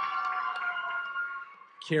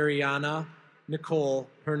 Cariana Nicole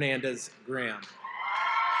Hernandez Graham.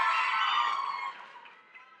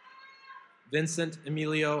 Vincent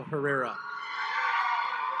Emilio Herrera.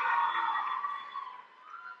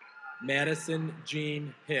 Madison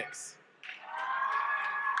Jean Hicks.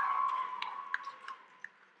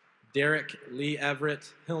 Derek Lee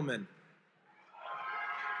Everett Hillman.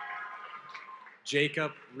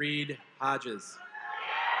 Jacob Reed Hodges.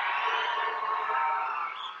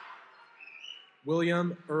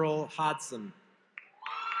 William Earl Hodson.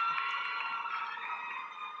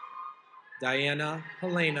 Diana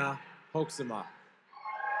Helena Hoaxema.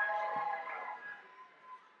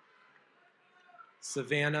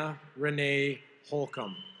 Savannah Renee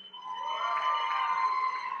Holcomb.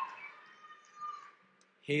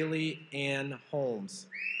 Haley Ann Holmes.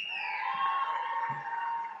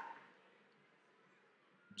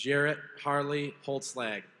 Jarrett Harley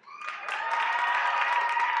Holtzlag.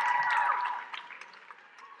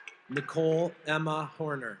 Nicole Emma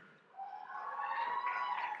Horner.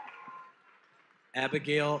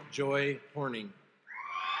 Abigail Joy Horning.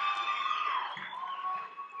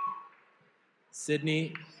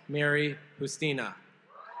 Sydney Mary Justina.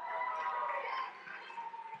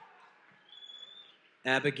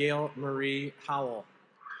 Abigail Marie Howell.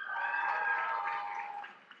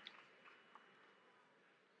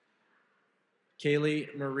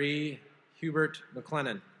 Kaylee Marie Hubert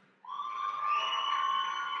McLennan.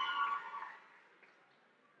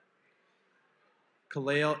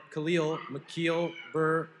 Khalil McKeel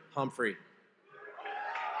Burr Humphrey.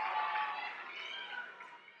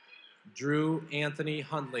 Drew Anthony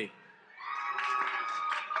Hundley.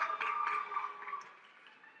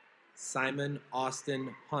 Simon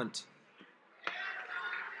Austin Hunt.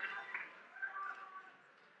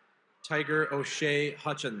 Tiger O'Shea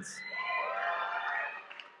Hutchins.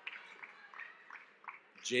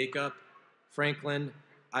 Jacob Franklin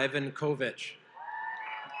Ivankovich.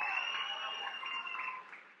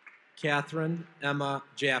 Catherine Emma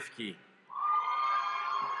Jaffke.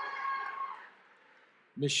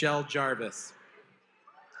 Michelle Jarvis.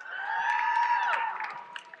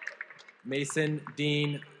 Mason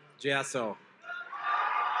Dean Jasso.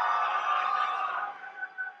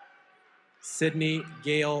 Sydney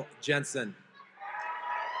Gail Jensen.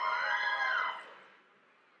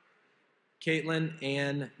 Caitlin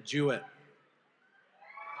Ann Jewett.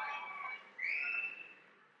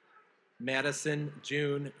 Madison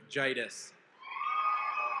June Jitis.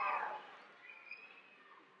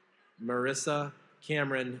 Marissa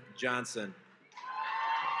Cameron Johnson.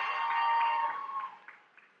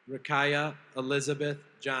 Rakaya Elizabeth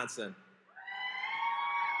Johnson.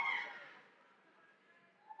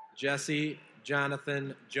 Jesse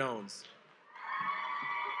Jonathan Jones.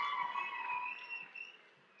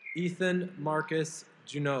 Ethan Marcus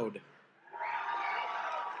Junod.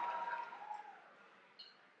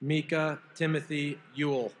 Mika Timothy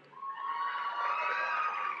Ewell.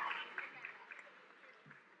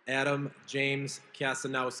 Adam James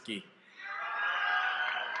Kasanowski.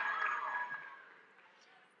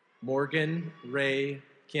 Morgan Ray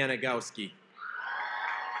Kanagowski.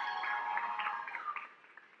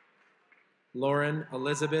 Lauren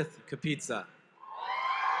Elizabeth Kapitsa.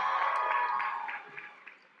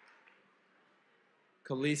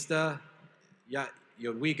 Kalista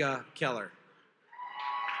Yawiga Keller.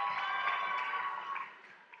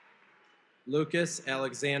 Lucas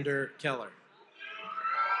Alexander Keller.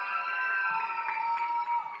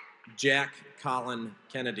 Jack Colin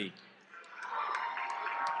Kennedy.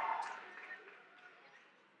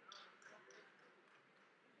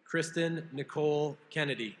 Kristen Nicole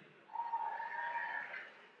Kennedy.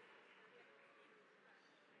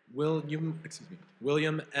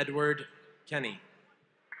 William Edward Kenny.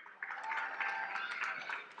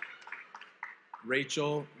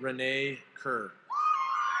 Rachel Renee Kerr.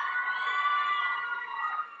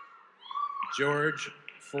 George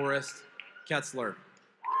Forrest Ketzler.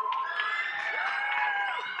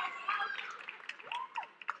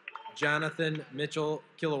 Jonathan Mitchell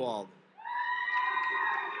Killowald.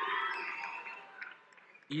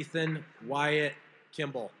 Ethan Wyatt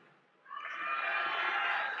Kimball.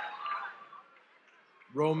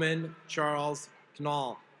 Roman Charles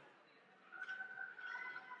Knoll.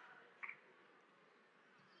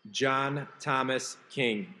 John Thomas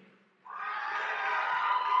King.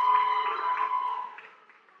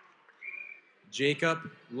 Jacob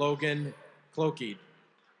Logan Cloakey.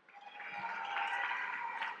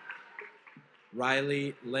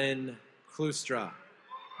 Riley Lynn Klustra.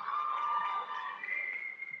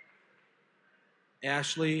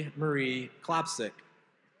 Ashley Marie Klopsick.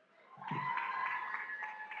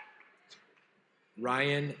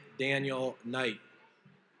 Ryan Daniel Knight.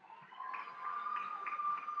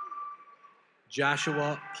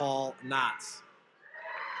 Joshua Paul Knotts.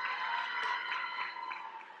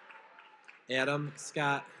 Adam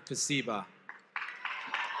Scott Pasiba.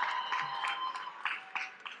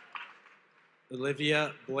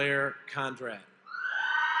 Olivia Blair Condrat.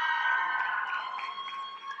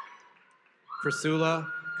 Chrysula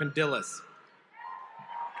Condilis.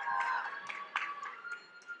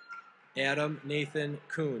 Adam Nathan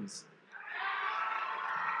Coons.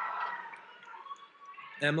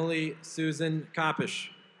 Emily Susan Kopish.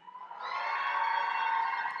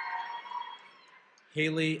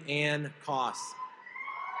 Haley Ann Koss.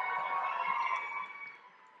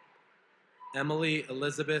 Emily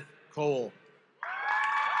Elizabeth Cole.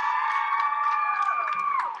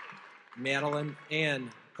 Madeline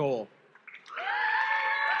Ann Cole.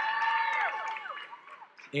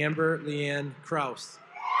 Amber Leanne Kraus.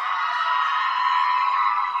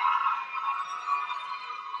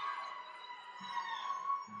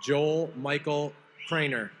 Joel Michael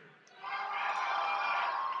Craner.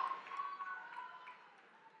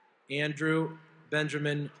 Andrew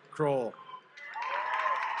Benjamin Kroll.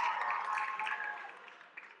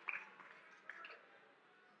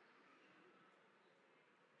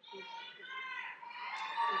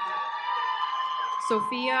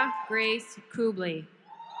 Sophia Grace Kubley.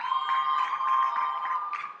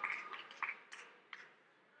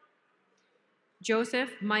 Joseph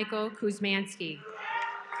Michael Kuzmansky.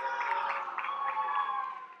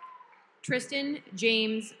 Tristan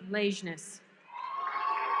James Lajeunesse.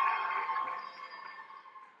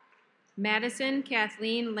 Madison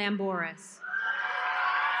Kathleen Lamboris.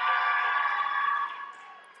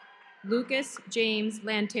 Lucas James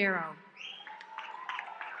Lantero.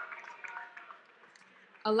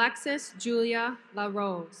 Alexis Julia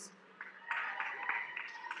LaRose.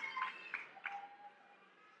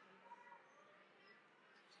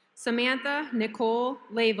 Samantha Nicole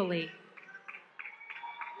Laveley.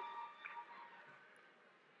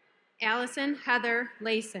 Allison Heather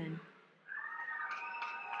Layson.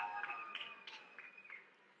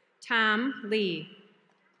 Tom Lee.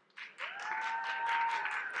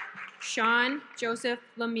 Sean Joseph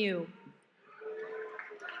Lemieux.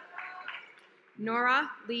 Nora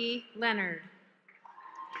Lee Leonard.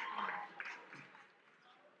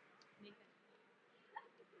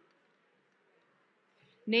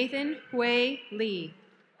 Nathan Hui Lee.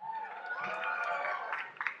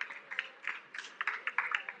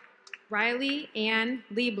 Riley Ann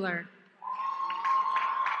Liebler.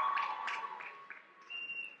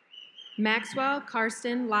 Maxwell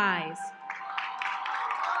Karsten Lies.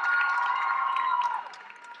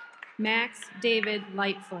 Max David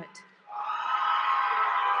Lightfoot.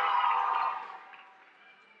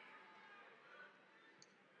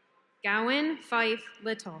 Gowan Fife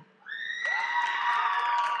Little.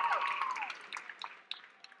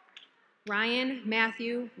 Ryan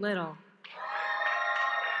Matthew Little.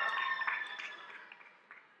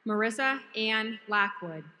 Marissa Ann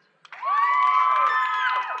Lockwood.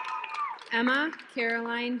 Emma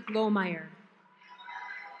Caroline Lohmeyer.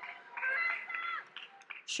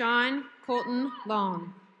 Sean Colton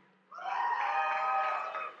Long.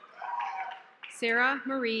 Sarah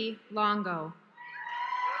Marie Longo.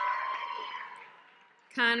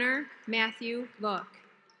 Connor Matthew Look.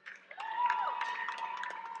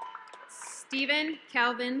 Stephen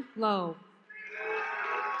Calvin Lowe.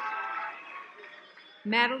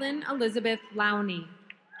 Madeline Elizabeth Lowney.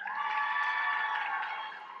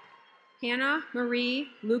 Hannah Marie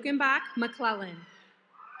Lukenbach McClellan.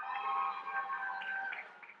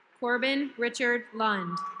 Corbin Richard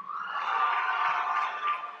Lund.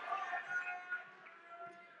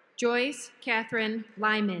 Joyce Catherine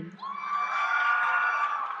Lyman.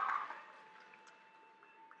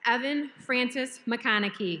 Evan Francis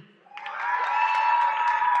McConaughey.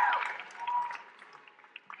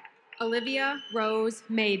 Olivia Rose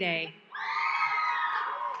Mayday.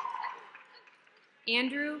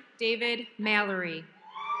 Andrew David Mallory.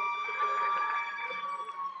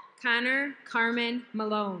 Connor Carmen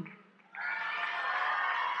Malone.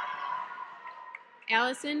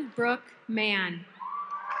 Allison Brooke Mann.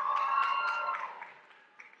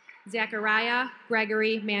 Zachariah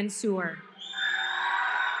Gregory Mansour.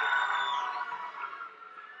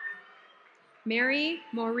 Mary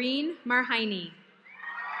Maureen Marheine.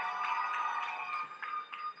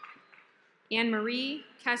 Anne-Marie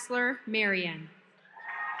Kessler Marion.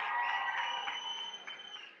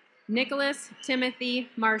 Nicholas Timothy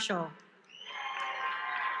Marshall.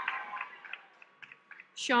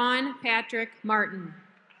 Sean Patrick Martin.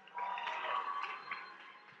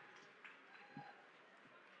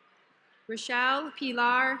 Rochelle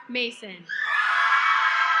Pilar Mason.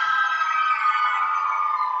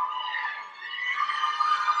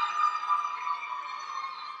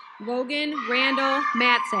 Logan Randall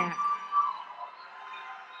Matzak.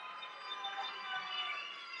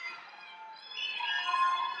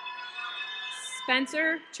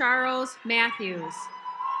 Spencer Charles Matthews.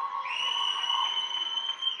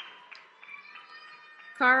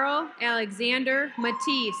 Carl Alexander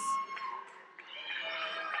Matisse.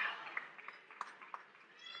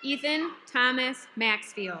 Ethan Thomas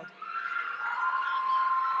Maxfield.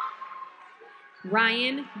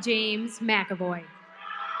 Ryan James McAvoy.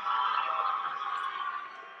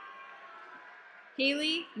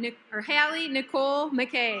 Hallie Nicole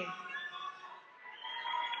McKay.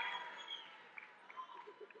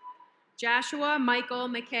 Joshua Michael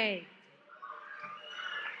McKay.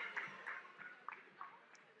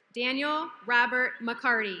 Daniel Robert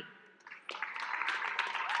McCarty.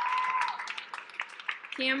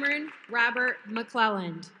 Cameron Robert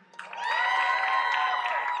McClelland.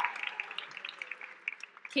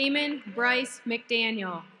 Cayman Bryce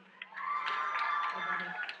McDaniel.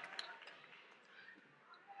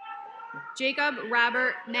 Jacob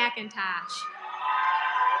Robert McIntosh.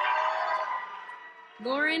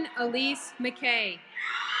 Lauren Elise McKay.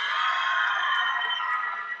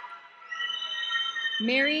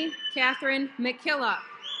 Mary Catherine McKillop.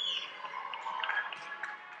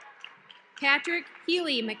 Patrick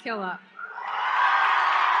Healy McKillop.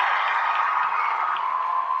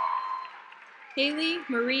 Haley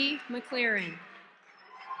Marie McLaren.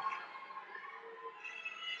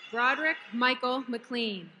 Broderick Michael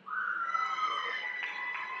McLean.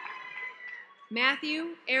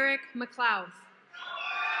 Matthew Eric McLeod.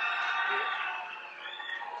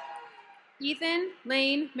 Ethan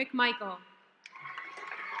Lane McMichael.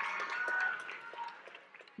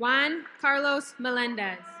 Juan Carlos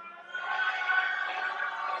Melendez.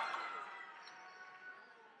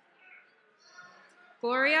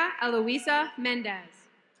 Gloria Eloisa Mendez.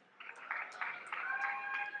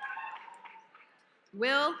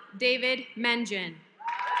 Will David Mengen.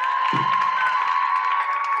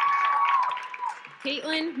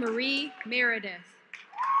 Caitlin Marie Meredith.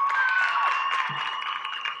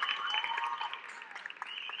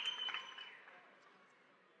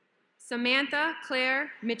 Samantha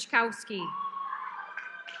Claire Michkowski.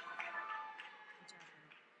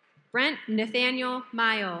 Brent Nathaniel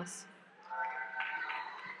Miles.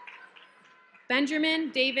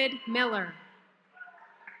 Benjamin David Miller.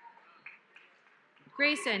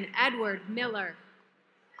 Grayson Edward Miller.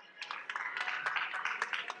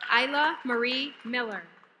 Isla Marie Miller.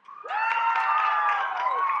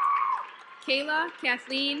 Kayla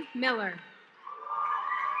Kathleen Miller.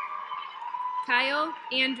 Kyle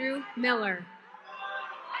Andrew Miller.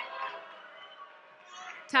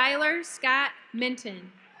 Tyler Scott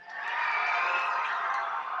Minton.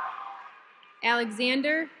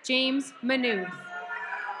 Alexander James Manuth.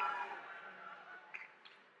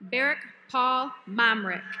 Barrick Paul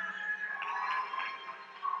Momrick.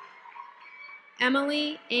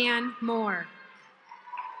 Emily Ann Moore.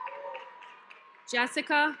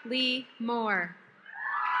 Jessica Lee Moore.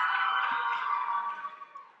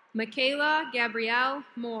 Michaela Gabrielle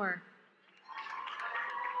Moore.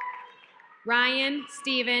 Ryan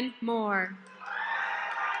Stephen Moore.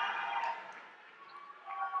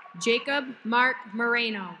 Jacob Mark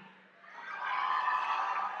Moreno.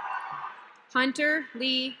 Hunter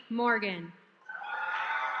Lee Morgan.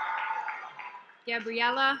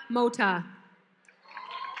 Gabriella Mota.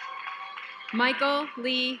 Michael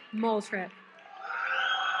Lee Moultrip.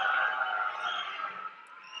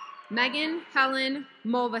 Megan Helen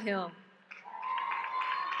Mulvihill.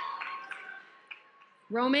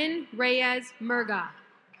 Roman Reyes Murga.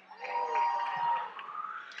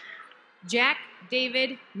 Jack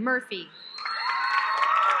David Murphy.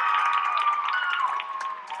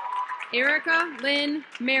 Erica Lynn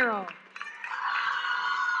Merrill.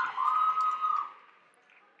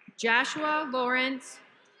 Joshua Lawrence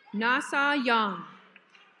Nassau Young.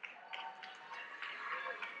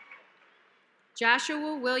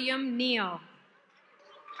 Joshua William Neal.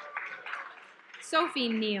 Sophie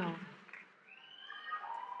Neal.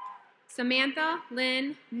 Samantha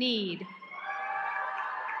Lynn Need.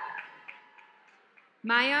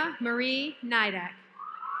 Maya Marie Nidek.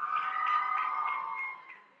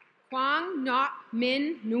 Kwang Nok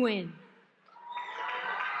Min Nguyen.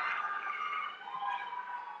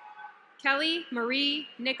 Kelly Marie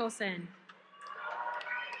Nicholson.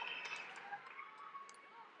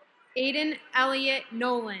 Aiden Elliott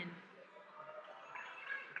Nolan.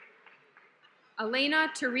 Elena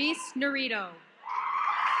Therese Norito.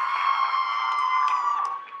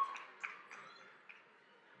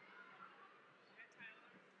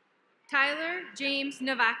 Tyler James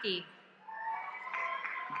Navaki.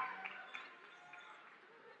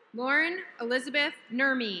 Lauren Elizabeth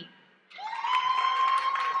Nurmi.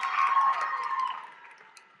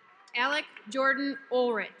 Alec Jordan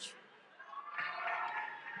Ulrich.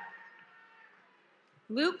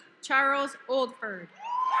 Luke Charles Oldford.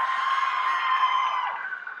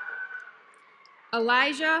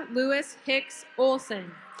 Elijah Lewis Hicks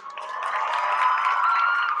Olson.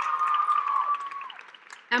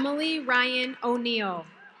 Emily Ryan O'Neill.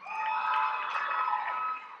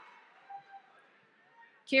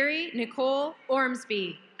 Carrie Nicole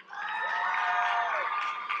Ormsby.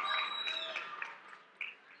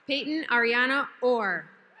 Peyton Ariana Orr.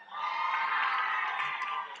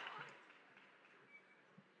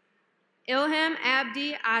 Ilham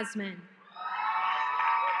Abdi Osman.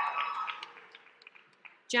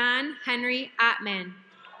 John Henry Ottman.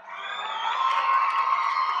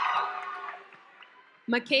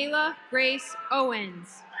 Michaela Grace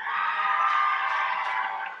Owens.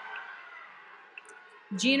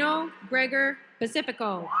 Gino Gregor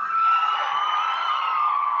Pacifico.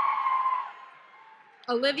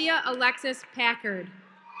 Olivia Alexis Packard.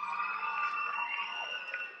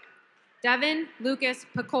 Devin Lucas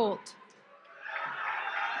Picoult.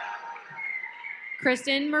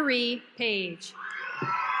 Kristen Marie Page.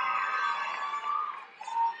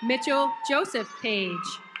 Mitchell Joseph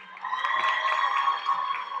Page.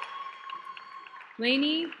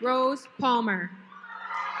 Lainey Rose Palmer.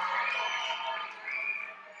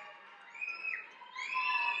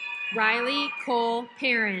 Riley Cole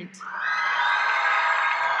Parent.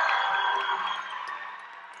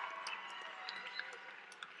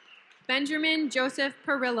 Benjamin Joseph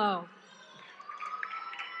Perillo.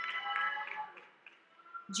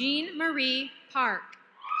 Jean Marie Park.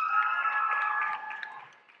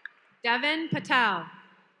 Devin Patel.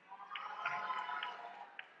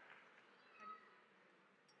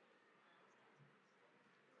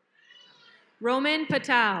 Roman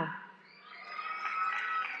Patel.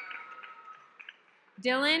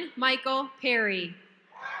 Dylan Michael Perry.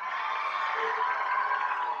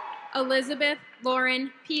 Elizabeth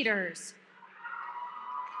Lauren Peters.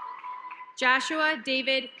 Joshua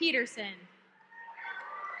David Peterson.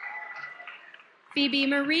 Phoebe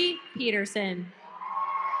Marie Peterson.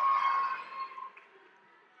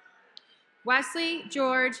 Wesley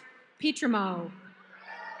George Pietramo.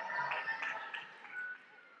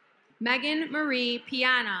 Megan Marie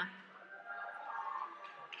Piana.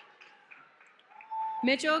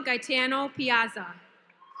 Mitchell Gaetano Piazza.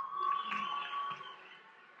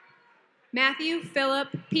 Matthew Philip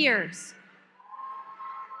Pierce.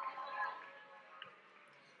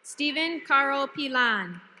 Stephen Carl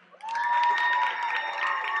Pilan.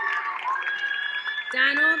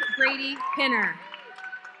 Donald Grady Pinner.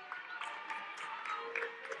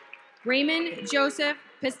 Raymond Joseph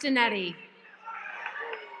Pistanetti.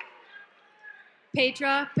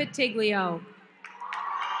 Petra Patiglio.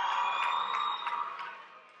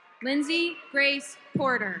 Lindsay Grace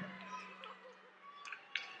Porter.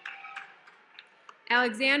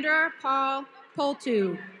 Alexandra Paul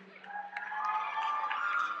Poltu.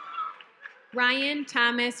 Ryan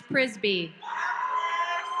Thomas Prisby.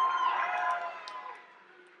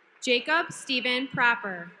 Jacob Stephen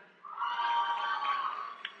Proper.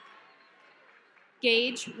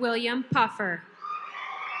 Gage William Puffer.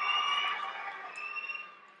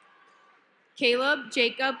 Caleb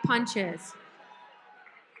Jacob Punches.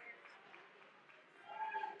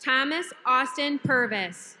 Thomas Austin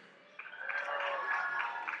Purvis.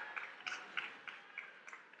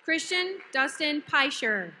 Christian Dustin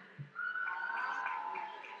Peischer.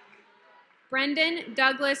 Brendan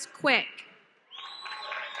Douglas Quick.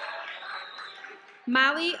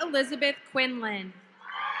 Molly Elizabeth Quinlan.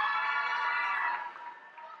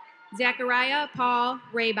 Zachariah Paul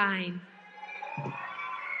Rabine.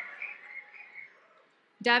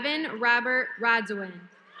 Devin Robert Rodzwin.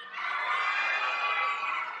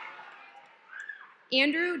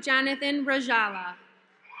 Andrew Jonathan Rajala.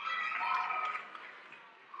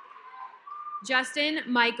 Justin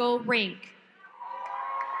Michael Rink.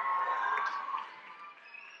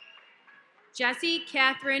 Jesse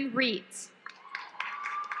Catherine Reitz.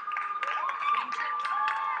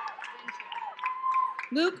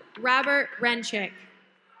 Luke Robert Renchick.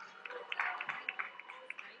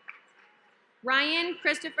 Ryan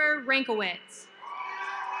Christopher Rankowitz.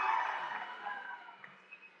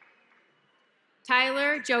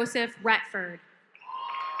 Tyler Joseph Retford.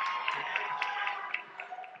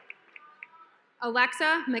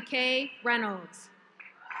 Alexa McKay Reynolds.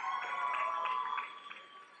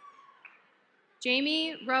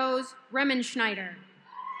 Jamie Rose Remenschneider.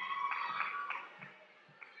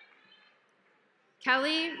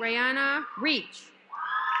 Kelly Rayana Reach.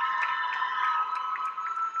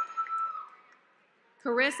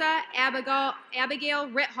 Carissa Abigail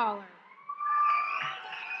Rithaller.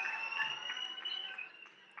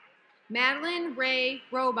 Madeline Ray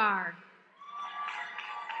Robar.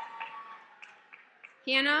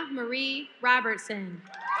 Hannah Marie Robertson.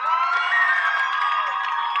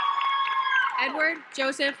 Edward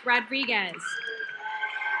Joseph Rodriguez.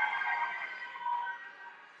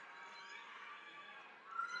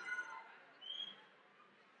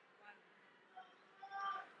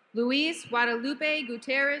 Luis Guadalupe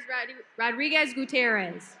Gutierrez Rodriguez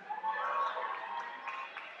Gutierrez.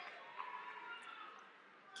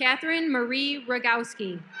 Catherine Marie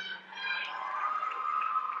Rogowski.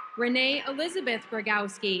 Renee Elizabeth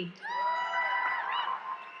Rogowski.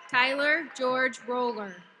 Tyler George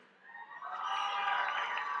Roller.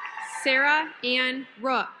 Sarah Ann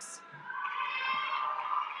Rooks.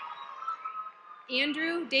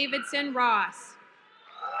 Andrew Davidson Ross.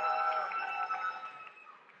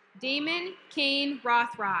 Damon Kane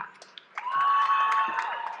Rothrock.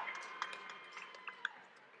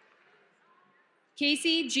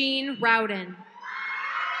 Casey Jean Rowden.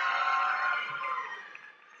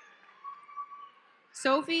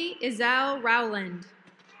 Sophie Izelle Rowland.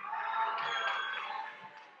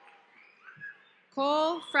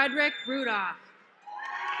 Cole Frederick Rudolph.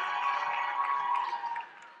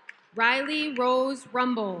 Riley Rose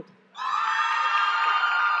Rumbold.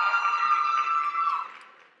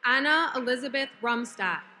 Anna Elizabeth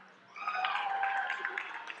Rumstadt.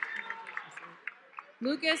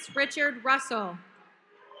 Lucas Richard Russell.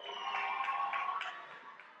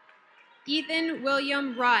 Ethan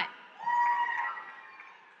William Rutt.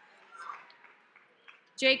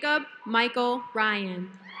 Jacob Michael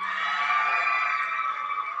Ryan.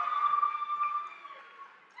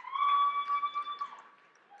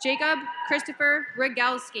 Jacob Christopher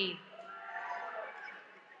Rogalski.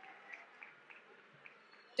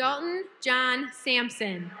 Dalton John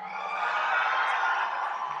Sampson.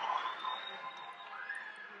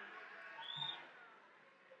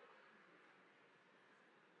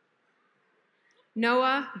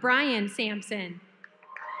 Noah Brian Sampson.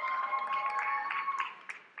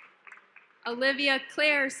 Olivia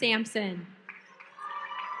Claire Sampson.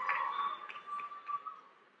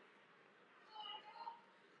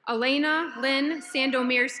 Elena Lynn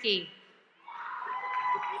Sandomierski.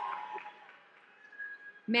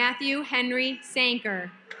 Matthew Henry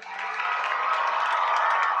Sanker.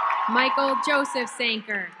 Michael Joseph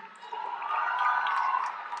Sanker.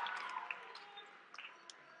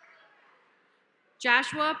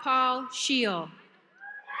 Joshua Paul Scheel.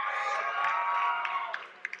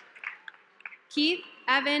 Keith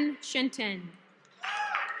Evan Shinton.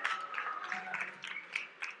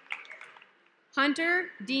 Hunter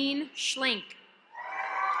Dean Schlink.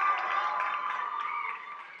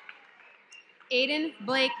 Aiden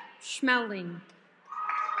Blake Schmeling.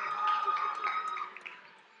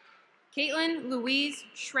 Caitlin Louise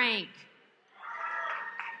Schrank.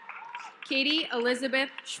 Katie Elizabeth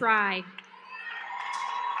Schrei.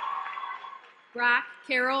 Brock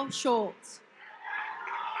Carol Schultz.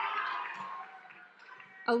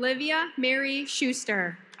 Olivia Mary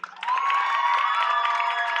Schuster.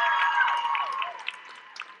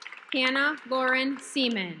 Hannah Lauren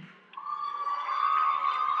Seaman.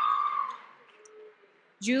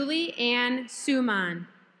 Julie Ann Suman.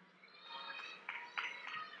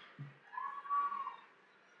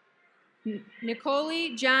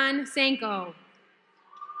 Nicole John Sanko.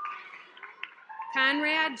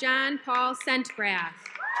 Conrad John Paul Centgrath.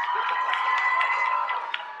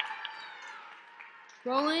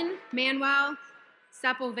 Roland Manuel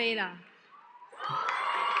Sepulveda.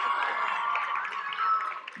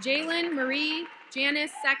 Jalen Marie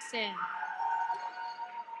Janice Sexton.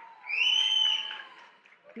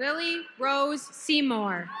 Lily Rose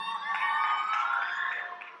Seymour.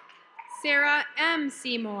 Sarah M.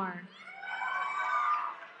 Seymour.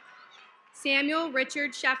 Samuel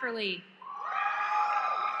Richard Shefferly.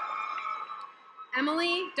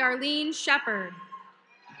 Emily Darlene Shepard.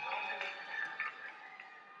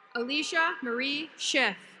 Alicia Marie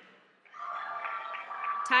Schiff.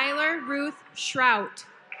 Tyler Ruth Schrout.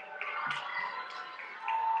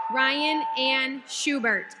 Ryan Ann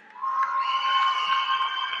Schubert.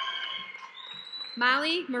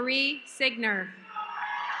 Molly Marie Signer.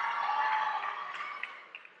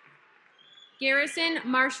 Garrison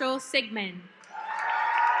Marshall Sigmund.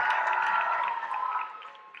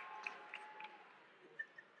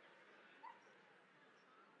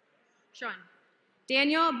 Sean.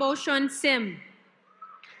 Daniel Boshon Sim.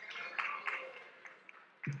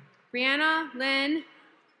 Brianna Lynn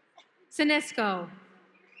Sinisco.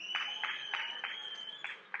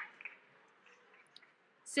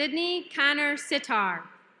 Sydney Connor Sitar.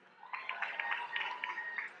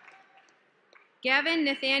 Gavin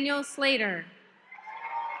Nathaniel Slater.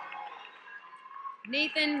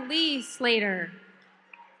 Nathan Lee Slater.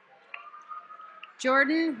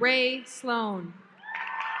 Jordan Ray Sloan.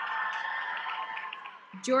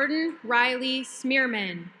 Jordan Riley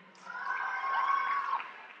Smearman.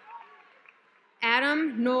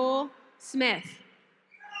 Adam Noel Smith.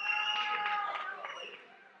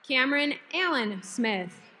 Cameron Allen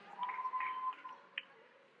Smith.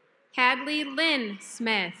 Hadley Lynn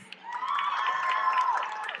Smith.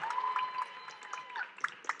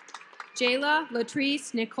 Jayla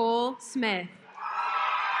Latrice Nicole Smith.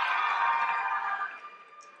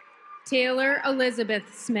 Taylor Elizabeth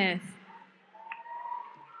Smith.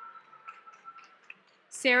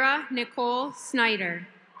 Sarah Nicole Snyder.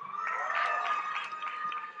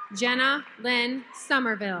 Jenna Lynn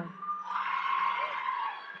Somerville.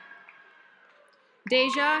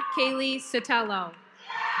 Deja Kaylee Sotelo.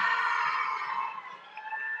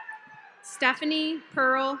 Stephanie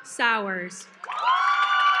Pearl Sowers.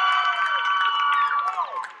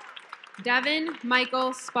 Devin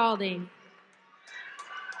Michael Spalding.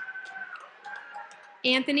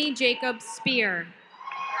 Anthony Jacob Spear.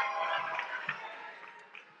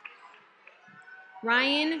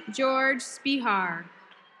 Ryan George Spihar.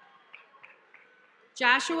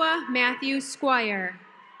 Joshua Matthew Squire.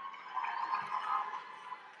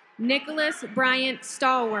 Nicholas Bryant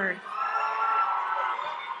Stallworth.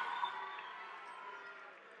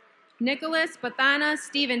 Nicholas Bathana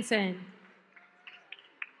Stevenson.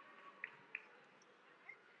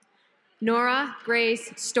 Nora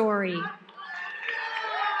Grace Story.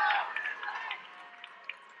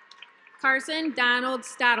 Carson Donald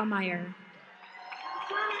Stottlemyre.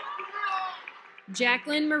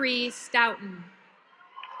 Jacqueline Marie Stoughton.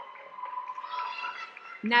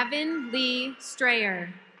 Nevin Lee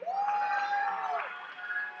Strayer.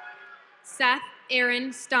 Seth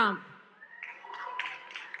Aaron Stump.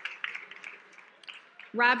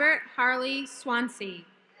 Robert Harley Swansea.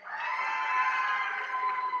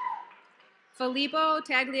 Filippo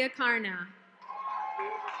Tagliacarna.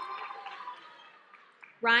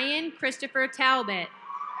 Ryan Christopher Talbot.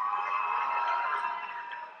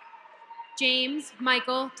 James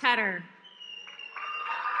Michael Tedder.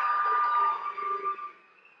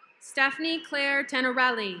 Stephanie Claire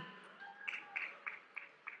Tenorelli.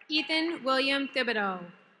 Ethan William Thibodeau.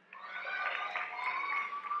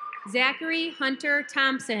 Zachary Hunter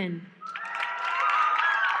Thompson.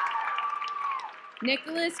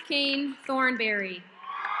 Nicholas Kane Thornberry.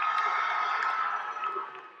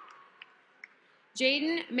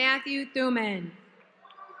 Jaden Matthew Thuman.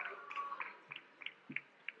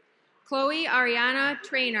 Chloe Ariana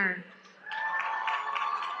Trainer.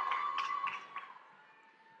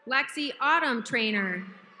 Lexi Autumn Trainer.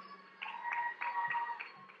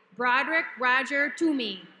 Broderick Roger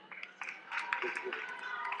Toomey.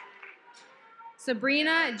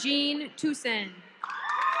 Sabrina Jean Tucson.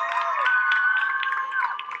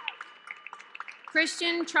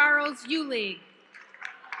 Christian Charles Eulig.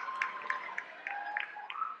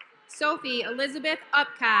 Sophie Elizabeth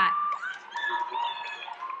Upcott.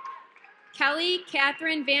 Kelly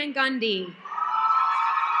Catherine Van Gundy.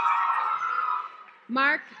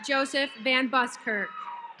 Mark Joseph Van Buskirk.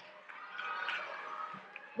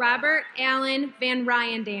 Robert Allen Van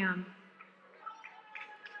Ryendam.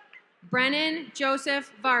 Brennan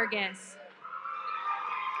Joseph Vargas.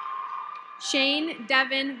 Shane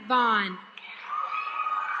Devin Vaughn.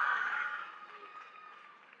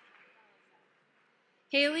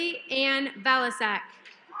 Haley Ann Velasek.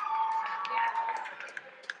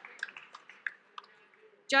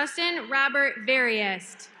 Justin Robert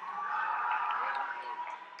Variest.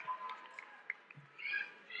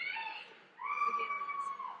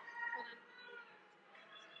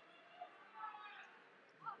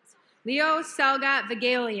 Leo Selga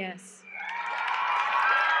Vigalius.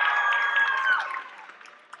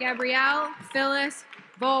 Gabrielle Phyllis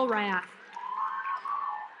Volrath.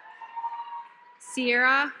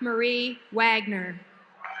 Sierra Marie Wagner.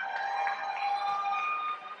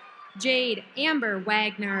 Jade Amber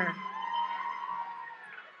Wagner.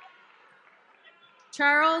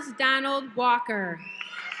 Charles Donald Walker.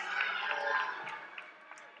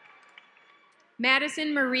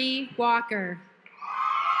 Madison Marie Walker.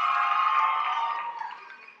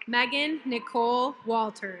 Megan Nicole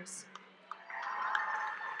Walters.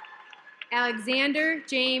 Alexander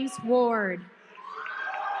James Ward.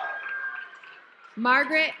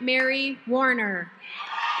 Margaret Mary Warner.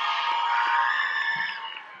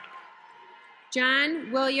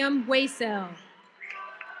 John William Wasil.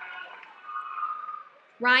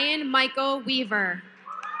 Ryan Michael Weaver.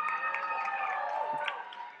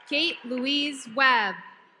 Kate Louise Webb.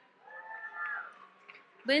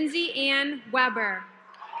 Lindsay Ann Weber.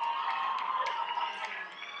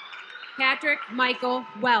 Patrick Michael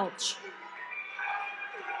Welch.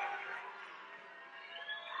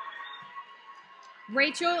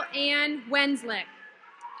 Rachel Ann Wenslick.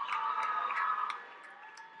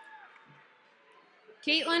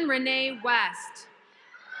 Caitlin Renee West.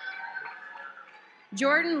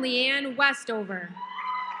 Jordan Leanne Westover.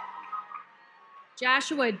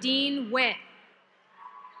 Joshua Dean Witt.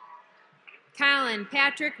 Colin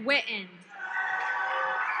Patrick Witten.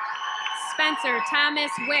 Spencer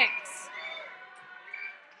Thomas Wicks.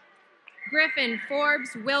 Griffin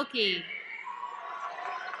Forbes Wilkie.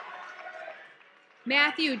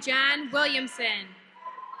 Matthew John Williamson.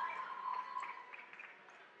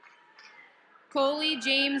 Coley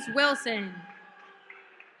James Wilson.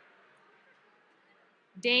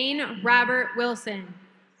 Dane Robert Wilson.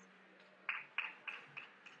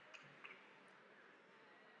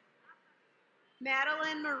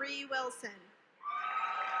 Madeline Marie Wilson.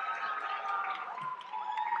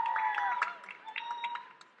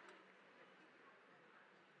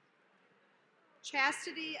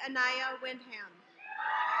 Chastity Anaya Windham.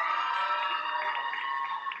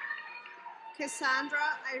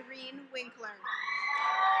 Cassandra Irene Winkler.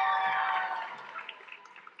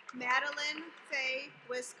 Madeline Faye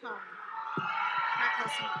Wiscombe. Not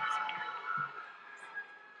close enough,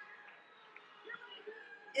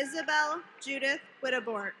 sorry. Isabel Judith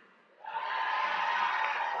Whittabort.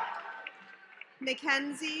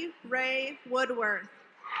 Mackenzie Ray Woodworth.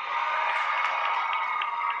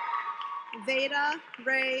 Veda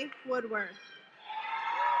Ray Woodworth.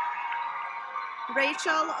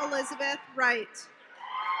 Rachel Elizabeth Wright.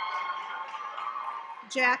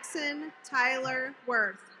 Jackson Tyler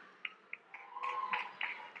Worth.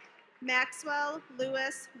 Maxwell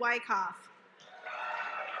Lewis Wyckoff.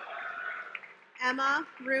 Emma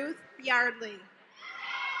Ruth Yardley.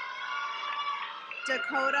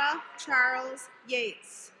 Dakota Charles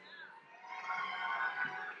Yates.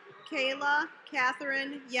 Kayla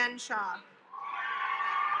Catherine Yenshaw.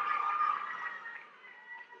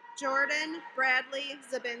 Jordan Bradley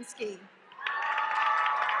Zabinski.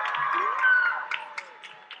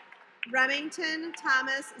 Remington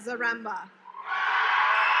Thomas Zaremba.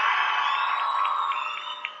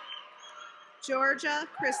 Georgia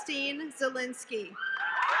Christine Zielinski.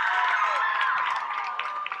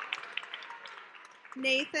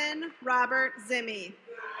 Nathan Robert Zimmy.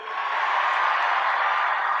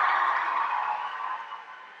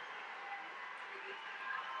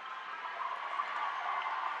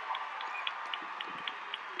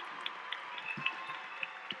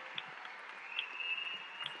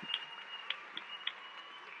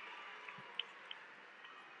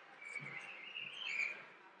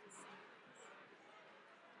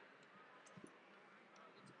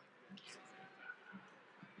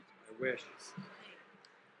 I wish.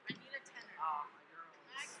 I need a tenor. Oh,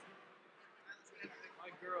 my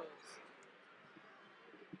girls.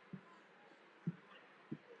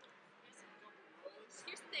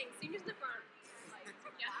 Here's the thing, seniors the front.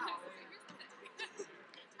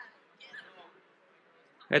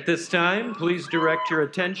 At this time, please direct your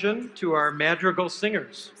attention to our madrigal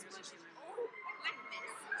singers.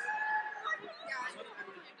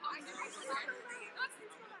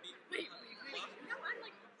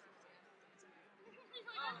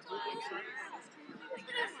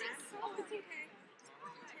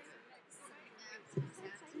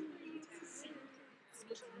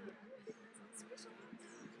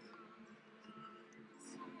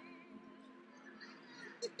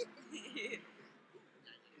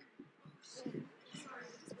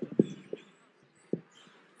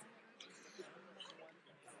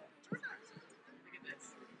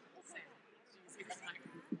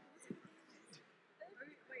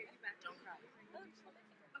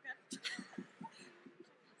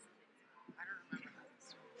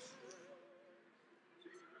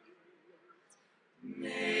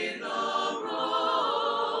 May the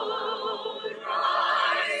road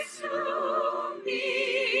rise to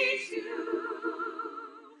meet you.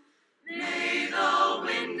 May the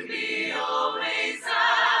wind be always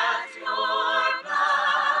at your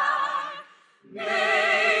back.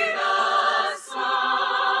 May the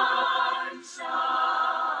sun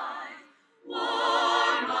shine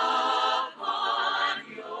warm upon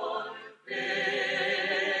your face.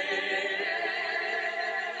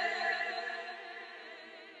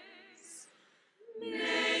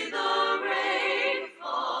 May the rain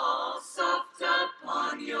fall soft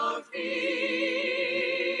upon your fields,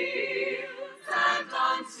 and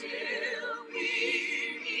until we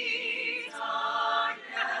meet again,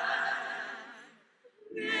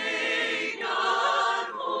 may God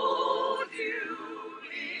hold you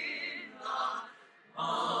in the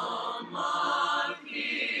palm of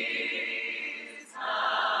His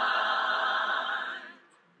hand.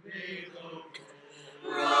 May the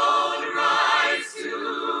road rise to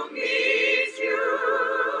meet you.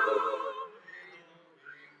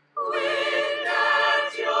 With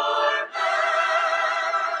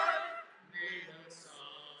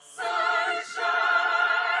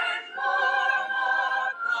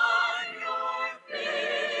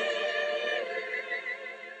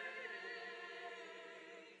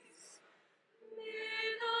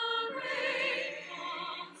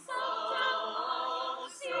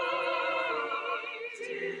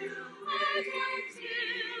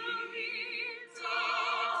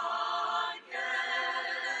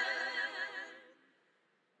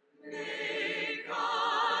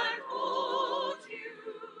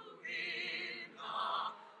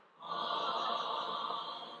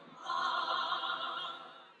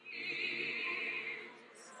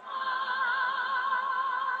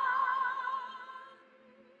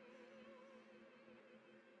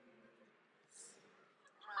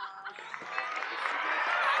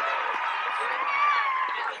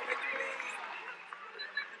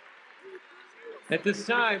At this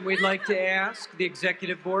time, we'd like to ask the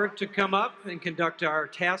executive board to come up and conduct our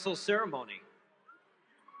tassel ceremony.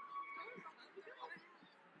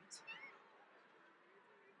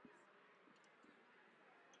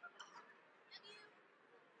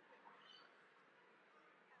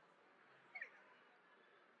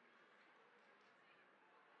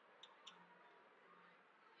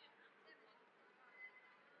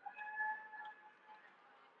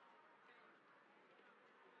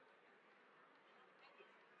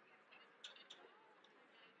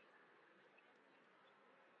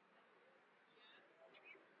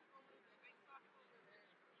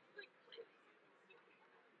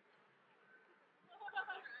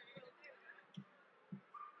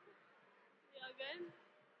 Feel good?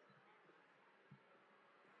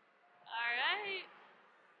 All right.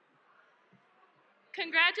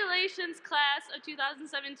 Congratulations, class of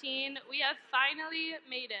 2017. We have finally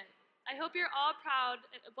made it. I hope you're all proud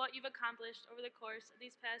of what you've accomplished over the course of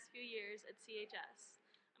these past few years at CHS.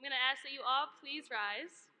 I'm going to ask that you all please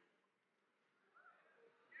rise.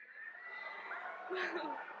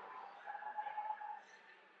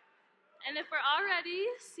 And if we're all ready,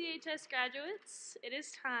 CHS graduates, it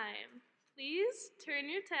is time. Please turn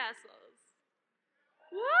your tassels.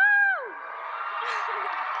 Woo!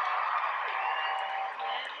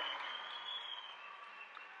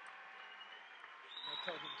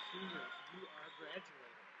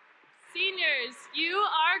 Seniors, you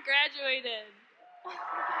are graduated.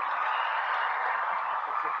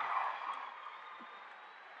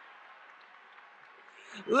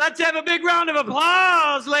 Let's have a big round of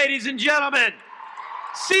applause, ladies and gentlemen.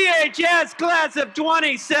 CHS class of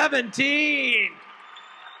 2017.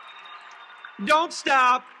 Don't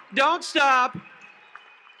stop. Don't stop.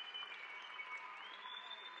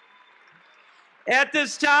 At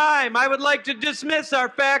this time, I would like to dismiss our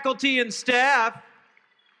faculty and staff.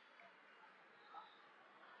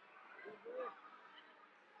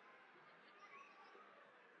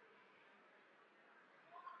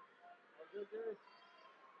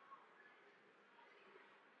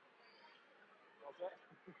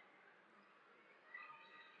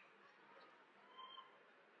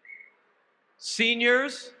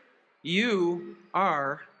 Seniors, you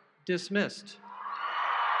are dismissed.